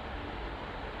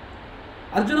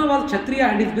 Arjuna was Kshatriya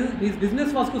and his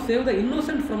business was to save the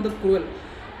innocent from the cruel.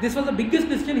 This was the biggest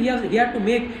decision he had to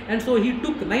make, and so he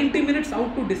took 90 minutes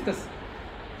out to discuss.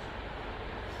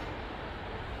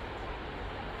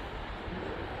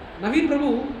 Naveen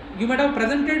Prabhu, you might have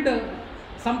presented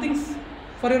some things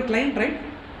for your client, right?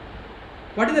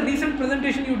 What is the recent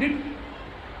presentation you did?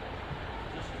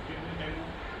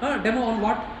 Demo on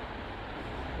what?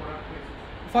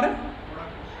 For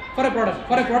a product.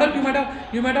 For a product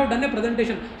you might have done a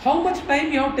presentation. How much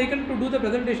time you have taken to do the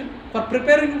presentation? For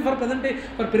preparing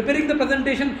the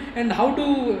presentation and how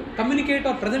to communicate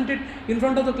or present it in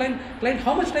front of the client,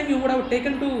 how much time you would have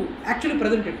taken to actually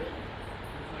present it?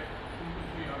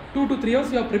 2 to 3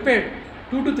 hours you have prepared.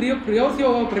 2 to 3 hours you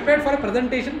have prepared for a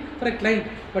presentation for a client.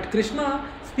 But Krishna,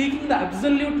 speaking the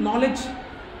absolute knowledge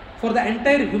for the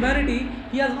entire humanity,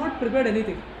 he has not prepared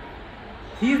anything.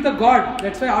 He is the God.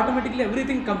 That's why automatically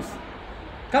everything comes.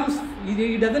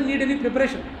 He doesn't need any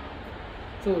preparation.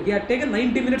 So he had taken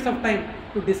 90 minutes of time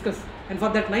to discuss, and for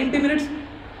that 90 minutes,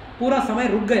 pura samay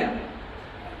ruk gaya.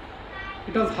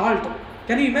 It was halt.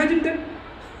 Can you imagine that?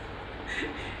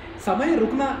 Samay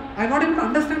rukna. I am not able to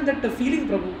understand that feeling,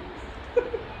 Prabhu.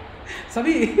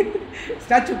 Sabhi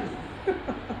statue.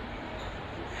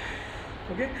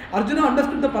 Okay. Arjuna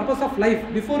understood the purpose of life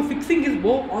before fixing his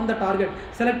bow on the target,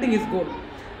 selecting his goal.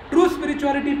 True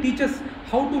spirituality teaches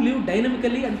how to live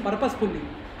dynamically and purposefully.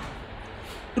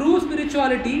 True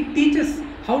spirituality teaches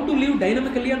how to live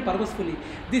dynamically and purposefully.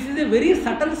 This is a very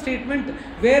subtle statement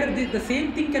where the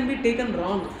same thing can be taken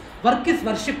wrong. Work is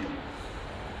worship.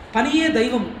 Paniye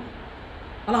daivam.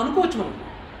 Ala anukochu manam.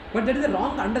 But that is a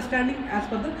wrong understanding as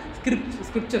per the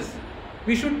scriptures.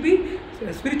 We should be,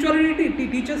 spirituality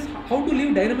teaches how to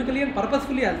live dynamically and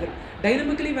purposefully as well.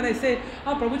 Dynamically, when I say,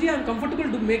 Prabhuji, I am comfortable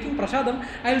making prasadam,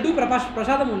 I will do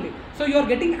prasadam only. So you are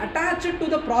getting attached to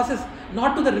the process,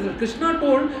 not to the result. Krishna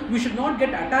told we should not get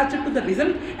attached to the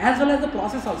result as well as the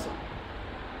process also.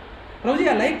 Prabhuji,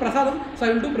 I like prasadam, so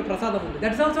I will do prasadam only.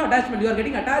 That's also attachment. You are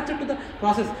getting attached to the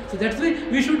process. So that's why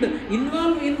we should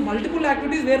involve in multiple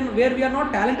activities where we are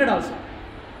not talented also.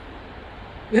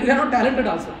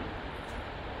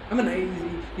 I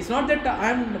mean, it's not that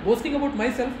I am boasting about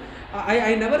myself.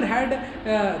 I never had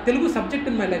Telugu subject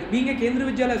in my life. Being a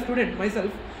Kendriya Vidyalaya student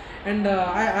myself, and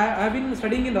I have been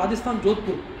studying in Rajasthan,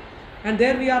 Jodhpur, and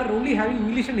there we are only having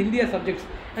English and Hindi as subjects,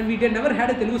 and we never had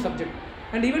a Telugu subject.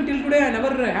 And even till today, I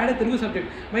never had a Telugu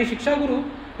subject. My Shiksha Guru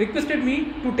requested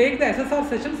me to take the SSR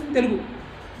sessions in Telugu.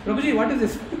 Prabhuji, what is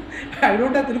this? I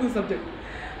don't have Telugu subject.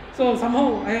 So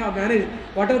somehow I have managed.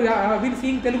 Whatever I have been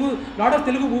seeing Telugu, lot of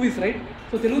Telugu movies, right?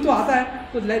 So Telugu to aata hai,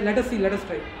 so let us see, let us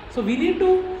try. So we need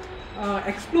to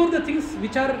explore the things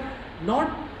which are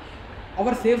not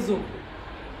our safe zone.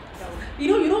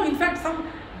 You know, in fact,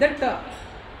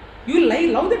 you will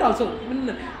love that also. I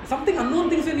mean, something unknown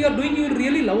things when you are doing, you will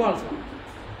really love also.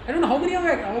 I don't know how many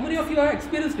of you have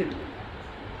experienced it.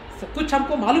 कुछ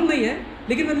हमको मालूम नहीं है,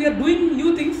 लेकिन when we are doing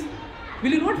new things,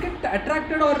 will you not get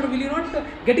attracted or will you not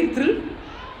getting thrilled?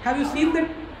 Have you seen that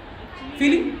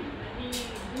feeling? When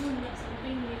you do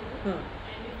something new,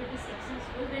 and if it is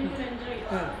successful, then you enjoy it.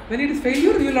 When it is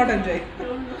failure, you will not enjoy.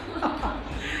 Don't know.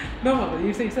 No, Mama,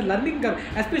 it's a learning curve.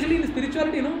 Especially in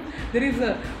spirituality, there is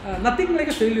nothing like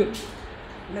a failure.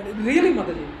 Really,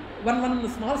 Mataji. One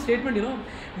small statement,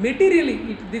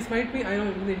 materially, this might be, I know,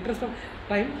 in the interest of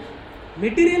time,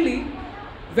 materially,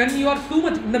 when you are too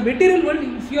much, in the material world,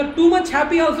 if you are too much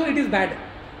happy also, it is bad.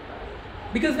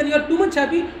 Because when you are too much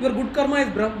happy, your good karma is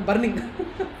burning.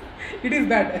 It is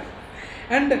bad.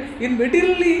 And in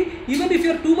materially, even if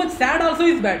you are too much sad also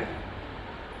is bad.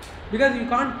 Because you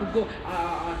can't go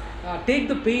take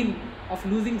the pain of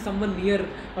losing someone near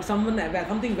or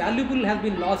something valuable has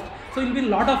been lost. So you will be in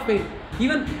lot of pain.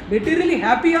 Even materially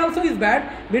happy also is bad.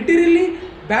 Materially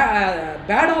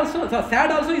bad also,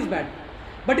 sad also is bad.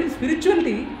 But in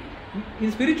spirituality,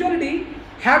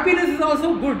 happiness is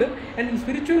also good, and in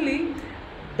spiritually,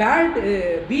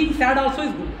 being sad also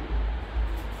is good.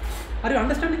 Are you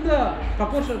understanding the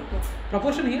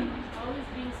proportion here? How is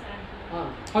being sad?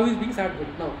 How is being sad good?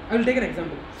 Now, I will take an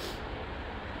example.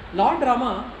 Lord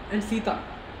Rama and Sita,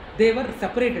 they were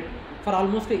separated for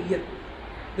almost a year.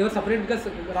 They were separated because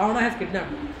Ravana has kidnapped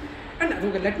them. And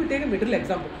okay, let me take a material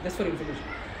example just for information.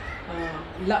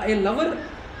 A lover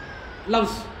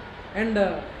loves, and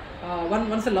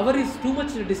once a lover is too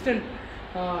much distant,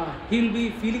 he will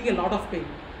be feeling a lot of pain.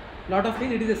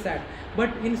 It is a sad. But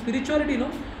in spirituality,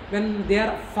 when they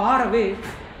are far away,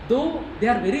 though they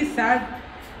are very sad,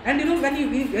 and when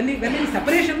in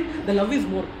separation, the love is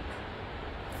more.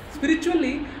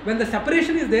 Spiritually, when the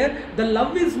separation is there, the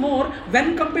love is more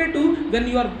when compared to when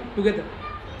you are together.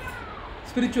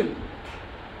 Spiritually.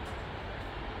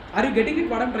 Are you getting it,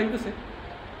 what I am trying to say?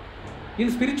 In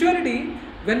spirituality,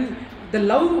 when the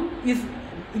love is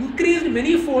increased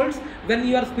many folds when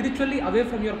you are spiritually away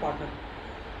from your partner.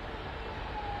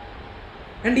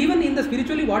 And even in the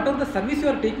spiritually, whatever the service you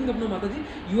are taking up, Mataji,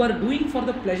 you are doing for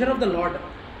the pleasure of the Lord,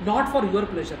 not for your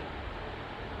pleasure.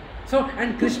 So,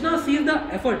 and Krishna sees the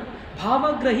effort.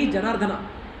 Bhavagrahi Janardhana.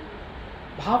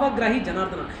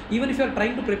 Even if you are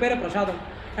trying to prepare a prasadam,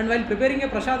 and while preparing a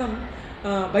prasadam,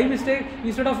 by mistake,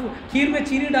 instead of kheer mein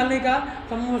chini dalne ka,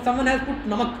 someone has put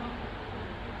namak.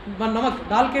 Namak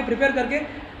डाल के prepare करके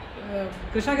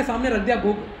कृष्णा के सामने रख दिया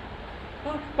भोग.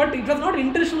 But it was not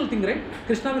intentional thing, right?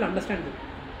 Krishna will understand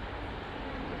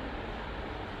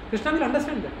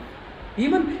that.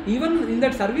 Even in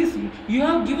that service, you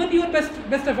have given your best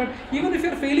effort. Even if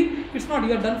you are failing, it's not.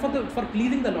 You are done for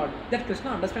pleasing the Lord. That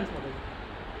Krishna understands,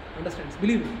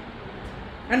 believe me.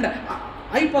 And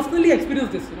I personally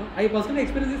experienced this.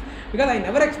 Because I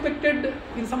never expected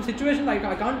in some situations. I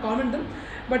can't comment them,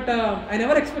 but I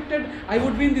never expected I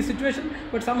would be in this situation.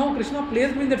 But somehow Krishna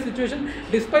placed me in that situation.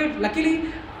 Despite,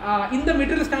 luckily, in the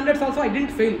material standards also I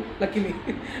didn't fail. Luckily,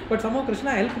 but somehow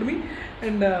Krishna helped me,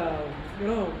 and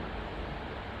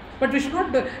But we should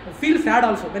not feel sad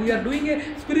also when we are doing a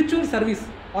spiritual service,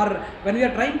 or when we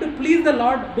are trying to please the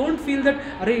Lord. Don't feel that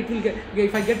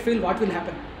if I get fail, what will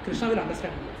happen? Krishna will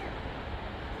understand.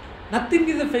 Nothing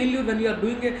is a failure when you are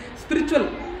doing a spiritual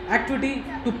activity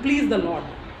to please the Lord.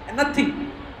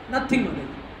 Nothing.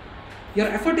 Your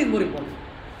effort is more important.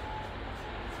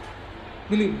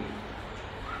 Believe me.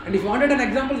 And if you wanted an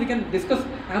example, we can discuss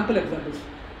ample examples.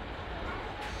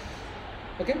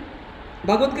 Okay?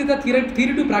 Bhagavadgita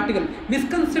theory to practical.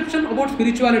 Misconception about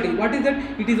spirituality. What is that?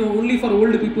 It is only for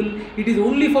old people. It is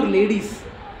only for ladies.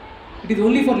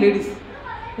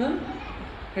 Huh?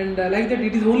 And like that,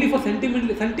 it is only for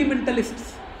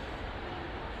sentimentalists.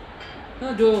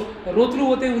 जो रोतरू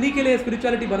होते हैं उन्हीं के लिए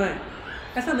spirituality बना है.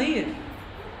 ऐसा नहीं है.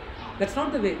 That's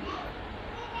not the way.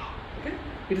 Okay?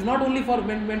 It is not only for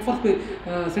meant for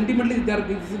sentimentalists.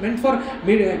 It is meant for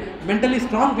mentally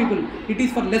strong people. It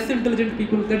is for less intelligent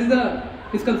people. That is the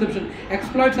misconception.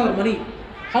 Exploits our money.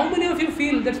 How many of you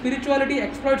feel that spirituality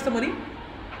exploits the money?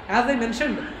 As I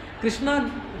mentioned,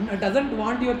 Krishna doesn't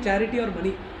want your charity or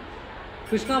money.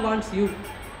 Krishna wants you.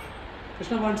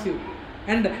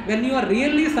 And when you are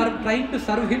really trying to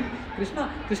serve him, Krishna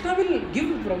will give.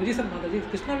 Prabhuji sir, Mataji,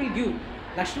 Krishna will give.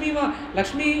 Lakshmi,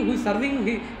 who is serving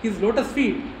his lotus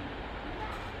feet,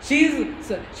 she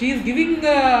is giving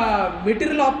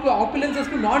material opulences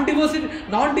to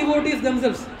non-devotees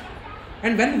themselves.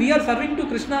 And when we are serving to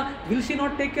Krishna, will she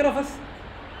not take care of us?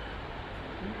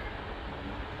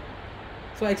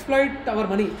 So exploit our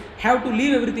money. Have to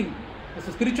leave everything.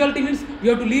 So spirituality means you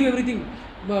have to leave everything.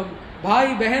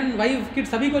 भाई बहन wife kid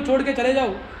सभी को छोड़ के चले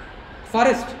जाओ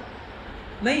forest.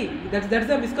 नहीं, that's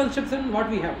the misconception what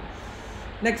we have.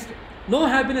 Next, no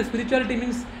happiness. Spirituality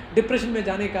means depression में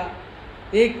जाने का,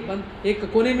 एक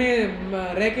कोने में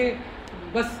रह के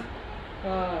बस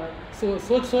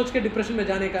सोच के डिप्रेशन में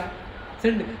जाने का.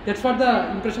 That's what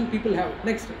the impression people have.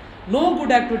 Next, no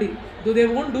good activity. They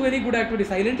won't do any good activity.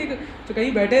 Silently तो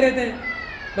कहीं बैठे रहते हैं,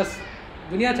 बस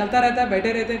दुनिया चलता रहता है,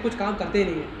 बैठे रहते हैं, कुछ काम करते ही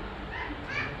नहीं है.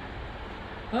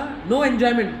 No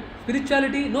enjoyment.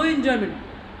 Spirituality, no enjoyment.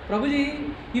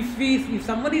 Prabhuji, if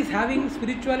someone is having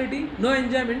spirituality, no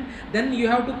enjoyment, then you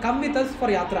have to come with us for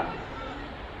yatra.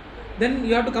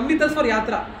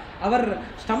 Our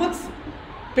stomachs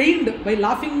pained by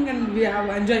laughing and we are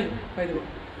enjoying, by the way.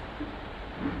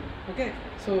 Okay,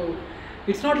 so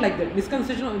it's not like that.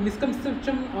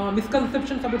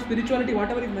 Misconceptions about spirituality,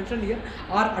 whatever is mentioned here,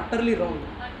 are utterly wrong.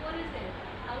 One more is there,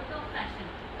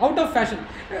 Out of fashion.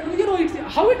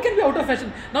 How it can be out of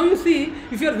fashion? Now you see,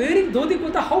 if you are wearing dhoti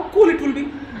kurta, how cool it will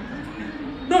be.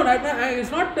 No, it's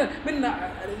not.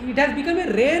 It has become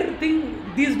a rare thing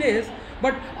these days.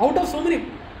 But out of so many,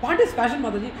 what is fashion,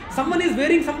 Mataji? Someone is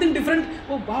wearing something different.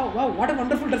 Oh wow, what a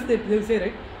wonderful dress they will say,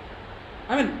 right?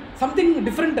 I mean, something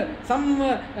different.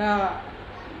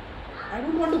 I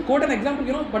don't want to quote an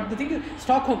example, but the thing is,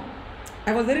 Stockholm.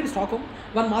 I was there in Stockholm.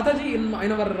 One Mataji in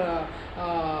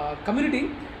our community,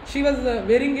 she was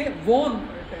wearing a worn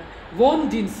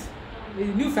jeans.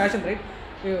 New fashion right.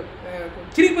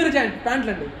 చిరిగిపోయిన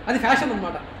ప్యాంట్లు అండి, అది fashion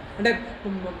అనమాట. అంటే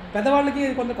పెద్దవాళ్ళకి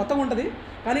కొంత కొత్తగా ఉంటుంది,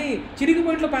 కానీ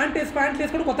చిరిగిపోయిన ప్యాంట్లు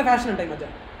వేసుకోవడం కొత్త ఫ్యాషన్ అంటే ఈ మధ్య.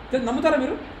 నమ్ముతారా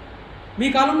మీరు? మీ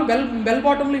కాలంలో బెల్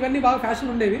బాటంలు ఇవన్నీ బాగా ఫ్యాషన్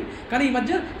ఉండేవి, కానీ ఈ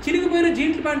మధ్య చిరిగిపోయిన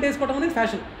జీన్స్ ప్యాంట్ వేసుకోవడం అనేది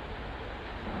fashion.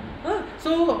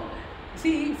 So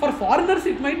see, for foreigners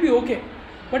it might be okay,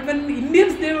 but when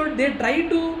Indians they try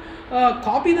to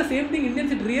copy the same thing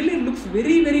Indians, it really looks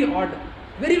very very odd,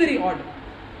 very very odd.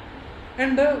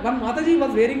 And one Mataji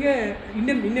was wearing a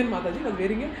Indian Mataji was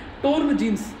wearing a torn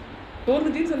jeans,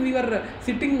 and we were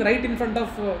sitting right in front of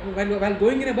while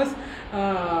going in a bus,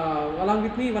 along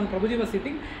with me one Prabhuji was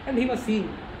sitting, and he was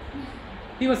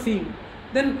seeing.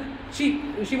 Then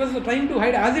she was trying to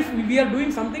hide as if we are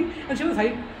doing something, and she was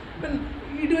hiding.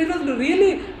 It was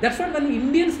really, that's what when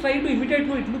Indians try to imitate,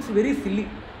 no, it looks very silly,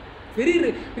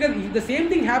 because if the same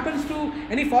thing happens to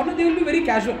any foreigner, they will be very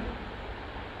casual.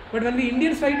 But when we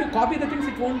Indians try to copy the things,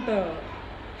 it won't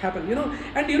happen, you know.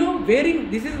 And you know, wearing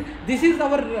this is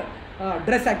our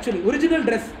dress, actually original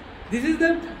dress. This is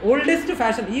the oldest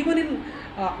fashion. Even in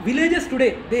villages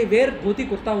today, they wear dhoti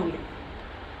kurta only.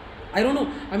 I don't know,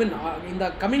 I mean, in the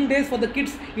coming days for the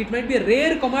kids, it might be a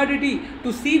rare commodity to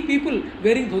see people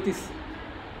wearing dhotis,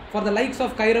 for the likes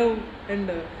of Kairav and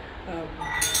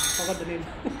forgot the name,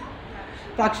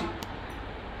 Prakshi.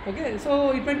 Okay, so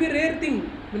it might be a rare thing.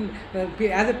 I mean,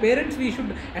 as a parents, we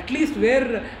should at least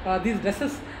wear these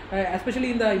dresses,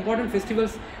 especially in the important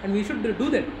festivals, and we should do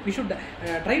that. We should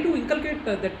try to inculcate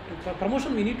that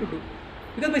promotion we need to do.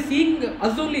 Because by seeing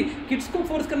us only, kids को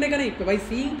force करने का नहीं, by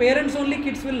seeing parents only,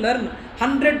 kids will learn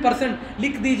 100%.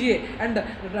 लिख दीजिए. And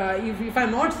if I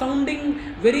am not sounding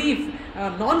very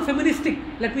non-feministic,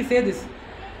 let me say this.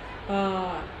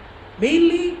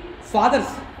 Mainly fathers,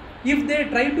 if they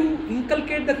try to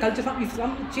inculcate the culture, if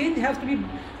some change has to be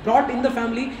brought in the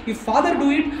family, if father do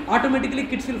it, automatically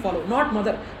kids will follow, not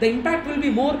mother. The impact will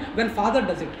be more when father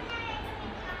does it.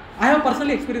 I have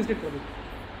personally experienced it for me.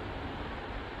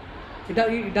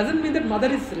 It doesn't mean that mother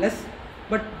is less,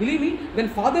 but believe me, when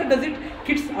father does it,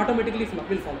 kids automatically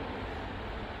will follow.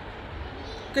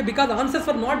 Okay, because answers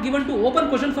were not given to open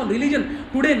questions on religion.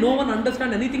 Today, no one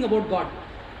understands anything about God.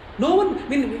 No one. I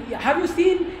mean, have you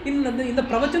seen in the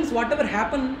pravachans whatever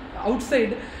happened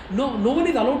outside? No one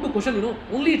is allowed to question. You know,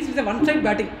 only it's a one-side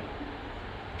batting.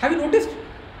 Have you noticed?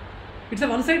 It's a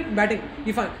one-side batting.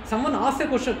 If someone asks a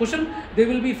question, they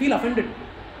will feel offended.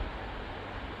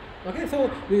 Okay, so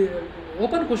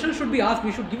open questions should be asked.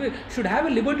 We should have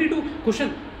a liberty to question.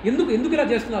 ఎందుకు ఇలా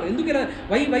చేస్తున్నారు?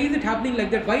 why is it happening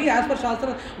like that? Why, as per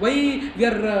Shastra, why we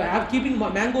are keeping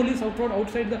mango leaves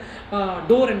outside the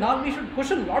door and all? We should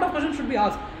question. A lot of questions should be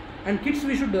asked, and kids,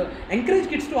 we should encourage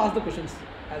kids to ask the questions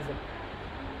as well.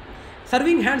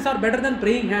 Serving hands are better than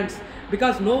praying hands,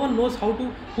 because no one knows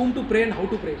whom to pray and how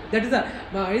to pray. That is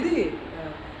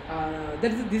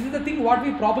this is the thing what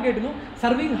we propagate, you know.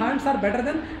 Serving hands are better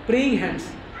than praying hands,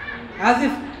 as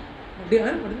if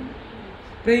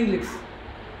praying lips.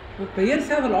 So prayers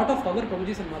have a lot of power,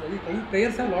 Prabhuji and Mataji.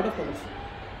 Prayers have a lot of powers.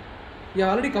 We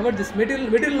have already covered this.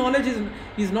 Material knowledge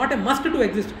is not a must to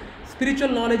exist.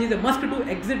 Spiritual knowledge is a must to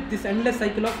exit this endless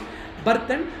cycle of birth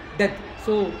and death.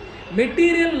 So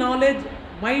material knowledge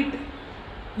might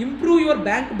improve your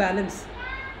bank balance,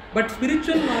 but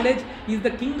spiritual knowledge is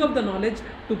the king of the knowledge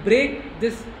to break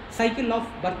this cycle of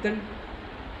birth and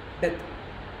death.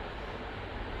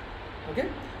 Okay,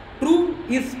 truth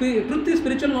is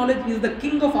spiritual knowledge, is the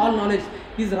king of all knowledge,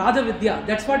 is Raja Vidya.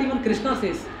 That's what even Krishna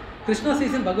says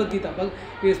in Bhagavadgita.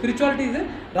 Spirituality is a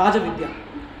Raja Vidya,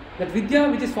 that Vidya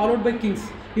which is followed by kings.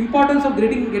 Importance of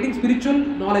getting spiritual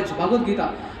knowledge.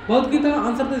 Bhagavadgita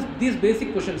answers these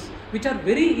basic questions, which are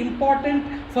very important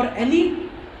for any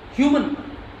human,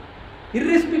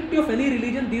 irrespective of any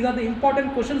religion. These are the important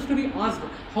questions to be asked.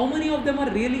 How many of them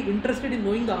are really interested in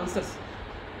knowing the answers?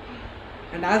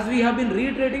 And as we have been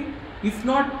reiterating, if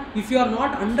you are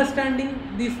not understanding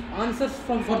these answers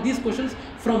for these questions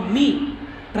from me,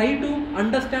 try to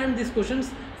understand these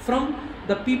questions from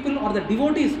the people or the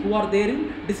devotees who are there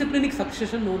in disciplinic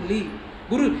succession only.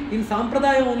 Guru, in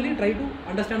Sampradaya only, try to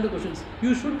understand the questions.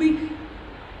 You should be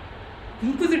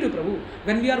inquisitive, Prabhu.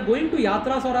 When we are going to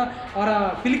yatras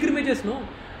or pilgrimages, no?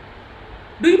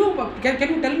 Do you know, can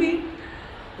you tell me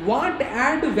what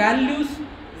add value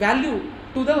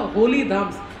to the holy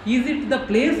dhams? Is it the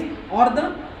place or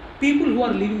the people who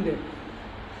are living there?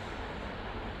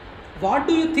 What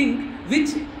do you think, which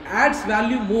adds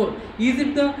value more? Is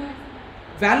it the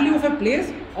value of a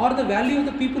place or the value of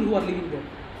the people who are living there?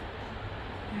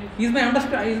 Is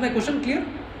my question clear?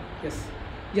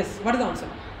 Yes. What is the answer?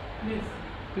 Yes.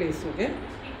 Place. Okay.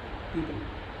 People.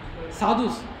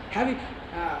 Sadhus. Have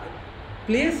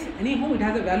place anyhow, it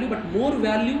has a value, but more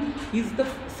value is the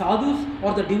sadhus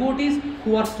or the devotees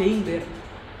who are staying there.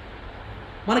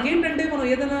 మనకేంటంటే మనం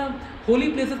ఏదైనా హోలీ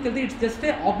ప్లేసెస్కి వెళ్తే it's just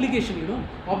a obligation,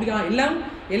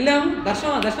 వెళ్ళాము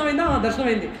దర్శనం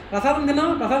అయింది, ప్రసాదం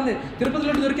తిన్నామా,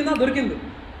 తిరుపతిలో దొరికింది.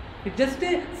 It's just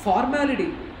a formality.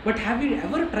 But have you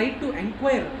ever tried to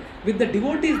enquire with the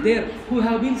devotees there who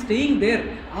have been staying there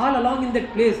all along in that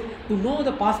place to know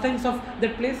the pastimes of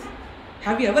that place?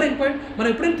 Have you ever inquired? మనం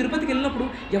ఎప్పుడైనా తిరుపతికి వెళ్ళినప్పుడు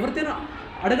ఎవరితోనైనా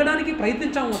అడగడానికి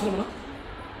ప్రయత్నించాము అసలు?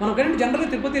 మనం కానీ జనరల్గా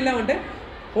తిరుపతి వెళ్ళామంటే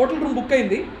హోటల్ రూమ్ బుక్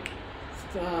అయింది,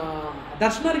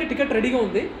 దర్శనానికి టికెట్ రెడీగా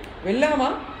ఉంది, వెళ్ళామా,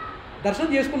 దర్శనం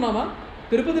చేసుకున్నామా,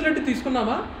 తిరుపతి లడ్డు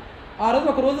తీసుకున్నామా, ఆ రోజు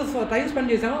ఒక రోజు టైం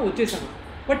స్పెండ్ చేసామా, వచ్చేసామా.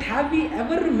 But have we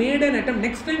ever made an attempt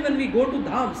next time when we go to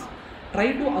dhams, try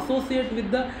to associate with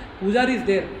the pujaris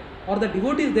there or the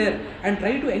devotees there and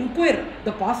try to inquire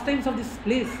the pastimes of this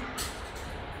place?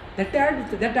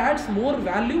 That adds more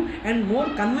value and more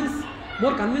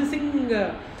convincing.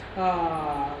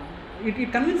 It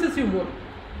convinces you more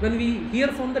when we hear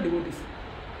from the devotees.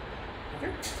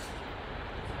 Okay,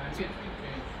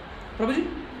 Prabhuji,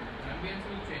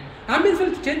 ambience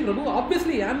will change, Prabhu.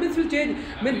 Obviously ambience will change.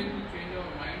 I mean, change our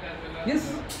mind as well as yes.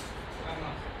 karma.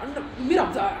 And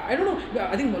I don't know,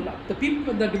 I think the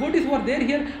people, the devotees who are there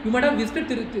here, you might have visited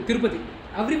Tirupati.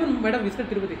 Everyone might have visited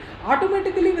Tirupati.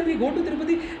 Automatically when we go to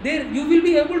Tirupati, there you will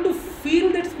be able to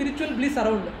feel that spiritual bliss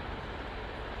around.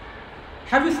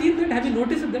 Have you seen that? Have you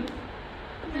noticed that?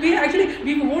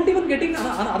 We won't even getting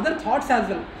other thoughts as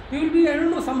well. We will be, I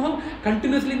don't know, somehow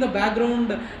continuously in the background,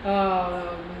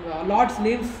 Lord's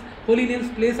names, holy names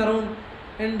place around,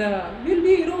 and we will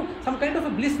be, some kind of a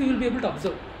bliss we will be able to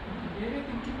observe.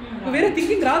 వేరే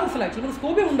thinking రాదు అసలు. Actual మన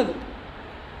స్కోపే ఉండదు.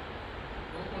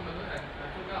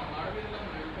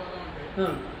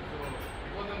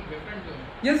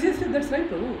 Yes, that's right,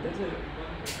 Prabhu. That's right.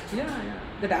 Yeah.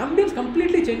 That ambience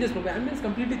completely changes, Prabhu. Ambience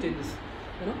completely changes.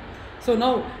 So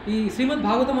now, in Srimad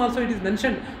Bhagavatam also it is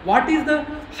mentioned, what is the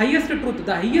highest truth?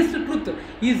 The highest truth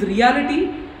is reality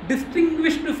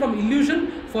distinguished from illusion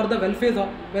for the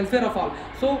welfare of all.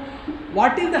 So,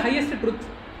 what is the highest truth?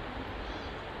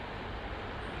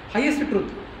 Highest truth.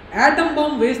 Atom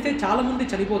bomb వేస్తే చాలా మంది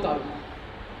చనిపోతారు.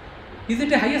 Is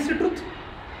it a highest truth?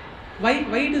 Why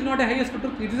it is not a highest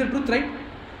truth? It is a truth, right?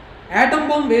 Atom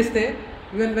bomb వేస్తే,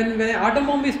 when atom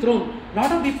bomb is thrown,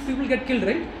 lot of people get killed,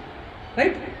 right?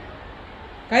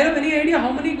 Kind of any idea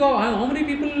how many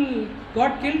people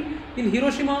got killed in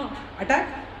Hiroshima attack?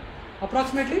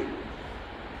 Approximately.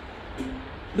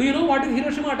 Do you know what is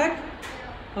Hiroshima attack?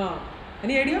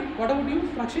 Any idea? What about you,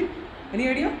 Prakshi? Any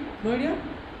idea? No idea?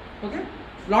 Okay.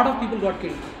 Lot of people got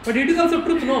killed. But it is also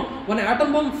truth, no? When an atom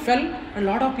bomb fell and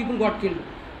lot of people got killed.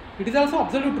 It is also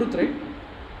absolute truth, right?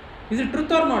 Is it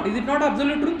truth or not? Is it not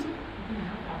absolute truth?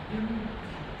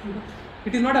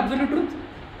 It is not absolute truth.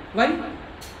 Why?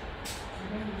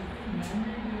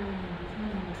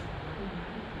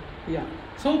 Yeah.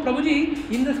 So Prabhuji,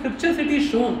 in the scriptures it is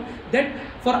shown that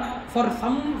for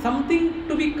something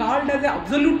to be called as a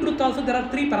absolute truth also there are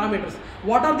three parameters.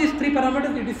 What are these three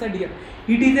parameters? It is said here.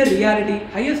 It is a reality.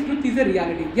 Highest truth is a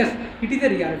reality. Yes, it is a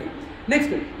reality. Next,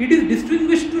 it is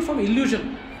distinguished from illusion.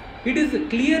 It is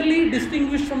clearly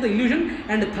distinguished from the illusion.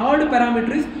 And the third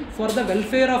parameter is for the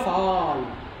welfare of all.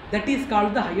 That is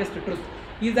called the highest truth.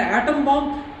 Is the atom bomb,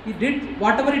 it did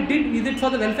whatever it did, is it for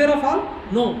the welfare of all?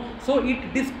 No. So it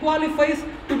disqualifies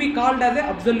to be called as a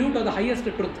absolute or the highest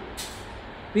truth.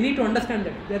 We need to understand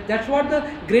that. That's what the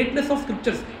greatness of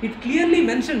scriptures. It clearly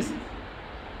mentions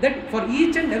that for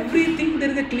each and everything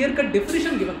there is a clear-cut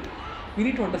definition given. We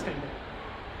need to understand that.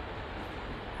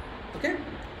 Okay?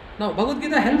 Now,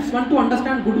 Bhagavadgita helps one to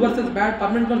understand good versus bad,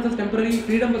 permanent versus temporary,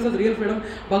 freedom versus real freedom.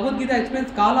 Bhagavadgita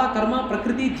explains Kala, Karma,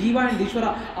 Prakriti, Jiva and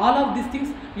Ishvara. All of these things,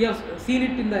 we have seen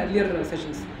it in the earlier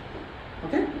sessions.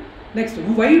 Okay? Next,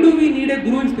 why do we need a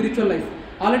guru in spiritual life?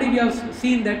 Already we have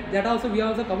seen that also we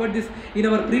also covered this in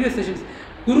our previous sessions.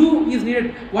 Guru is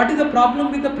needed. What is the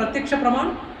problem with the Pratyaksha Praman?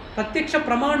 Pratyaksha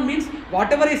Praman means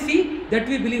whatever I see, that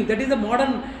we believe. That is the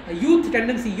modern youth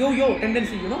tendency, yo-yo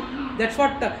tendency, That's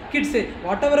what kids say.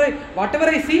 Whatever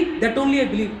I see, that only I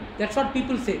believe. That's what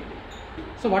people say.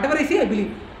 So whatever I see, I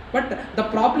believe. But the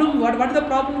problem, what is the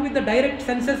problem with the direct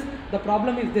senses? The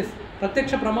problem is this.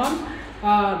 Pratyaksha Praman,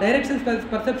 direct sense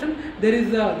perception, there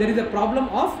is a problem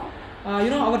of,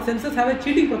 our senses have a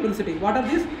cheating propensity. What are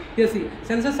these? Here see,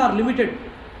 senses are limited.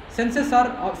 Senses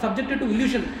are subjected to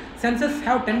illusion. Senses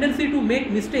have tendency to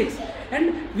make mistakes. And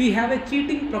we have a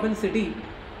cheating propensity.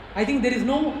 I think there is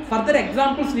no further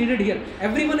examples needed here.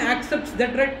 Everyone accepts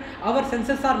that, right? Our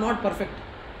senses are not perfect.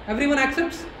 Everyone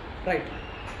accepts? Right.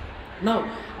 Now,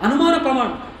 Anumana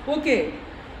Praman, okay,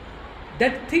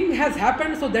 that thing has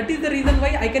happened, so that is the reason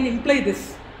why I can imply this.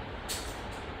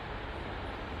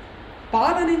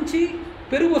 పాల నుంచి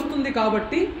పెరుగు వస్తుంది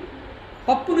కాబట్టి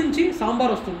పప్పు నుంచి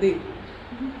సాంబార్ వస్తుంది.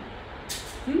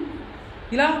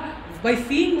 ఇలా by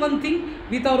seeing one thing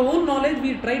with our own knowledge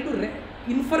we try to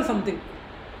infer something,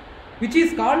 which is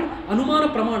called Anumana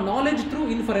Praman, knowledge through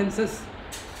inferences.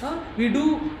 We do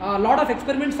a lot of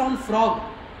experiments on frog.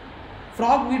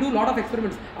 We do lot of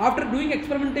experiments. After doing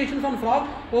experimentations on frog,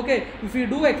 okay, if we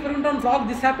do experiment on frog,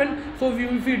 this happened, so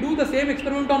if we do the same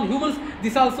experiment on humans,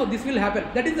 this will happen.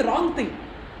 That is the wrong thing.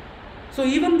 So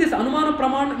even this Anumana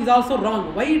Praman is also wrong.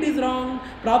 Why it is wrong?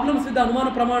 Problems with the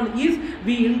Anumana Praman is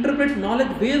we interpret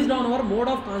knowledge based on our mode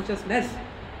of consciousness.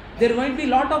 There might be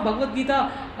lot of Bhagavadgita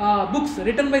books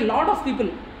written by lot of people,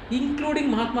 including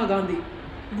Mahatma Gandhi,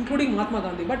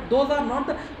 but those are not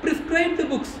the prescribed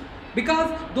books, because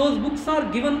those books are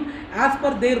given as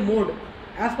per their mode.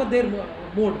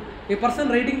 A person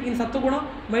writing in Sattva-guna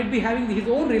might be having his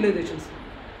own realizations,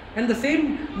 and the same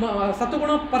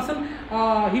Sattva-guna person,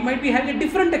 he might be having a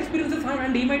different experiences,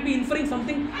 and he might be inferring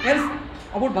something else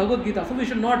about Bhagavad Gita. So we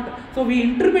should not. So we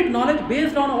interpret knowledge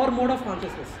based on our mode of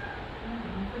consciousness.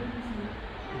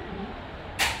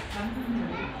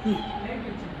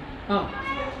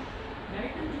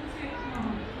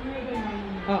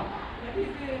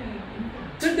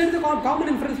 That is a common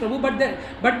inference, Prabhu.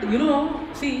 But you know,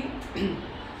 see,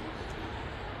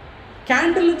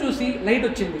 candle చూసి light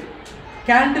వచ్చింది,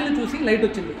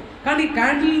 కానీ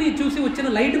క్యాండిల్ని చూసి వచ్చిన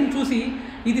లైట్ని చూసి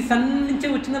ఇది sun నుంచే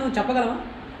వచ్చిందని మనం చెప్పగలమా?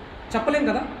 చెప్పలేం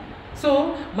కదా. సో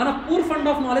మన పూర్ ఫండ్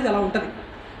ఆఫ్ నాలెడ్జ్ అలా ఉంటుంది.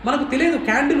 మనకు తెలియదు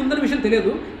క్యాండిల్ ఉందన్న విషయం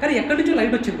తెలియదు, కానీ ఎక్కడి నుంచో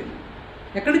లైట్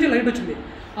వచ్చింది.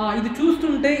 ఇది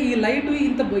చూస్తుంటే ఈ లైట్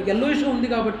ఇంత ఎల్లోయిష్గా ఉంది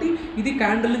కాబట్టి ఇది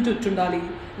క్యాండిల్ నుంచి వచ్చి ఉండాలి,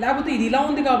 లేకపోతే ఇది ఇలా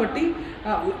ఉంది కాబట్టి,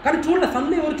 కానీ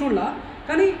సన్ ఎవరు చూడాల,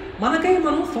 కానీ మనకై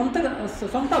మనం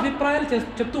సొంత అభిప్రాయాలు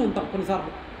చెప్తూ ఉంటాం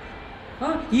కొన్నిసార్లు.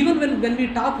 Even when we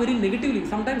talk very negatively,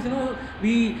 sometimes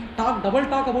we double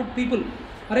talk about people.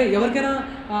 అరే ఎవరికైనా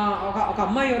ఒక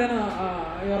అమ్మాయి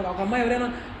ఎవరైనా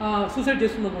సూసైడ్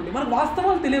చేసుకుంది అనుకోండి, మనకు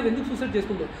వాస్తవాలు తెలియవు ఎందుకు సూసైడ్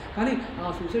చేసుకుందో, కానీ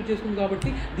సూసైడ్ చేసుకుంది కాబట్టి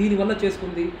దీనివల్ల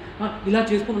చేసుకుంది, ఇలా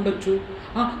చేసుకుని ఉండొచ్చు,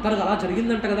 తనకు అలా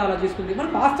జరిగిందంట కదా అలా చేసుకుంది,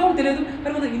 మనకు వాస్తవాలు తెలియదు,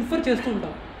 కానీ మనం ఇన్ఫర్ చేస్తూ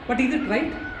ఉంటాం. But is it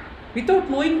right? Without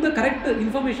knowing the correct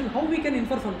information, how we can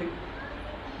infer something?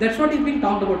 That's what is being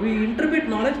talked about. We interpret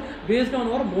knowledge based on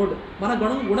our mode. మన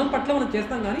గుణం పట్ల మనం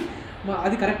చేస్తాం, కానీ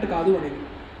అది కరెక్ట్ కాదు అనేది.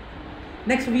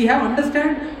 Next, we have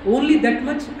understand only that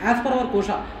much as per our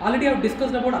kosha. Already I have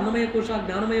discussed about Annamaya kosha,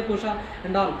 Jnanamaya kosha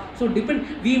and all. So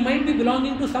we might be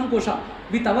belonging to some kosha.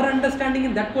 With our understanding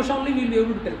in that kosha only we will be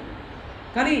able to tell.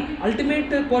 కానీ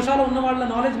ultimate కోశాలో ఉన్న వాళ్ళ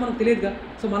knowledge మనకు తెలియదుగా.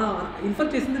 So మనం infer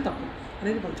చేసింది తప్పు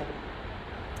అనేది మనం చెప్పాలి.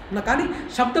 కానీ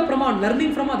శబ్ద Pramaan,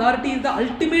 learning from authority is the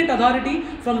ultimate authority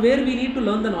from where we need to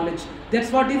learn the knowledge.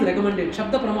 That's what is recommended.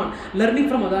 శబ్ద Pramaan, learning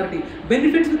from authority.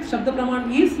 Benefits with శబ్ద Pramaan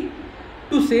is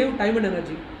to save time and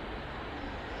energy.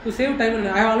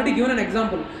 I have already given an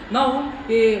example. Now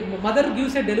a mother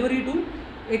gives a delivery to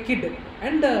a kid,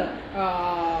 and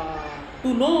to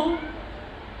know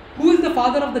who is the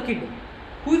father of the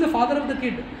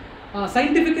kid,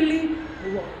 scientifically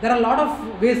there are a lot of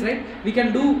ways, right? We can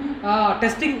do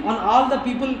testing on all the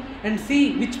people and see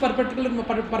which particular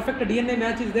perfect DNA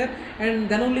match is there, and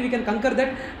then only we can concur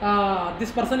that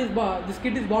this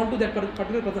kid is born to that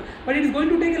particular person. But it is going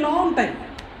to take a long time.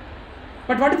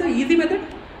 But what is the easy method?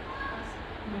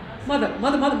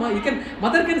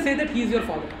 Mother can say that he is your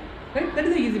father, right? That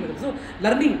is the easy method. So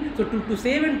learning, so to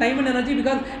save in time and energy,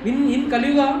 because in Kali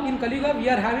Yuga we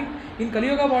are having, in Kali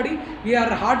Yuga body we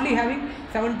are hardly having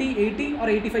 70, 80 or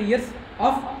 85 years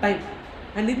of time,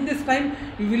 and in this time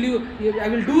I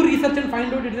will do research and find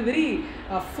out it is a very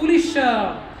foolish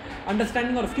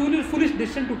understanding or foolish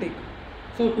decision to take.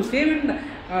 So to save in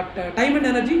time and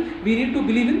energy, we need to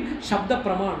believe in Shabda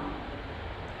Praman.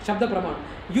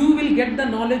 You will get the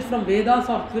knowledge from Vedas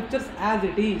or scriptures as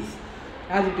it is,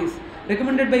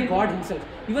 recommended by God himself.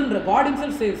 Even God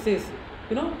himself says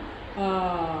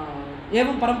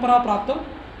evam parampara prapto,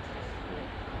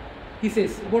 he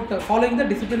says about following the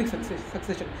disciplinic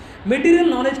succession. Material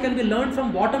knowledge can be learned from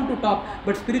bottom to top,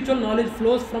 but spiritual knowledge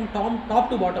flows from top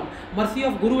to bottom. Mercy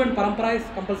of Guru and Parampara is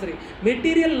compulsory.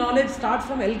 Material knowledge starts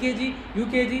from LKG,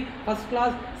 UKG, first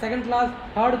class, second class,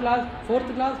 third class, fourth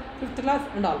class, fifth class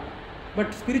and all. But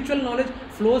spiritual knowledge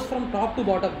flows from top to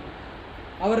bottom.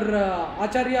 Our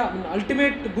Acharya,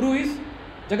 ultimate Guru is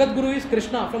Jagadguru is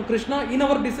Krishna. From Krishna, in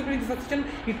our disciplinic succession,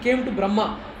 it came to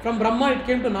Brahma. From Brahma, it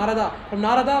came to Narada. From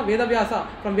Narada, Vedavyasa.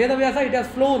 From Vedavyasa, it has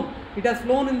flown. It has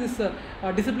flown in this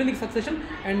disciplinic succession,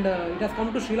 and it has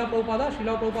come to Srila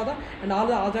Prabhupada, and all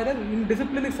the Acharyas in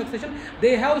disciplinic succession.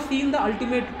 They have seen the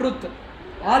ultimate truth.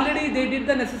 Already they did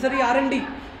the necessary R&D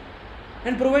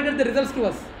and provided the results to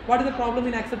us. What is the problem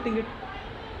in accepting it?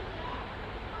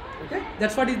 Okay,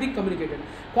 that's what is being communicated.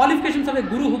 Qualifications of a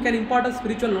guru who can impart us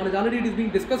spiritual knowledge. Already it is being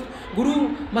discussed.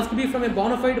 Guru must be from a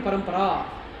bona fide parampara.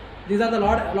 These are the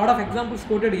lot of examples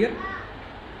quoted here,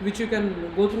 which you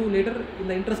can go through later in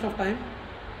the interest of time.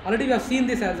 Already we have seen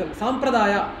this as well.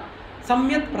 Sampradaya,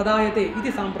 samyat pradayate,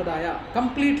 iti sampradaya,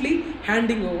 completely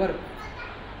handing over.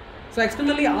 So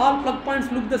externally all plug points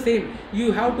look the same.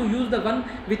 You have to use the one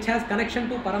which has connection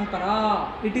to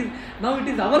parampara. Now it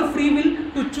is our free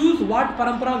will to choose what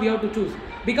parampara we have to choose.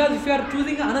 Because if you are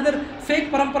choosing another fake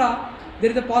parampara,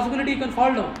 there is a possibility you can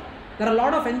fall down. There are a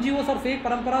lot of NGOs or fake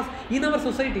paramparas in our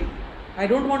society. I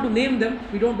don't want to name them.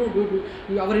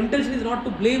 Our intention is not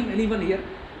to blame anyone here.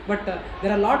 But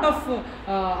there are a lot of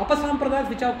apasampradayas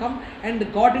which have come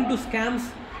and got into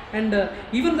scams. And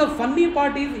even the funny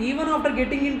part is, even after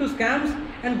getting into scams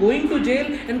and going to jail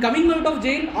and coming out of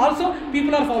jail, also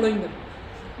people are following them.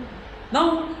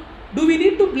 Now, do we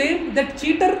need to blame that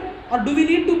cheater, or do we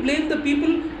need to blame the people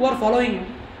who are following him?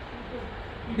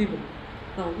 People.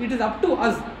 Now, it is up to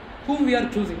us whom we are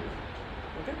choosing.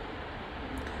 Okay?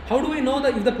 How do we know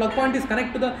that if the plug point is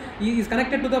connected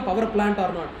to the power plant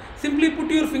or not? Simply put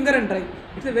your finger and try.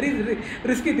 It's a very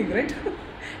risky thing, right?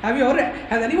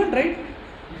 Has anyone tried?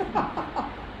 No,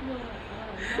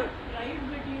 right,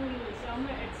 but you will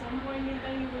at some point in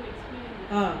time you will experience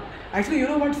it. Actually, you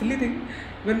know what silly thing?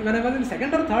 When I was in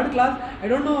 2nd or 3rd class, I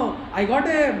don't know, I got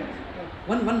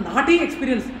one naughty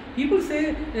experience. People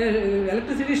say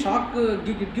electricity shock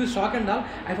gives shock and all.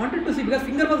 I wanted to see, because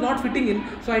finger was not fitting in,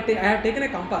 so I have taken a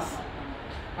compass.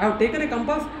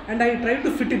 And I tried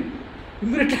to fit in.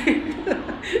 Immediately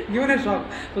given a shock.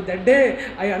 So that day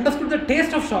I understood the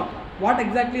taste of shock. What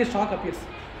exactly a shock appears.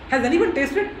 Has anyone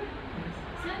tasted?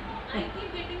 Sir, I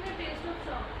keep getting the taste of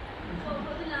shock. So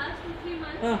for the last 2-3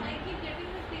 months, I keep getting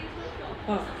the taste of shock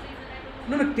for some reason. I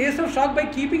don't know. No, taste of shock by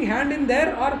keeping hand in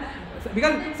there, or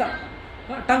because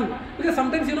tongue. Because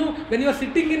sometimes, you know, when you are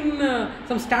sitting in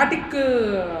some static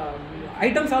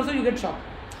items also you get shock.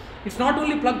 It's not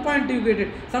only plug point you get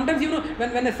it. Sometimes, you know,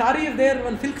 when a sari is there,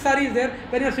 when silk sari is there,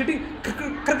 when you are sitting,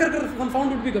 some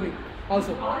sound would be coming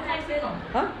also.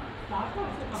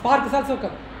 Sparks also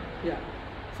come. Yeah.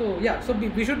 So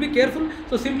we should be careful.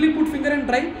 So simply put finger and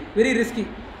try. Very risky.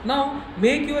 Now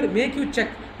make you check.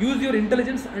 Use your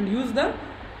intelligence and use the,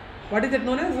 what is it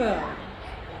known as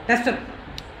tester.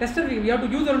 Tester, we have to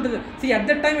use our intelligence. See, at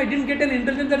that time I didn't get an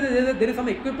intelligence that there is some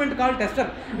equipment called tester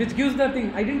which gives the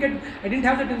thing. I didn't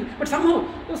have that. But somehow,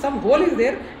 some hole is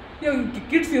there. You know,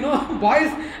 kids, you know,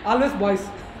 boys, always boys.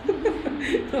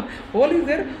 So hole is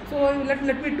there. So let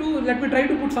me try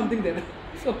to put something there.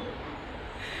 So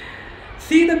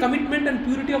see the commitment and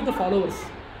purity of the followers.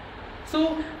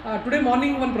 So today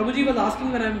morning when Prabhuji was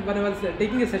asking when I was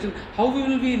taking a session, how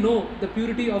will we know the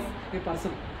purity of a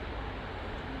person?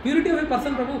 Purity of a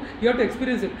person, Prabhu, you have to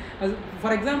experience it.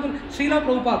 For example, Srila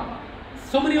Prabhupada,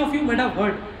 so many of you might have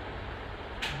heard.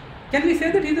 Can we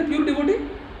say that he is a pure devotee?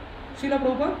 Srila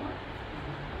Prabhupada?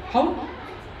 How?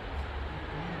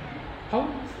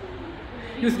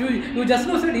 You just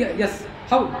now said yes.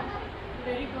 How?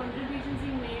 Very contributions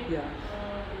he made.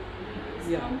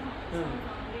 Yeah. Some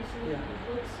foundation,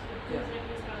 books,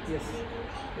 Yes.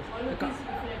 all of these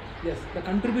reflect. Yes. The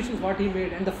contributions what he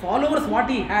made, and the followers what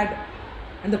he had,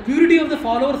 and the purity of the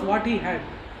followers what he had.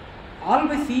 All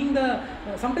by seeing the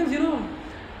sometimes, you know,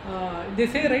 they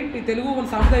say, right, in Telugu one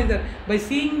sampradaya is there, by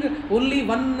seeing only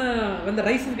one when the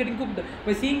rice is getting cooked,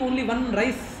 by seeing only one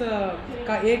rice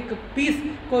का एक piece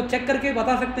को check करके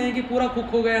बता सकते हैं कि पूरा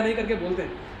cook हो गया नहीं करके बोलते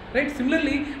हैं. Right?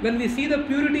 Similarly, when we see the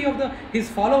purity of his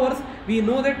followers, we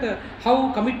know that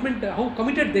how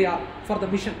committed they are for the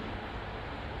mission,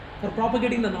 for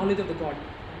propagating the knowledge of the God.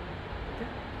 Okay?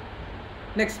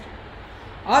 Next,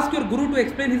 ask your guru to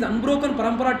explain his unbroken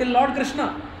parampara till Lord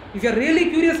Krishna. If you are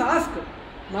really curious, ask.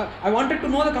 I wanted to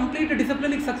know the complete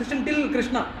disciplinic succession till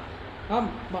Krishna.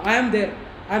 I am there.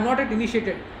 I am not yet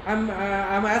initiated. I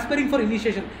am aspiring for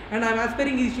initiation, and I am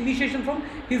aspiring initiation from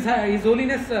His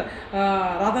Holiness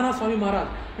Radhanath Swami Maharaj.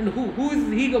 And who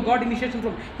is he got initiation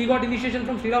from? He got initiation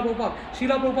from Srila Prabhupada.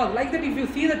 Srila Prabhupada. Like that, if you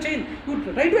see the chain, you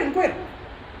try to inquire.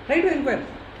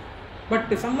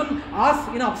 But if someone asks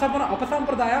in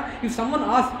Apasampradaya, if someone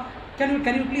asks,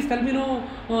 can you please tell me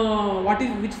what is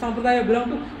which sampradaya belong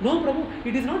to? No, Prabhu,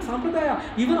 it is not sampradaya.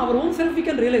 Even our own self we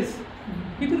can realize.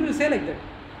 People will say like that.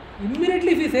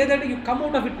 Immediately if we say that, you come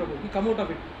out of it, Prabhu. You come out of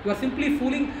it. You are simply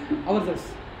fooling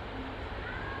ourselves.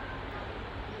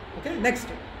 Okay, next.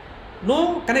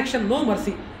 No connection, no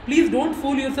mercy. Please don't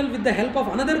fool yourself with the help of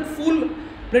another fool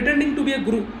pretending to be a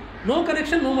guru. No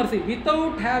connection, no mercy.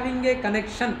 Without having a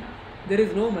connection, there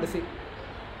is no mercy.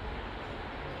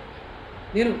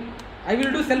 I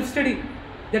will do self-study.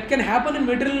 That can happen in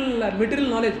material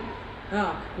knowledge.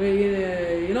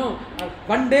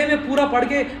 One day मैं पूरा पढ़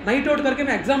के night out करके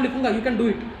मैं exam लिखूंगा. You can do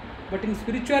it. But in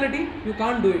spirituality, you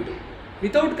can't do it.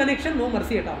 Without connection, no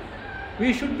mercy at all.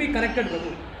 We should be connected,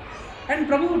 Prabhu. And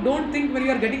Prabhu, don't think when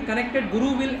you are getting connected,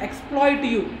 Guru will exploit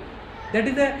you. That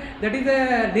is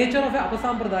the nature of a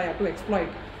apasampradaya, to exploit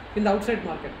in the outside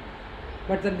market.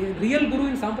 But the real Guru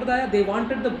in Sampradaya, they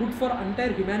wanted the good for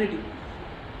entire humanity.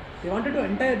 They wanted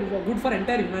good for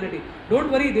entire humanity. Don't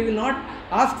worry, they will not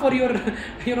ask for your,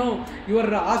 your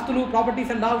Astulu properties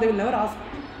and all. They will never ask.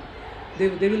 They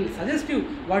will suggest you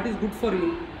what is good for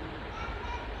you.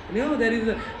 There is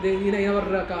in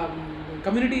our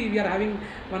community, we are having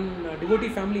one devotee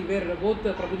family where both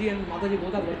Prabhuji and Mataji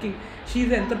both are working. She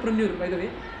is an entrepreneur, by the way.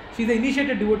 She is an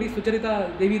initiated devotee,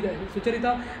 Sucharita Devi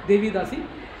Dasi,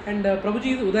 and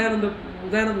Prabhuji is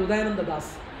Udayananda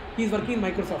Das. He is working in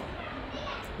Microsoft.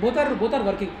 Both are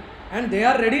working, and they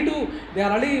are already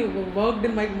worked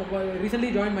in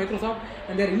recently joined Microsoft,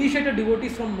 and they are initiated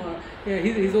devotees from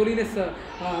His Holiness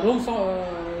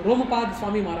Romapad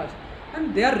Swami Maharaj,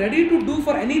 and they are ready to do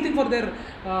for anything for their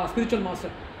spiritual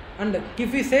master. And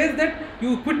if he says that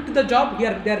you quit the job, they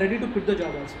are ready to quit the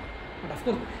job also. But of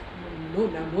course,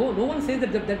 no one says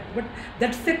that, but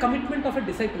that's the commitment of a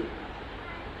disciple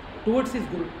towards his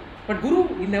guru. But Guru,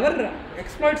 he never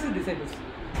exploits his disciples.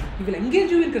 He will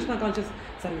engage you in Krishna conscious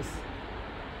service.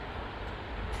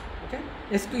 Okay?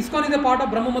 ISKCON is a part of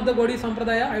Brahma Madhya Gaudiya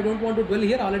Sampradaya. I don't want to dwell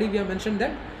here. Already we have mentioned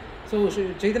that. So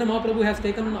Chaitanya Mahaprabhu has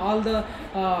taken all the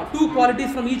 2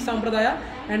 qualities from each Sampradaya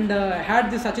and had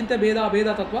this Achintya Bheda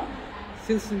Abheda Tattva.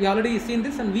 Since we already seen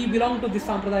this, and we belong to this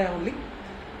Sampradaya only.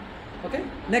 Okay?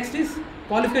 Next is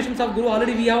qualifications of Guru.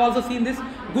 Already we have also seen this.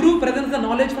 Guru presents the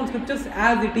knowledge from scriptures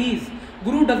as it is.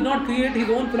 Guru does not create his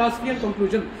own philosophy and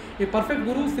conclusion. A perfect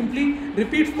Guru simply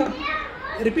repeats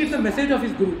the message of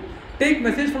his Guru. Take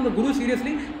message from the Guru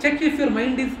seriously. Check if your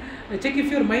mind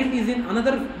is in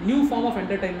another new form of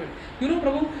entertainment.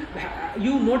 Prabhu,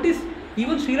 you notice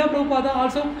even Srila Prabhupada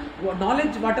also,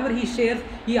 knowledge whatever he shares,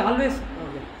 he always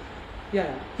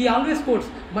he always quotes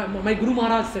my Guru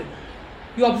Maharaj said.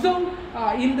 You observe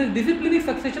in the disciplinary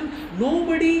succession,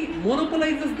 nobody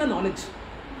monopolizes the knowledge.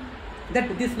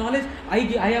 That this knowledge I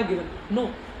have given.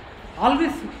 No.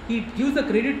 Always he gives the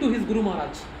credit to his Guru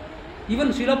Maharaj.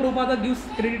 Even Srila Prabhupada gives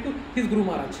credit to his Guru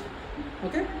Maharaj.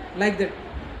 Okay? Like that.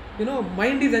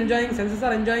 Mind is enjoying, senses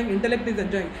are enjoying, intellect is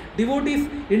enjoying. Devotees'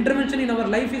 intervention in our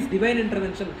life is divine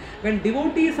intervention. When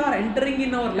devotees are entering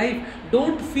in our life,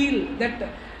 don't feel that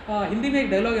Hindi mein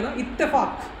ek dialogue hai na,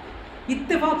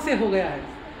 इत्तेफाक से हो गया है.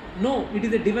 No, it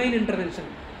is a divine intervention.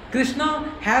 Krishna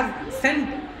has sent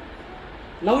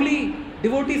lovely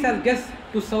devotees as guests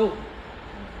to serve.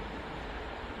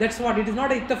 That's what. It is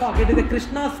not a ittefaq. It is a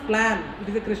Krishna's plan. It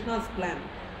is a Krishna's plan.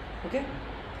 Okay?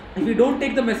 If we don't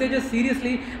take the messages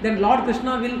seriously, then Lord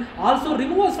Krishna will also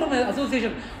remove us from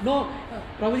association. No,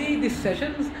 Prabhuji, these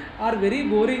sessions are very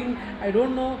boring. I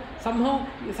don't know. Somehow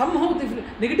the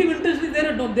negative intention is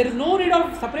there. No, there is no need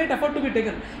of separate effort to be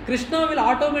taken. Krishna will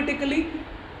automatically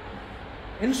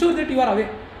ensure that you are away.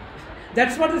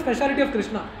 That's what the speciality of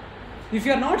Krishna. If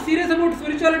you are not serious about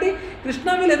spirituality,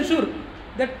 Krishna will ensure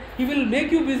that he will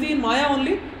make you busy in Maya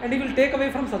only, and he will take away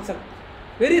from satsang.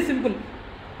 Very simple.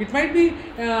 It might be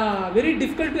very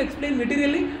difficult to explain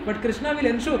materially, but Krishna will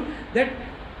ensure that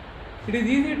it is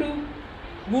easy to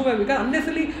move away. Because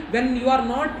unnecessarily, when you are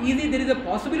not easy, there is a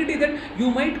possibility that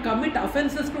you might commit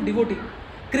offences to devotee.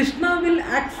 Krishna will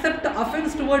accept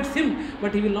offence towards him,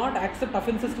 but he will not accept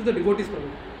offences to the devotees.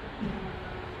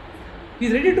 He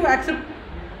is ready to accept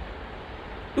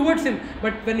towards him,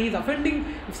 but when he is offending,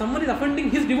 if someone is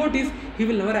offending his devotees, he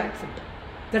will never accept.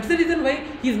 That's the reason why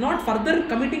he is not further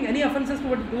committing any offences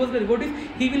towards the devotees.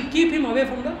 He will keep him away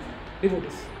from the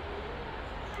devotees.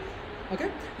 Okay?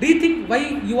 Rethink why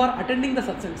you are attending the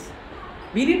satsangs.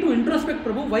 We need to introspect,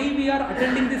 Prabhu, why we are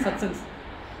attending these satsangs.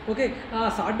 Okay,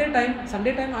 Sunday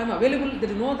time I am available. There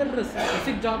is no other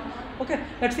basic job. Okay,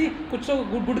 let's see, kuch so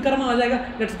good karma aa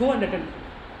jayega. Let's go and attend.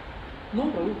 No,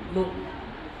 Prabhu, no.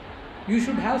 You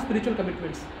should have spiritual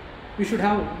commitments. We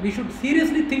should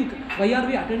seriously think, why are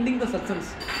we attending the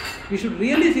satsangs? You should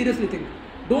really seriously think.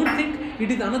 Don't think it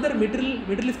is another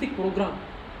materialistic program.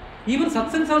 Even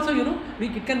satsangs also,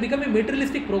 it can become a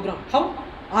materialistic program. How?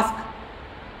 Ask.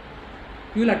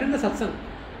 You will attend the satsang.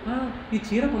 ఈ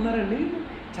చీర కొన్నారండి,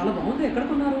 చాలా బాగుంది, ఎక్కడ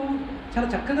కొన్నారు, చాలా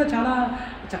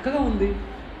చక్కగా ఉంది,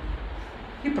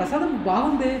 ఈ ప్రసాదం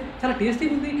బాగుంది, చాలా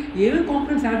టేస్టీగా ఉంది, ఏమేమి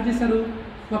కాంపోనెంట్స్ యాడ్ చేశారు,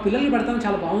 మా పిల్లల్ని పెడతాం,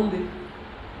 చాలా బాగుంది.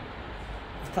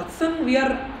 Satsang, we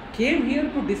came here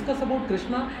to discuss about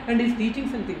Krishna and his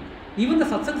teachings and things. Even the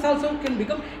satsangs also can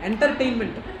become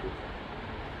entertainment,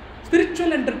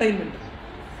 spiritual entertainment.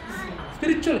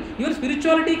 Your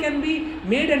spirituality can be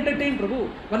made entertained, Prabhu.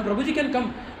 When Prabhuji can come,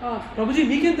 Prabhuji,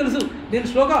 meekem telusu, నేను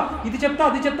శ్లోక ఇది చెప్తా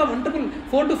అది చెప్తా, multiple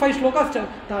 4 to 5 shlokas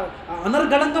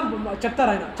అనర్గళంగా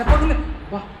చెప్తారు ఆయన. చెప్పగలే,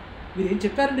 వా మీరు ఏం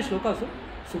చెప్పారండి శ్లోకాసు,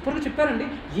 సూపర్గా చెప్పారండి,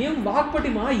 ఏం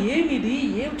వాక్పటిమా, ఏమిది,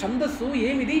 ఏం ఛందస్సు,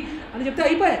 ఏమిది అని చెప్తే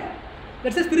అయిపోయాయి.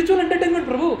 That's a spiritual entertainment,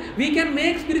 Prabhu. We can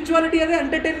make spirituality అదే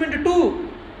entertainment two.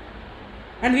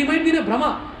 And we might be in a భ్రమ,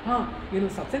 నేను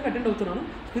సత్సంగా అటెండ్ అవుతున్నాను,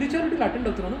 స్పిరిచువాలిటీలో అటెండ్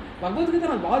అవుతున్నాను, భగవద్గీత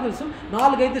నాకు బాగా తెలుసు,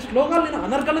 4-5 శ్లోకాలు నేను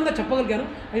అనర్గళంగా చెప్పగలిగాను.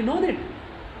 I know that.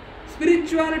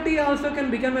 Spirituality also can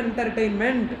become an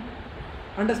entertainment.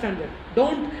 Understand that.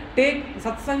 Don't take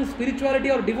satsang, spirituality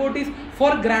or devotees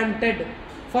for granted.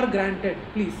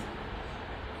 Please.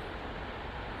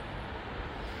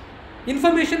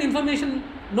 Information,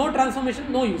 no transformation,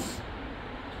 no use.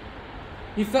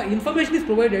 If information is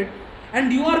provided and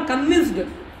you are convinced,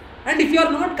 and if you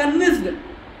are not convinced,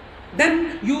 then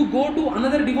you go to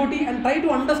another devotee and try to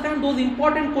understand those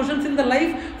important questions in the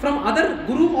life from other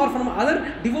guru or from other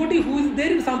devotee who is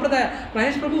there in Sampradaya.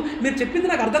 Mahesh Prabhu, మీరు చెప్పింది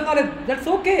నాకు అర్థం కాలేదు, that's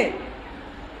okay.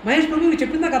 Mahesh Prabhu, మీరు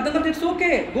చెప్పింది నాకు అర్థం కాలేదు, it's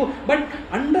okay. Go. But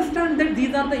understand that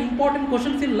these are the important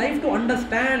questions in life to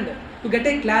understand, to get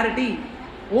a clarity.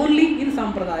 Only in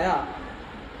Sampradaya.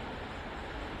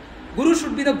 Guru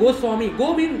should be the Goswami.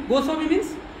 Goswami means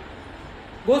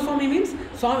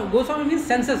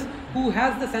senses. Who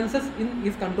has the senses in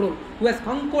his control, who has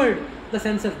conquered the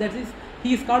senses, that is, he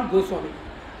is called Goswami.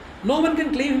 No one can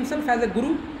claim himself as a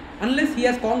guru unless he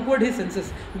has conquered his senses.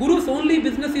 Guru's only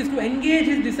business is to engage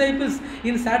his disciples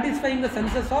in satisfying the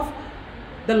senses of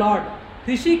the Lord.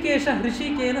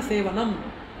 Hrishikena sevanam.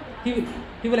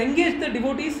 He will engage the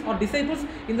devotees or disciples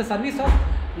in the service of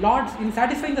Lord, in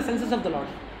satisfying the senses of the Lord.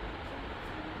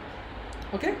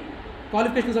 Okay?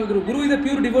 Qualifications of Guru. Guru is a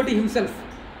pure devotee himself.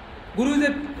 Guru is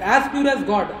as pure as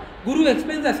God. Guru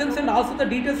explains the essence and also the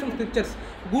details from scriptures.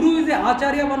 Guru is a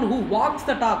Acharya, one who walks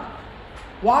the talk.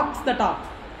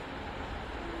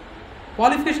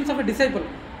 Qualifications of a disciple.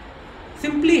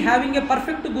 Simply having a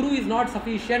perfect guru is not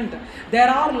sufficient. There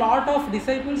are a lot of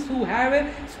disciples who have a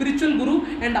spiritual guru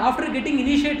and after getting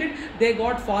initiated, they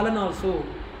got fallen also.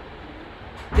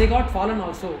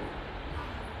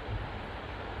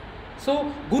 So,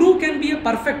 guru can be a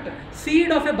perfect,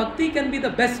 seed of a bhakti can be the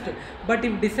best, but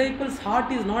if disciple's heart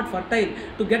is not fertile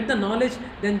to get the knowledge,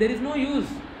 then there is no use.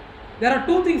 There are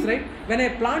two things, right? When a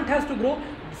plant has to grow,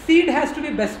 seed has to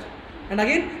be best, and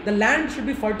again the land should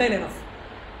be fertile enough.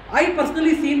 I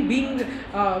personally seen being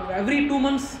every 2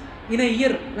 months in a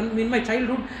year, when in my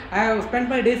childhood I have spent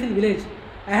my days in village.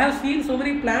 I have seen so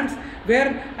many plants where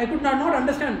I could not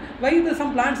understand why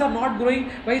some plants are not growing,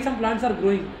 why some plants are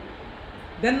growing.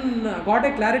 Then got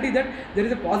a clarity that there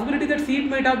is a possibility that seed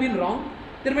might have been wrong.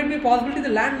 There might be a possibility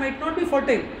the land might not be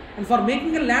fertile. And for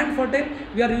making a land fertile,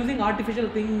 we are using artificial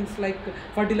things like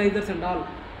fertilizers and all.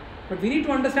 But we need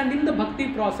to understand in the bhakti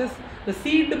process, the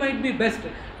seed might be best.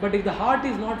 But if the heart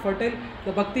is not fertile,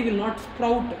 the bhakti will not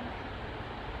sprout.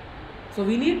 So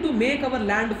we need to make our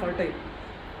land fertile.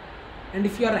 And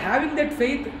if you are having that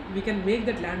faith, we can make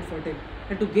that land fertile.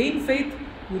 And to gain faith,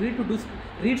 you need to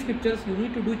read scriptures, you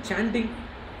need to do chanting,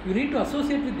 you need to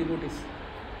associate with devotees.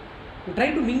 You try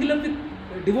to mingle up with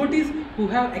devotees who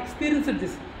have experienced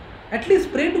this. At least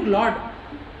pray to Lord.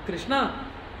 Krishna,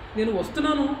 నేను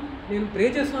వస్తున్నాను, నేను ప్రే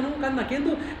చేస్తున్నాను, కానీ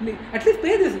నాకేందో at least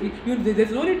pray this. There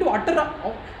is no need to utter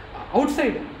out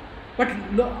side. But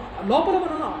లోపల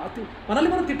మనల్ని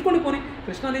మనం తిట్టుకొని పోని,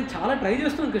 కృష్ణ నేను చాలా ట్రై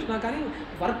చేస్తున్నాను కృష్ణ, కానీ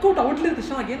వర్కౌట్ అవ్వట్లేదు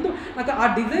కృష్ణ, నాకు ఆ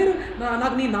డిజైర్,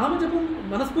 నాకు నీ నామజపం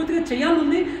మనస్ఫూర్తిగా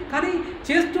చేయాలని, కానీ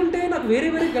చేస్తుంటే నాకు వేరే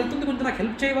వెళ్తుంది, కొంచెం నాకు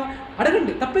హెల్ప్ చేయవా,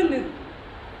 అడగండి, తప్పేం లేదు.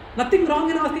 Nothing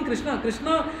wrong in asking Krishna.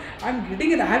 I'm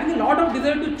having a lot of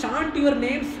desire to chant your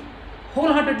names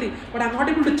wholeheartedly, but I'm not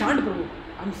able to chant, Prabhu.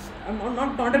 I'm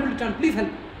not able to chant. Please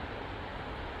help.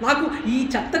 నాకు ఈ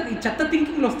చెత్త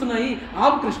థింకింగ్లు వస్తున్నాయి,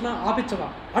 ఆపు కృష్ణ, ఆపించవా,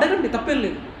 అడగండి, తప్పేం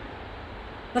లేదు.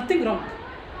 Nothing wrong.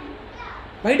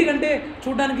 బయటికంటే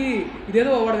చూడడానికి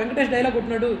ఇదేదో వాడు వెంకటేష్ డైలాగ్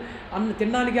కొట్టినాడు,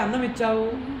 తినడానికి అన్నం ఇచ్చావు,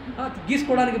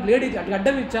 గీసుకోవడానికి బ్లేడ్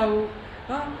అడ్డం ఇచ్చావు,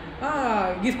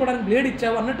 గీసుకోవడానికి బ్లేడ్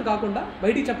ఇచ్చావు అన్నట్టు కాకుండా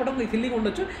బయటికి చెప్పడం సిల్లీగా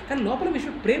ఉండొచ్చు, కానీ లోపల we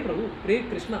should pray Prabhu, pray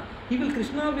Krishna.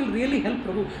 Krishna will really help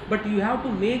Prabhu, but you have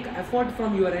to make effort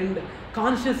from your end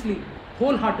consciously,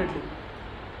 whole heartedly.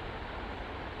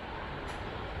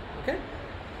 Okay,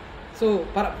 so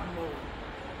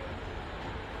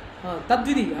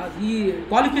Tadvidi, the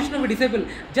qualification of a disciple,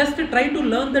 just try to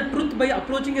learn the truth by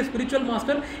approaching a spiritual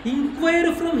master,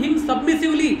 inquire from him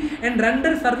submissively and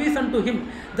render service unto him.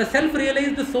 The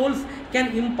self-realized souls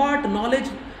can impart knowledge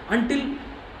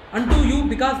unto you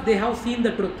because they have seen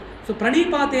the truth. So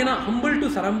pranipatena, humble to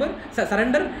surrender,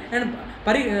 and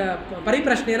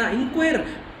pariprashnena, inquire,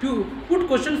 to put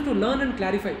questions to learn and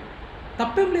clarify.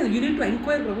 Tappem లేదు, you need to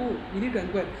inquire Prabhu, you need to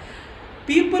inquire.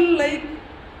 People like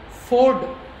Ford,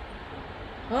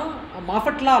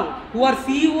 Mafatlal, who are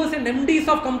CEOs and MDs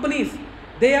of companies,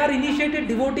 they are initiated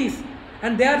devotees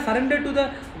and they are surrendered to the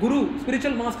Guru,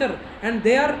 spiritual master, and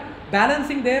they are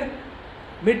balancing their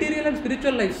material and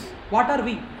spiritual lives. What are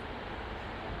we?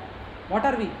 What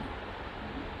are we?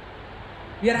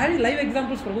 We are having live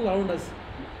examples, Prabhu, around us.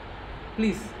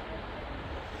 Please.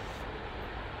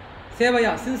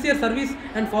 Sevaya, sincere service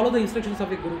and follow the instructions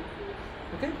of a Guru.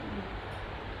 Okay?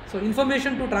 So,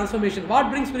 information to transformation. What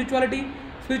brings spirituality?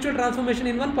 Spiritual transformation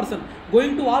in one person.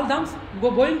 Going to all dhams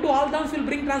will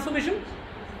bring transformation.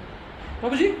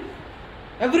 Prabhuji,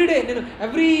 every day,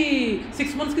 every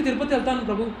 6 months ki Tirupati veltanu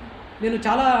Prabhu. Nenu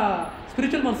chala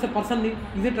spiritual person ni.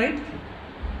 Is it right?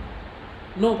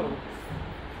 No, Prabhu.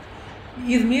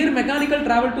 Is mere mechanical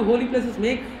travel to holy places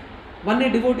make one a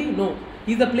devotee? No.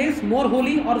 Is the place more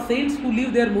holy or saints who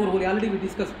live there more holy? Already we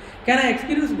discussed. Can I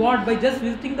experience God by just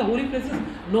visiting the holy places?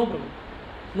 No, Prabhu.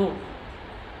 No.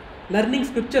 Learning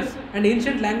scriptures and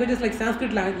ancient languages like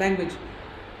Sanskrit language.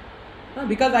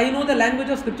 Because I know the language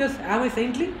of scriptures, am I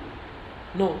saintly?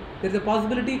 No. There is a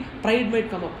possibility pride might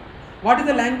come up. What is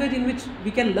the language in which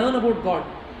we can learn about God?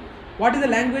 What is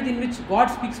the language in which God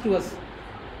speaks to us?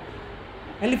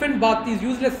 Elephant bath is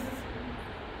useless.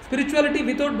 Spirituality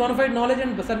without bona fide knowledge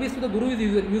and service to the Guru is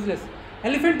useless.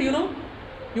 Elephant,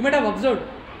 you might have observed.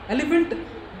 Elephant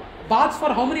baths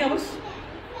for how many hours?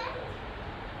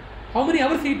 How many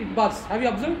hours it baths? Have you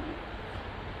observed?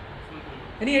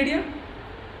 Any idea?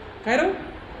 Kairo?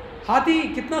 Hathi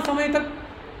kitna samay tak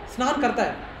स्नान करता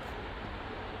है?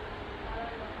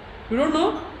 You don't know?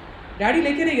 Daddy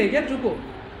लेके नहीं गए क्या चुको?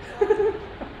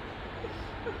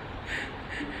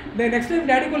 Next time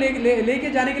daddy को लेके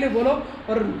जाने के लिए बोलो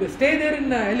और stay there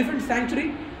in elephant sanctuary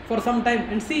for some time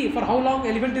and C for how long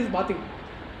elephant is bathing.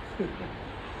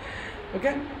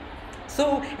 Okay, so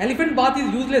elephant bath is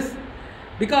useless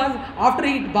because after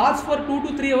it baths for 2 to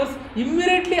 3 hours,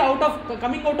 immediately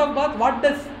coming out of bath, what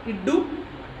does it do?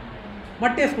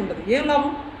 మట్టేసుకుంటుంది. ఏం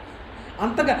లాభం?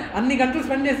 అంతగా అన్ని గంటలు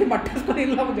spend చేసి మట్టేసుకొని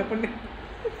ఏం లాభం చెప్పండి?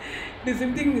 It is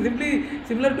simply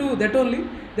similar to that only.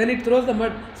 Then it throws the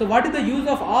mud. So what is the use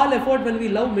of all effort when we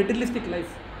love materialistic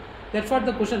life? That's what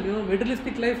the question.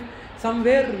 Materialistic life,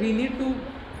 somewhere we need to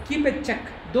keep a check.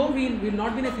 Though we will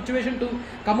not be in a situation to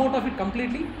come out of it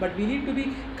completely, but we need to be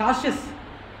cautious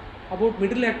about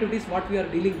material activities what we are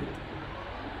dealing with.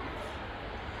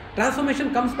 Transformation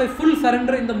comes by full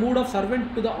surrender in the mood of servant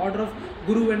to the order of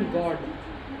Guru and God.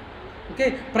 Okay,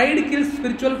 pride kills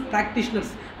spiritual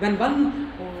practitioners.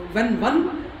 When one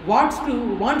wants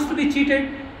to be cheated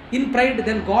in pride,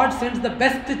 then God sends the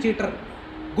best cheater,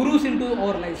 gurus, into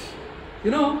our lives.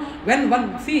 When one,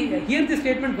 see, hear this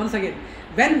statement once again.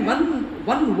 When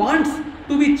one wants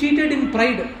to be cheated in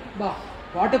pride,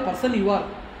 what a person you are.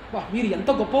 మీరు ఎంత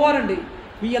గొప్పవారండి,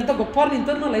 మీ ఎంత గొప్పవారిని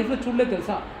ఇంత నా లైఫ్లో చూడలేదు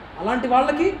తెలుసా? అలాంటి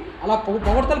వాళ్ళకి అలా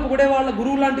పొగడతలు పొగిడే వాళ్ళ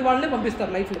గురువు లాంటి వాళ్ళనే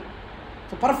పంపిస్తారు లైఫ్లో.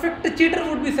 So perfect cheater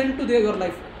would be sent to your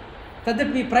life.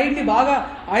 That మీ ప్రైడ్ని బాగా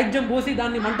ఆయుధ్యం పోసి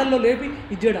దాన్ని మంటల్లో లేపి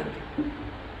ఇచ్చేయడానికి.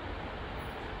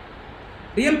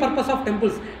 Real purpose of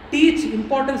temples, teach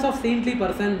importance of saintly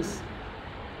persons.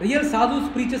 Real sadhus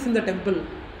preaches in the temple.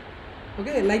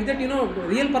 Okay, like that,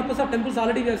 real purpose of temples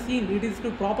already we have seen. It is to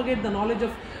propagate the knowledge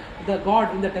of the God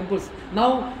in the temples. Now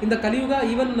in the Kali Yuga,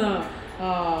 even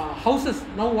houses,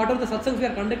 now whatever the satsangs we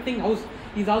are conducting, house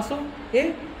is also a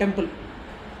temple.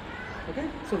 Okay,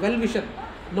 so well-wisher,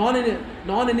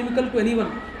 non-inimical to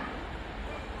anyone.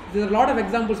 There are a lot of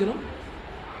examples,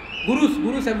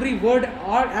 Gurus, every word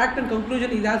or act and conclusion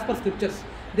is as per scriptures.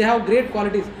 They have great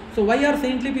qualities. So why are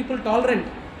saintly people tolerant?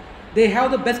 They have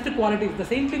the best qualities. The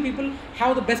saintly people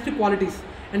have the best qualities,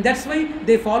 and that's why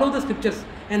they follow the scriptures,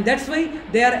 and that's why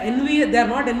they are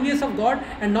not envious of God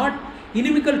and not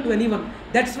inimical to anyone.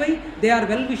 That's why they are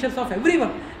well-wishers of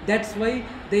everyone. That's why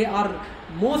they are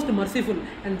most merciful,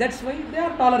 and that's why they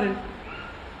are tolerant.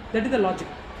 That is the logic.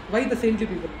 Why the saintly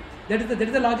people? That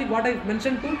is the logic what I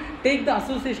mentioned, to take the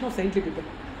association of saintly people,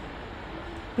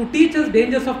 to teach us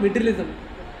dangers of materialism.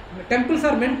 Temples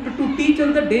are meant to teach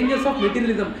us the dangers of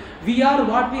materialism. We are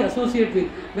what we associate with.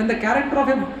 When the character of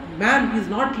a man is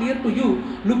not clear to you,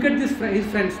 look at his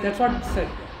friends. That's what it said.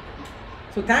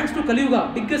 So thanks to Kali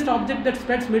Yuga, biggest object that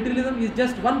spreads materialism is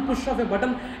just one push of a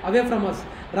button away from us.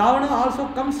 Ravana also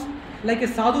comes like a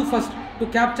sadhu first to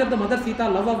capture the Mother Sita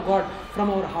love of God from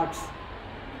our hearts.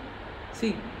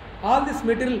 See, all this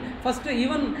material, first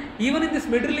even in this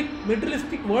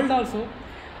materialistic world also,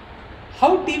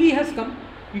 how TV has come?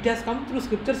 It has come through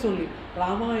scriptures only.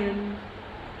 Ramayana,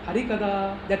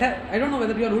 Harikatha, I don't know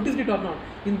whether you have noticed it or not.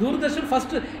 In Doordarshan,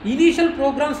 first initial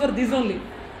programs were these only.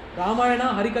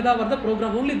 Ramayana, Harikatha were the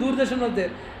program. Only Doordarshan was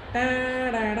there.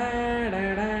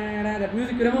 That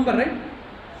music, you remember, right?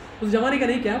 उस जमाने का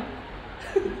नहीं क्या?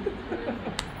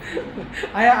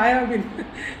 I have been,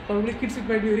 probably kids it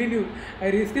might be very new.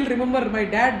 I still remember my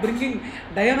dad bringing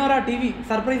Dayanara TV,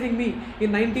 surprising me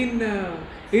in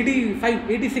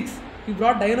 1985, 86. He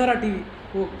brought Dayanara TV,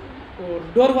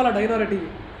 door wala Dayanara TV.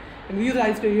 And I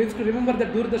used to remember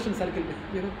that Doordarshan circle,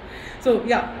 you know. So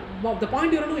yeah, the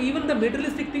point, you know, even the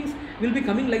materialistic things will be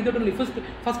coming like that only. First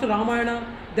Ramayana,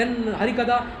 then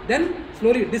Harikatha, then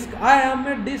slowly I am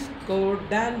a disco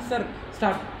dancer,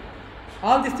 start.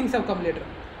 All these things have come later.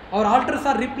 Our altars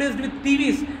are replaced with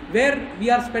TVs, where we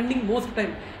are spending most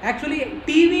time. Actually,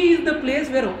 TV is the place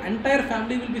where entire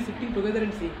family will be sitting together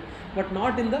and seeing, but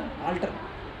not in the altar.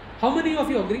 How many of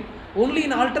you agree? Only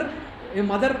in altar, a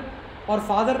mother or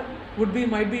father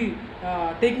might be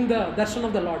taking the darshan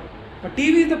of the Lord. But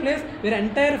TV is the place where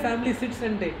entire family sits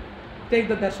and take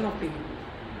the darshan of TV.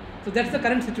 So that's the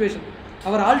current situation.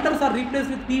 Our altars are replaced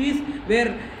with TVs,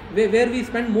 where we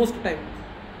spend most time.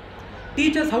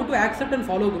 Teach us how to accept and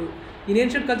follow Guru. In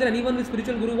ancient culture, anyone with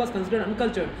spiritual Guru was considered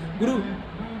uncultured. Guru,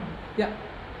 yeah.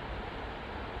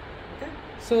 Okay.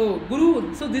 So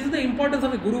this is the importance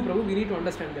of a Guru, Prabhu. We need to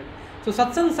understand that. So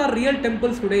satsangs are real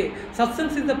temples today.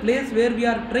 Satsangs is the place where we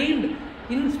are trained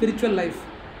in spiritual life.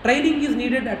 Training is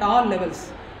needed at all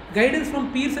levels. Guidance from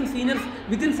peers and seniors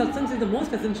within satsangs is the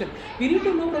most essential. We need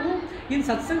to know, Prabhu, in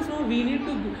satsangs, no, we need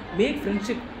to make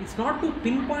friendship. It's not to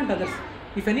pinpoint others.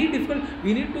 If any difficult,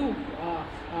 we need to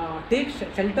take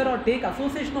shelter or take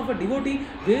association of a devotee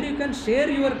where you can share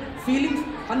your feelings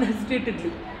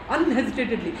unhesitatedly.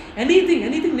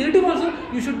 Anything negative also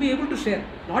you should be able to share.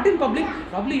 Not in public.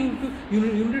 Probably you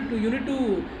need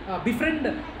to befriend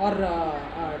or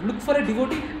look for a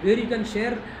devotee where you can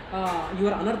share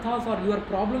your anarthas or your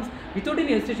problems without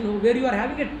any hesitation. Where you are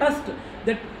having a trust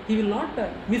that he will not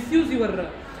misuse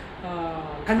your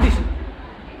condition.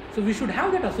 So we should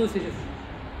have that association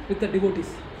with the devotees.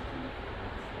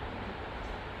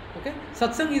 Okay,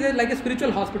 satsang is like a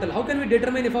spiritual hospital. How can we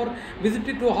determine if our visit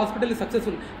to a hospital is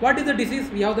successful? What is the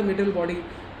disease? We have the material body.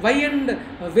 Why and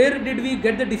where did we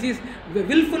get the disease?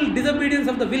 Willful disobedience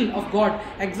of the will of God.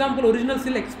 Example, original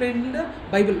sin explained in the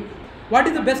Bible. What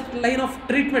is the best line of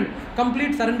treatment?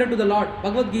 Complete surrender to the Lord.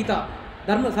 Bhagavadgita,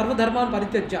 Sarva Dharman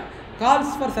Parityajya,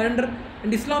 calls for surrender,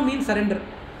 and Islam means surrender.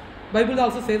 Bible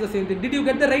also says the same thing. Did you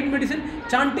get the right medicine?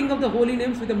 Chanting of the holy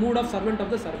names with the mood of servant of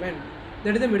the servant.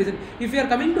 That is the medicine. If we are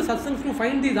coming to satsangs to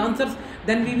find these answers,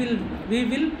 then we will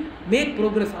make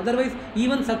progress. Otherwise,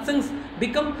 even satsangs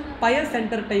become pious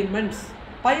entertainments.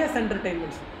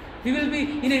 We will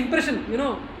be in an impression, you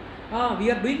know,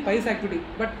 we are doing pious activity,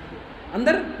 but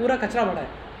andar pura kachra bada hai.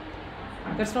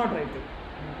 That's not right thing.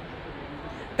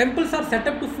 Temples are set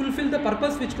up to fulfill the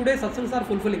purpose which today satsangs are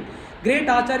fulfilling. Great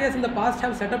acharyas in the past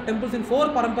have set up temples in 4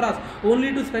 paramparas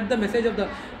only to spread the message of the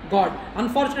God.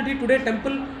 Unfortunately, today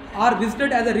temples are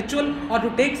visited as a ritual or to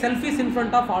take selfies in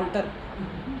front of altar.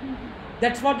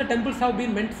 That's what the temples have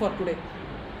been meant for today.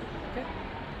 Okay?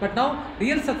 But now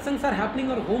real satsangs are happening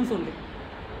in our homes only.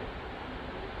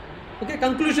 Okay,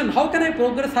 conclusion. How can I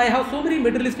progress? I have so many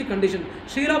materialistic conditions.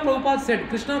 Srila Prabhupada said,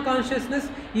 Krishna consciousness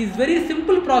is very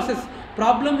simple process.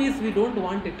 Problem is we don't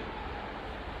want it.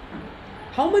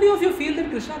 How many of you feel that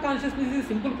Krishna consciousness is a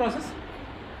simple process?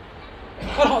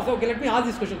 Okay, let me ask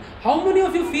this question. How many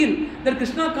of you feel that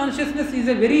Krishna consciousness is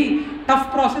a very tough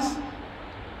process?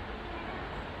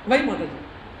 Why, Mataji?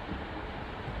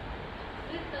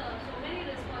 With so many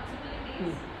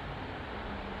responsibilities,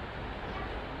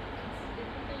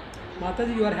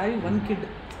 Mataji, you are having one kid.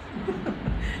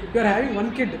 You are having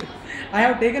one kid. I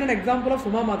have taken an example of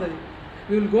Suma Mataji.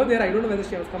 We will go there. I don't know whether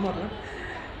she has come or not.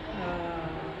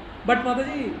 But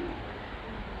Mataji,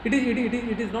 it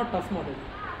is not tough, Mataji.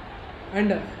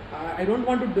 And I don't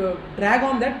want to drag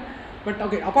on that. But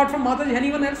okay, apart from Mataji,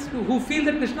 anyone else who feel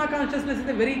that Krishna consciousness is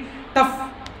a very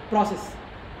tough process?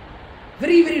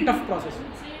 Very, very tough process. I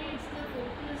would say it's the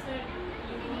focus that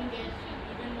you don't get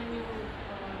even when you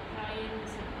try and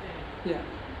sit there. Yeah.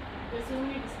 There's so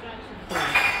many distractions.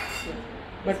 Yeah.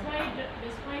 But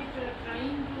Despite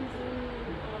trying to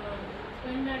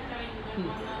spend that time, that 1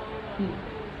 hour or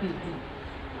whatever time,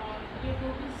 your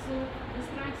focus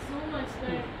distracts so much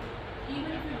that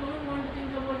even if you don't want to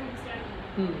think about it, it's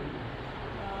distracting.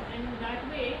 And that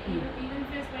way, even if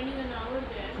you're spending an hour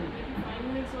there, maybe 5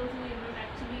 minutes also you're not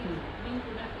actually being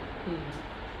productive.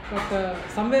 But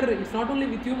somewhere it's not only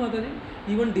with you, Mataji,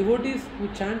 even devotees who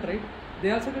chant, right?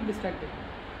 They also get distracted.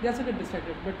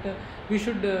 But we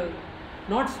should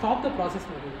not stop the process,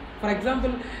 Mataji. For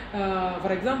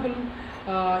example,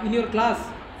 in your class,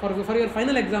 for your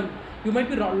final exam, you might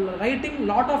be writing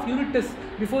lot of unit tests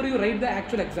before you write the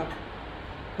actual exam.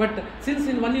 But since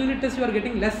in one unit test you are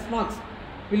getting less marks,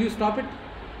 will you stop it?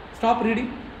 Stop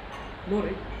reading? No,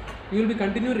 right? You will be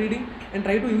continue reading and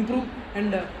try to improve.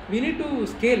 And we need to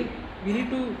scale. We need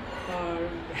to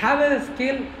have a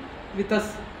scale with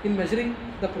us in measuring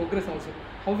the progress also.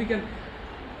 How we can?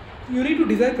 You need to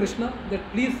desire Krishna that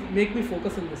please make me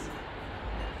focus in this.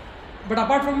 But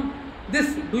apart from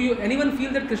this, anyone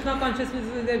feel that Krishna consciousness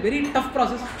is a very tough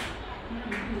process? It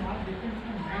is all depends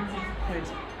on mindset.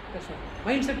 Mindset. That's right.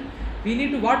 Mindset. We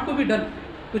need to what to be done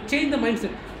to change the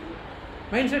mindset.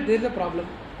 Mindset, there is a problem.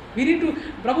 We need to,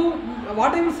 Prabhu,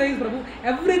 what I will say is, Prabhu,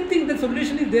 everything, the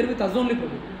solution is there with us only,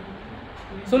 Prabhu.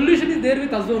 Solution is there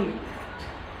with us only.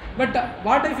 But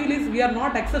what I feel is we are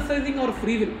not exercising our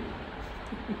free will.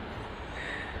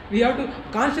 We have to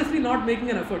consciously not making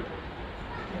an effort.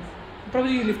 Prabhu,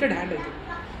 you lifted hand, I think.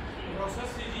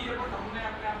 Process कीजिए but हमने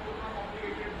अपने आप को इतना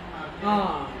complicated बना दिया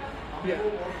हाँ, हमें वो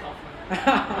बहुत टफ है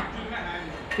एक्चुअली में है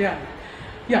नहीं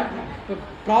या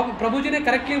प्रभु जी ने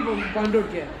करेक्टली पॉइंट आउट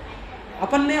किया है।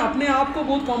 अपन ने अपने आप को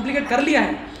बहुत कॉम्प्लिकेट कर लिया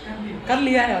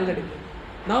है ऑलरेडी।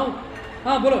 नाउ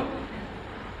हाँ बोलो,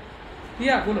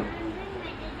 या बोलो,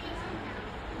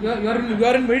 you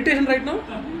are in meditation right now,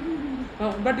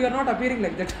 but you are not appearing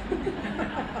like that.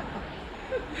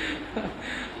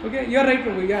 Okay, you are right,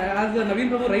 Prabhu. Yeah, as Naveen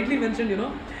Prabhu rightly mentioned,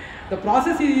 the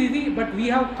process is easy, but we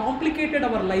have complicated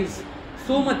our lives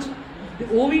so much,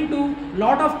 owing to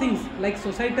lot of things like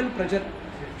societal pressure,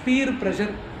 peer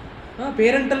pressure,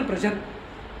 parental pressure,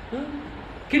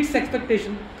 kids'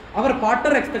 expectation, our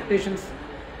partner expectations.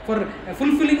 For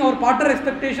fulfilling our partner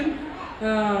expectation,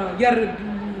 we are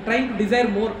trying to desire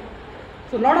more.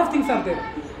 So lot of things are there.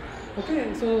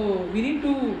 Okay, so we need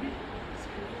to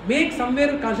make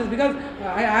somewhere conscious, because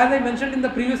as I mentioned in the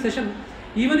previous session,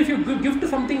 even if you gift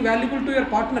something valuable to your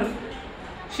partner,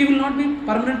 she will not be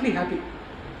permanently happy.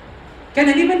 Can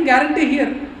anyone guarantee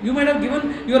here, you might have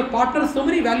given your partner so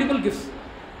many valuable gifts,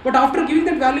 but after giving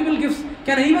that valuable gifts,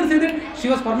 can anyone say that she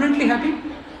was permanently happy?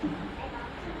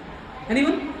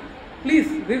 Anyone? Please,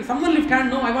 someone lift hand.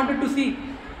 No, I wanted to see.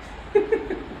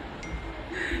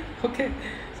 Okay,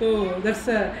 so that's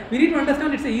we need to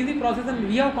understand it's an easy process, and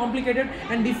we have complicated.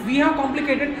 And if we have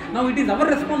complicated, now it is our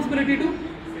responsibility to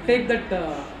take that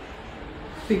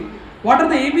thing. What are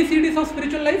the ABCDs of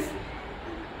spiritual life?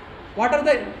 What are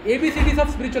the ABCDs of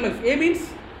spiritual life? A means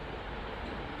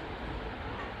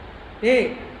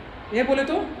A बोले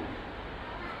तो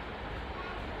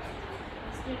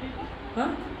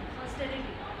हाँ?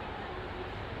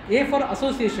 A for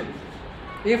association.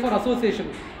 A for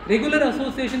association. Regular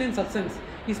association in satsangs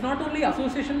is not only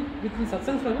association within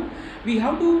satsangs, Prabhu. We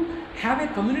have to have a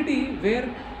community where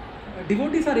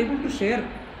devotees are able to share.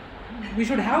 We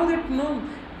should have that,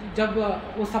 जब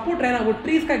वो support रहना, वो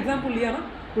trees का example लिया ना,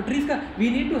 वो trees का, we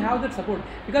need to have that support,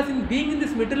 because in being in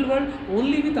this material world,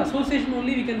 only with association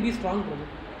only we can be strong, Prabhu.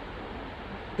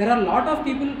 There are a lot of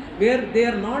people where they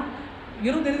are not,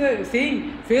 there is a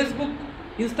saying, Facebook,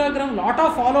 Instagram, lot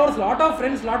of followers, lot of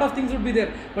friends, lot of things would be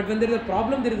there, but when there is a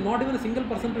problem, there is not even a single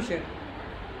person to share.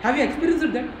 Have you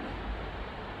experienced that?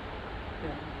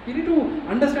 Yeah. You need to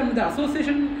understand the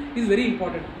association is very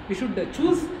important. We should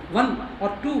choose one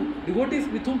or two devotees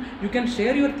with whom you can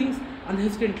share your things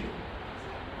unhesitantly.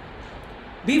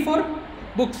 B for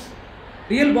books.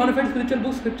 Real bona fide spiritual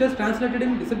books, scriptures translated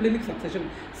in disciplinic succession.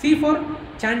 C for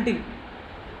chanting.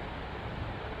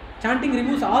 Chanting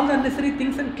removes all the unnecessary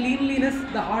things and cleanliness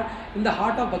in the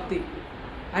heart of bhakti.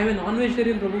 I am a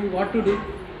non-vegetarian, Prabhu, what to do?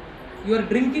 You are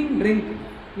drinking, drink.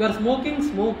 You are smoking,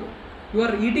 smoke. You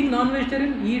are eating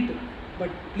non-vegetarian, eat. But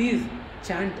please,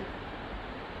 chant.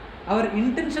 Our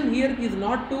intention here is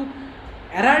not to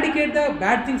eradicate the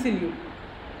bad things in you.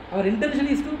 Our intention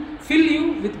is to fill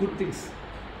you with good things.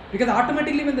 Because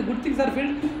automatically when the good things are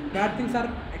filled, bad things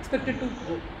are expected to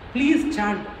go. Please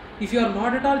chant. If you are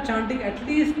not at all chanting, at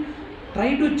least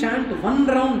try to chant one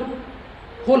round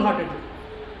wholeheartedly.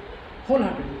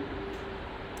 Wholeheartedly.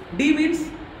 D means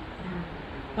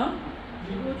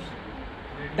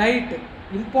diet,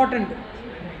 important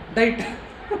diet.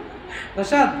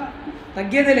 Prasad,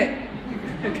 taggedele.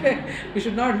 Okay, we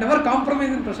should never compromise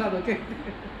in prasad. Okay.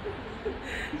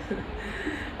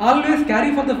 Always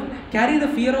carry the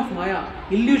fear of Maya,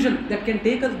 illusion that can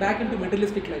take us back into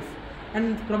materialistic life.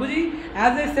 And Prabhuji,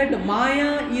 as I said,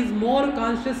 Maya is more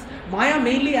conscious. Maya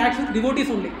mainly acts with devotees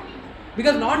only.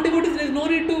 Because non-devotees, there is no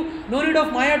need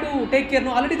of Maya to take care.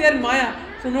 No, already they are in Maya,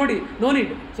 so no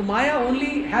need. So Maya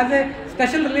only has a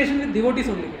special relation with devotees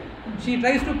only. She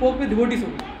tries to poke with devotees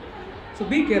only. So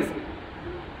be careful.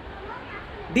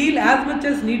 Deal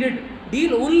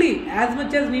only as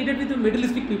much as needed with the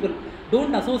materialistic people.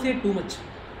 Don't associate too much.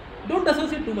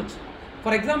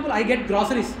 For example, I get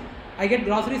groceries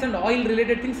and oil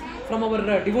related things from our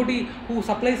devotee who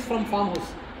supplies from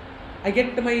farmhouse. I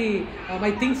get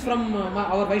my things from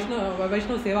our Vaishnava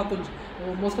Seva Kunj.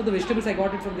 Most of the vegetables I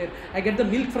got it from there. I get the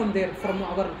milk from there, from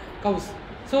our cows.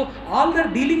 So all the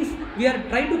dealings, we are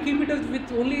trying to keep it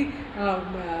with only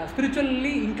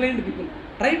spiritually inclined people.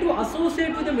 Try to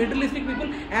associate with the materialistic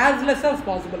people as less as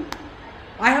possible.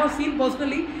 I have seen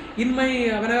personally in my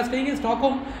when I was staying in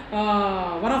Stockholm,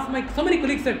 one of my so many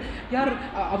colleagues said, "यार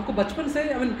हमको बचपन से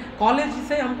college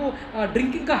से हमको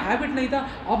drinking का habit नहीं था,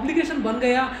 obligation बन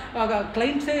गया,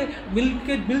 क्लाइंट से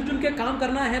मिलजुल के काम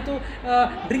करना है तो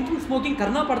ड्रिंकिंग स्मोकिंग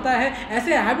करना पड़ता है,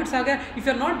 ऐसे हैबिट्स आ गए. If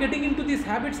you are not getting into this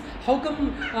habits, how come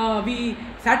we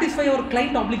satisfy our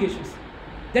client obligations?"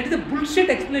 That is a bullshit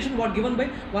explanation what given by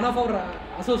one of our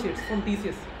associates from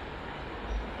TCS.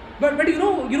 But you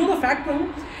know the fact, Prabhu,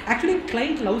 actually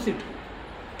client loves it.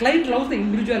 Client loves the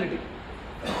individuality.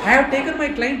 I have taken my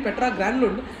client Petra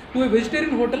Granlund to a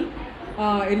vegetarian hotel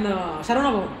in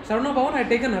Saravana Bhavan. I have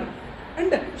taken her,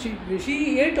 and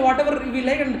she ate whatever we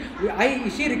like,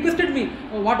 and she requested me,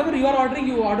 whatever you are ordering,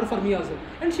 you order for me also.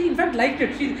 And she in fact liked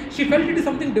it. She felt it is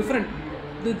something different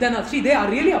than us. They are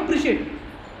really appreciate.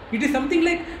 It is something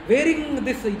like wearing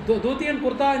this dhoti and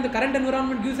kurta in the current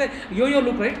environment gives a yo-yo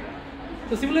look, right?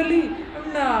 So similarly,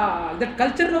 that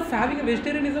culture of having a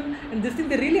vegetarianism and this thing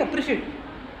they really appreciate.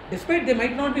 Despite they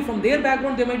might not be from their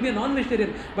background, they might be a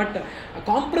non-vegetarian, but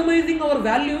compromising our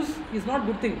values is not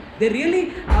good thing. They really,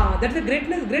 that's a great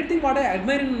thing what I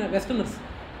admire in Westerners.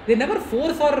 They never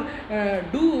force or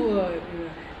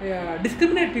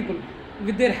discriminate people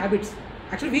with their habits.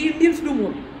 Actually, we Indians do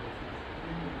more.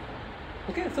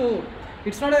 Okay, so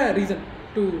it's not a reason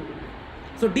to.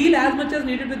 So deal as much as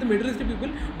needed with the materialistic people.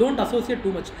 Don't associate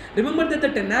too much. Remember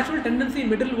that the natural tendency in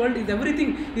material world is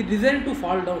everything is designed to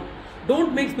fall down.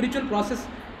 Don't make spiritual process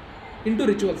into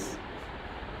rituals.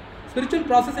 Spiritual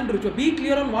process into ritual. Be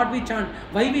clear on what we chant,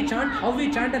 why we chant, how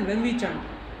we chant, and when we chant.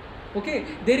 Okay,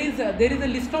 there is a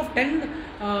list of 10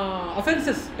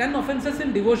 offenses. 10 offenses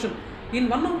in devotion. In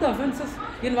one of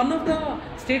the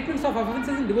statements of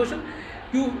offenses in devotion,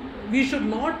 we should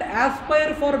not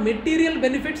aspire for material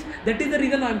benefits. That is the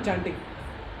reason I am chanting.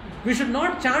 We should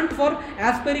not chant for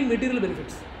aspiring material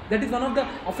benefits. That is one of the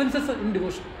offenses in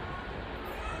devotion.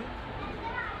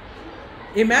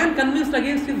 A man convinced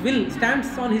against his will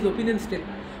stands on his opinion still.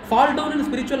 Fall down in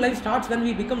spiritual life starts when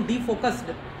we become defocused.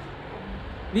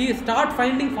 We start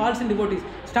finding faults in devotees.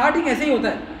 Starting ऐसे ही होता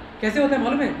है. कैसे होता है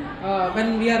मालूम है?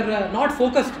 When we are not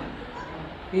focused.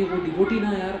 ये वो डिवोटी ना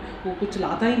यार, वो कुछ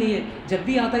लाता ही नहीं है, जब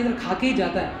भी आता है इधर खा के ही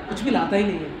जाता है, कुछ भी लाता ही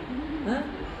नहीं है.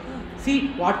 See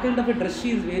what kind of a dress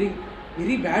she is wearing,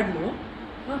 very bad, no?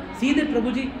 See that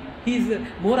Prabhuji, he is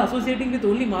more associating with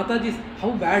only Mataji's,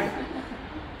 how bad.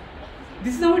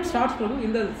 This is how it starts, Prabhu.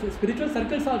 In the spiritual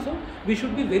circles also, we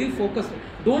should be very focused.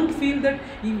 Don't feel that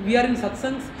we are in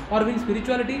satsangs or in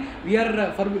spirituality, we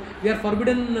are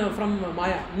forbidden from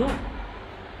Maya. No,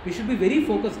 we should be very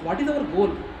focused. What is our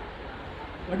goal?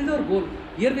 What is our goal?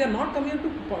 Here we are not coming here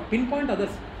to pinpoint others.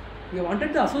 We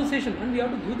wanted the association and we have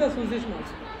to give the association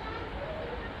also.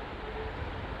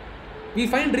 We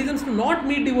find reasons to not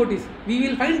meet devotees. We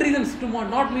will find reasons to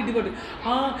not meet devotees.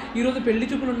 ఈ రోజు పెళ్లి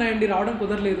చూపులు ఉన్నాయండి, రావడం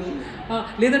కుదరలేదు.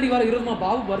 లేదండి ఈరోజు మా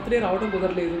బాబు బర్త్డే, రావడం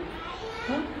కుదరలేదు.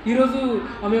 ఈరోజు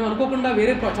మేము అనుకోకుండా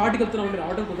వేరే చాటుకి వెళ్తున్నామండి,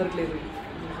 రావడం కుదరట్లేదు.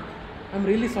 I'm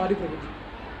really sorry Prabhu.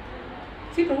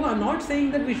 See Prabhu, I am not saying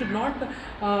that we should not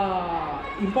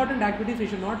important activities, we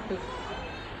should not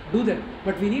do that,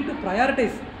 but we need to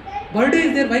prioritize. Birthday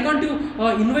is there, why can't you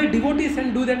invite devotees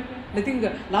and do that? I think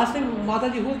last time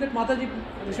Mataji, who is that Mataji?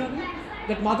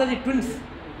 That Mataji twins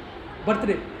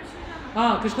birthday.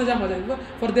 Krishnaja Mataji.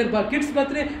 For their kids'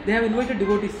 birthday, they have invited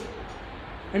devotees.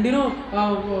 And you know,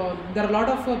 there are a lot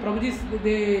of Prabhujis,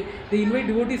 they invite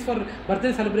devotees for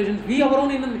birthday celebrations. We our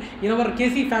own in our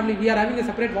KC family, we are having a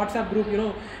separate WhatsApp group, you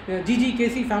know, GG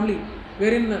KC family,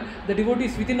 wherein the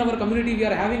devotees within our community, we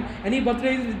are having any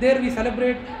birthday is there, we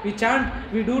celebrate, we chant,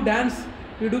 we do dance,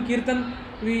 we do kirtan,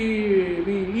 we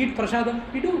eat prasadam,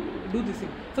 we do this thing.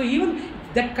 So even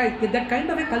that kind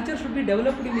of a culture should be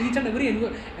developed in each and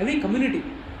every community.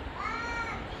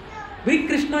 Bring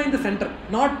Krishna in the center,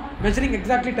 not measuring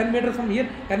exactly 10 meters from here,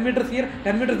 10 meters here,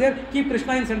 10 meters there, keep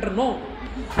Krishna in center. No.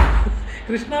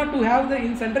 Krishna to have the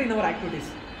in center in our activities.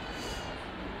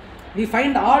 We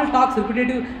find all talks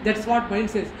repetitive, that's what mind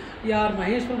says. यार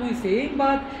महेश प्रभु इस एक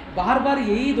बात बार बार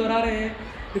यही दोहरा रहे हैं,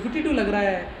 repetitive लग रहा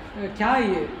है, क्या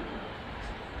ये?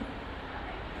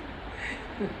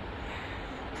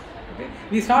 Okay.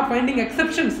 We start finding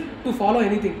exceptions to follow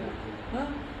anything.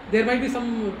 There might be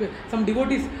some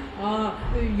devotees,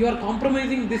 you are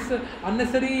compromising this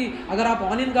unnecessary. अगर आप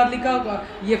onion garlic का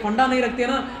ये फंडा नहीं रखते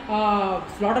ना,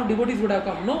 lot of devotees would have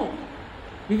come. No,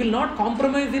 we will not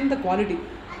compromise in the quality.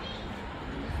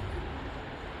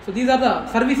 So these are the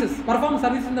services. Perform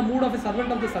service in the mood of a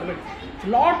servant of the servant.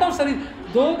 Lot of service,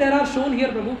 though there are shown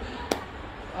here, Prabhu.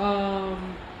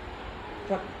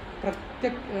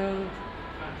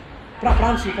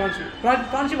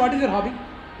 Pranshi, what is your hobby?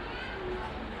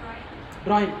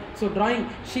 Drawing. So drawing,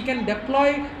 she can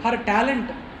deploy her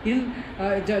talent in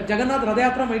Jagannath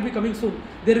Radhayatra might be coming soon.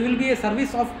 There will be a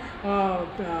service of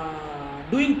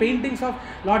doing paintings of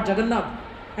Lord Jagannath,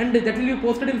 and that will be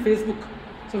posted in Facebook.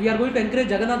 So we are going to encourage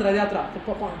Jagannath Radhayatra.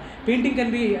 So painting can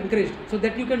be encouraged, so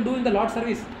that you can do in the Lord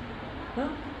service.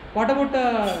 What about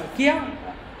Kia?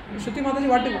 Shruti Mataji,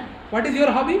 what is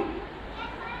your hobby?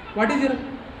 What is your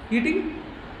eating?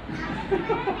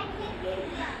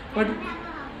 What?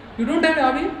 You don't have a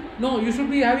hobby? No, you should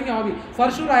be having a hobby. For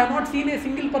sure, I have not seen a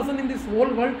single person in this whole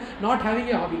world not having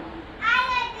a hobby.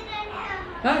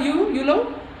 You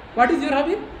love? What is your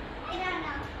hobby?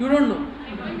 You don't know.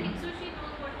 I don't think so. She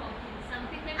knows what hobby is.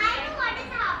 Something that I know what is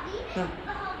a hobby. The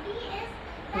hobby is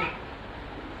that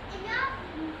in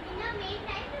your main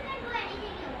time you can do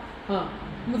anything you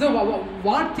want. So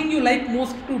what thing you like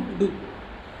most to do?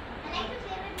 I like to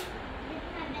play with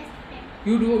my best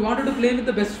friend. You wanted to play with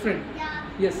the best friend? Yeah.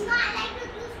 Yes. No, I like to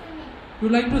do swimming. You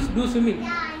like to do swimming?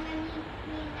 Yeah, in the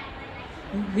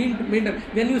mean time I like to do.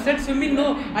 When you said swimming, no,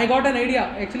 I got an idea.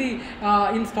 Actually,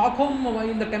 in Stockholm,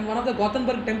 in one of the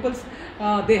Gothenburg temples,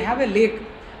 they have a lake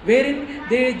wherein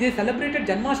they celebrated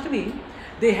Janmashtami.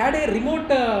 They had a remote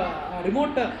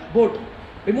boat.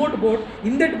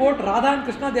 In that boat, Radha and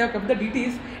Krishna, they have kept the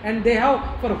deities, and they have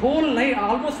for whole night,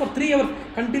 almost for 3 hours,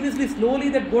 continuously, slowly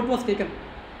that boat was taken.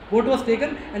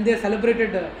 And they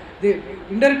celebrated. They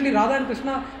indirectly Radha and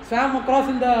Krishna swam across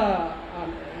in the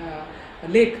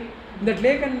lake. In that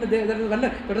lake, and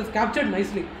that was captured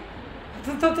nicely.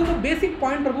 So the basic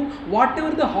point, Prabhu,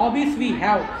 whatever the hobbies we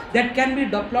have, that can be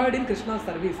deployed in Krishna's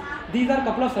service. These are a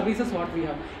couple of services what we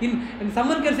have. And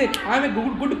someone can say, I am a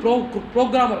good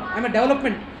programmer. I am a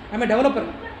developer.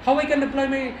 How I can deploy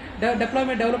my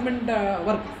development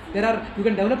work? You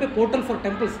can develop a portal for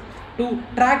temples to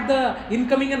track the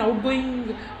incoming and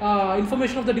outgoing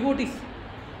information of the devotees.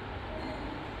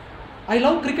 I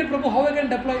love cricket, Prabhu. How I can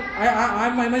deploy? I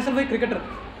myself a cricketer.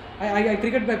 I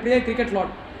play cricket a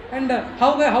lot. And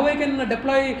how I can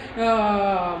deploy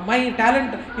my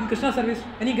talent in Krishna service?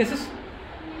 Any guesses?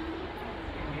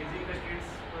 Engaging the kids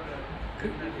for the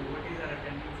devotees are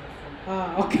attending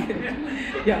Okay.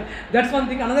 Yeah, that's one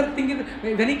thing. Another thing is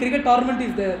when any cricket tournament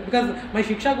is there, because my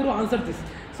Shiksha Guru answered this.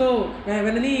 So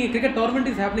when any cricket tournament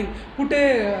is happening, put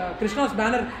a Krishna's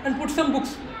banner and put some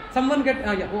books. Someone get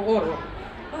over.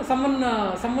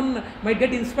 Someone might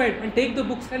get inspired and take the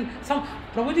books, and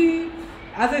Prabhuji,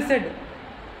 as I said,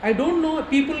 I don't know,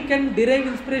 people can derive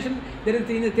inspiration. There is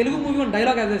in a Telugu movie one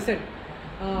dialogue, as I said,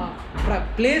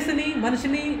 place ni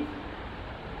manishini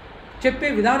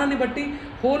cheppe vidhananni batti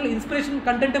whole inspiration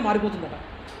content maaripotundata.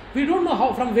 We don't know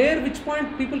how, from where, which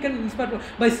point people can inspire.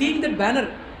 By seeing that banner,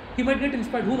 he might get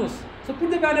inspired. Who knows? So put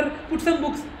the banner, put some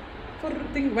books. For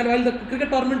thing while the cricket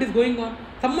tournament is going on,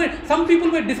 some people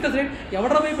might discuss it.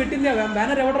 Evadra bhai pettindi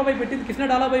banner, evadra bhai pettindi, kisne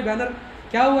dala bhai banner?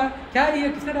 क्या हुआ? क्या ये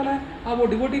किसने डाला है? वो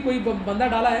devotee कोई बंदा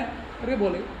डाला है करके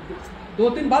बोले,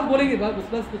 2-3 बात बोलेंगे,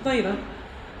 बस उतना ही ना.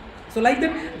 So like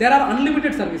that, there are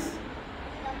unlimited service.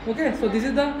 Okay, so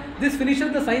this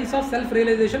finishes the science of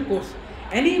self-realization course.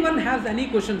 Anyone has any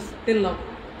questions till now?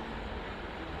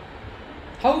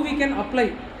 How we can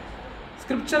apply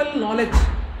scriptural knowledge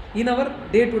in our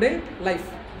day-to-day life?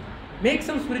 Make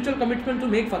some spiritual commitment to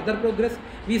make further progress.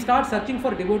 We start searching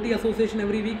for devotee association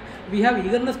every week. We have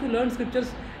eagerness to learn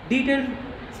scriptures, detailed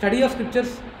study of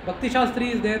scriptures, Bhakti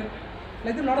Shastri is there,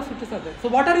 like a lot of scriptures are there. So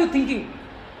what are you thinking?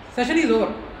 Session is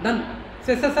over, done.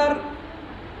 So SSR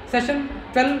session,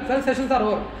 12 sessions are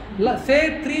over.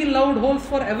 Say 3 loud holes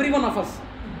for every one of us.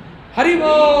 Hari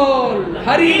Bol,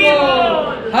 Hari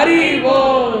Bol, Hari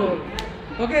Bol.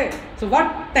 Okay, so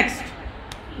what text?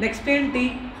 Next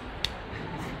T.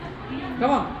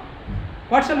 Come on.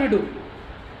 What shall we do?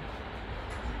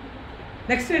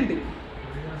 Next T.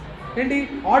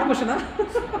 Odd question, huh?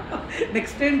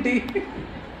 Next T.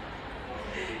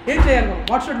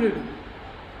 What should we do?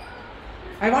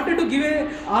 I wanted to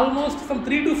give almost some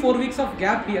 3 to 4 weeks of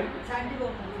gap here.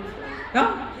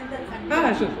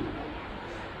 Sure.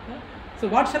 So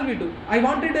what shall we do? I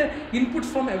wanted inputs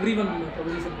from everyone.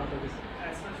 Association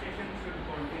should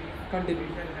continue. We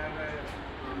shall have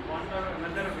one or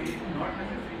another way, not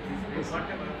necessarily this way,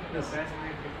 whatever the best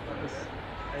way for us.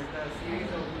 As the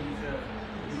series of these,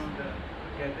 the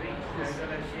gatherings, as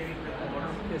well as sharing the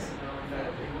thoughts, the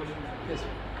devotions. Yes.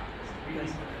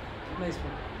 Nice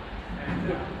one. And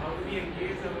how do we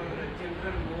engage our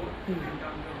children more in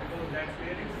terms of, because that's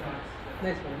where it starts.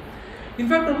 Nice one. In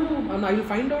fact, Prabhu, I will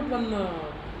find out one.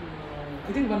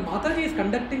 I think one Mataji is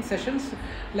conducting sessions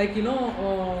like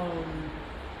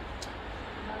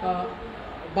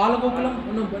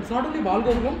Bhagavakulam. No, it's not only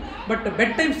Bhagavakulam, but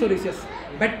bedtime stories. Yes,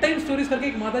 bedtime stories. करके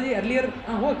एक Mataji earlier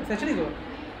session is over.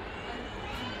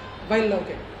 While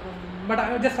okay,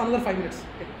 but just another 5 minutes.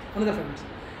 Okay, another 5 minutes.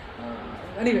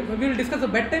 Anyway, we will discuss the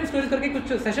bedtime stories करके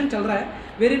कुछ session चल रहा है,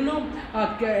 wherein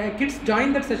kids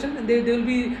join that session and they will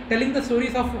be telling the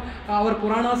stories of our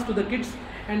Puranas to the kids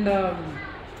and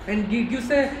gives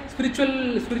a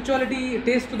spirituality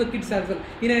taste to the kids as well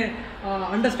in a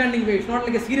understanding way. It's not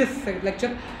like a serious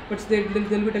lecture, but they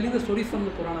will be telling the stories from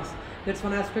the Puranas. That's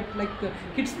one aspect. Like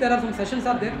kids, there are some sessions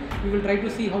are there. We will try to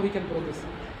see how we can progress.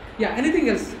 Yeah. Anything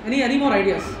else? Any more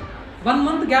ideas? 1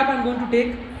 month gap I am going to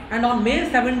take, and on May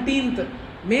 17th,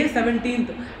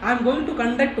 I am going to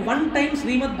conduct one time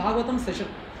Srimad Bhagavatam session.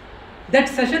 That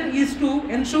session is to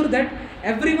ensure that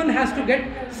everyone has to get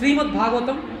Srimad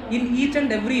Bhagavatam in each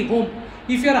and every home.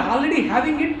 If you are already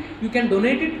having it, you can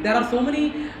donate it. There are so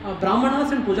many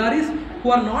Brahmanas and Pujaris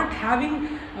who are not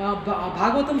having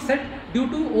Bhagavatam set due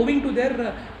to owing to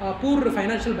their poor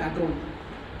financial background.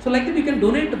 So like that you can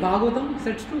donate Bhagavatam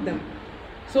sets to them.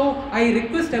 So I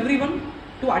request everyone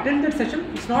to attend that session.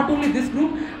 It's not only this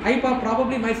group. I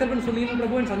probably myself and Sunil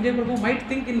Prabhu and Sanjay Prabhu might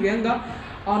think in Vihanga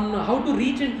on how to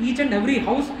reach in each and every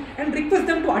house and request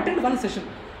them to attend one session,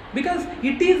 because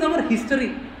it is our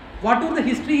history. Whatever the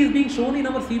history is being shown in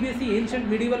our CBSE, ancient,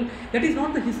 medieval, that is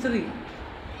not the history.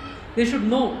 They should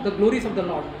know the glories of the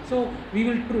Lord. So we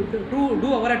will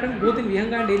do our attempt both in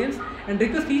Vihanga and aliens and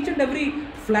request each and every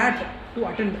flat to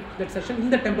attend that session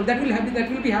in the temple. That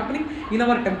will be happening in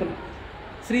our temple.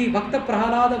 Sri Bhakta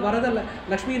Prahalada Varada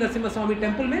Lakshmi Narasimha Swami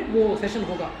temple में वो session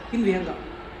होगा in Vihanga.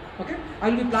 Okay, I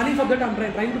will be planning for that. I am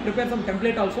trying to prepare some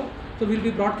template also. So we will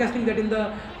be broadcasting that in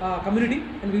the community,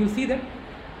 and we will see that.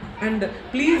 And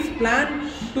please plan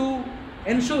to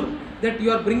ensure that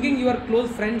you are bringing your close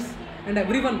friends and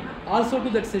everyone also to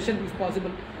that session if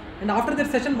possible. And after that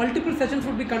session, multiple sessions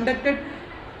would be conducted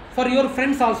for your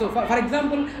friends also. For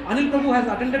example, Anil Prabhu has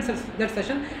attended that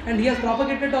session and he has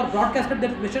propagated or broadcasted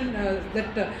that mission,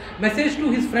 message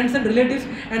to his friends and relatives,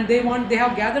 and they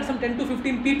have gathered some 10 to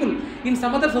 15 people in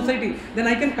some other society. Then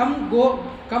I can come and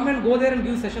go there and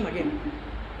give session again.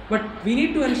 But we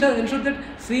need to ensure that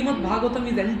Srimad Bhagavatam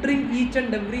is entering each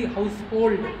and every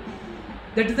household.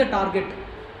 That is the target.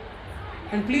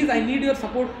 And please, I need your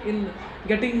support in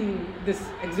getting this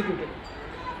executed.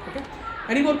 Okay.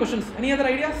 Any more questions? Any other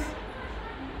ideas?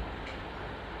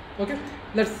 Okay,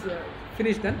 let's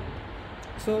finish then.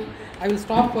 So I will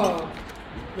stop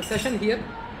the session here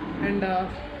and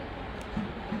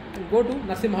go to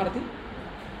Narasimha Harati.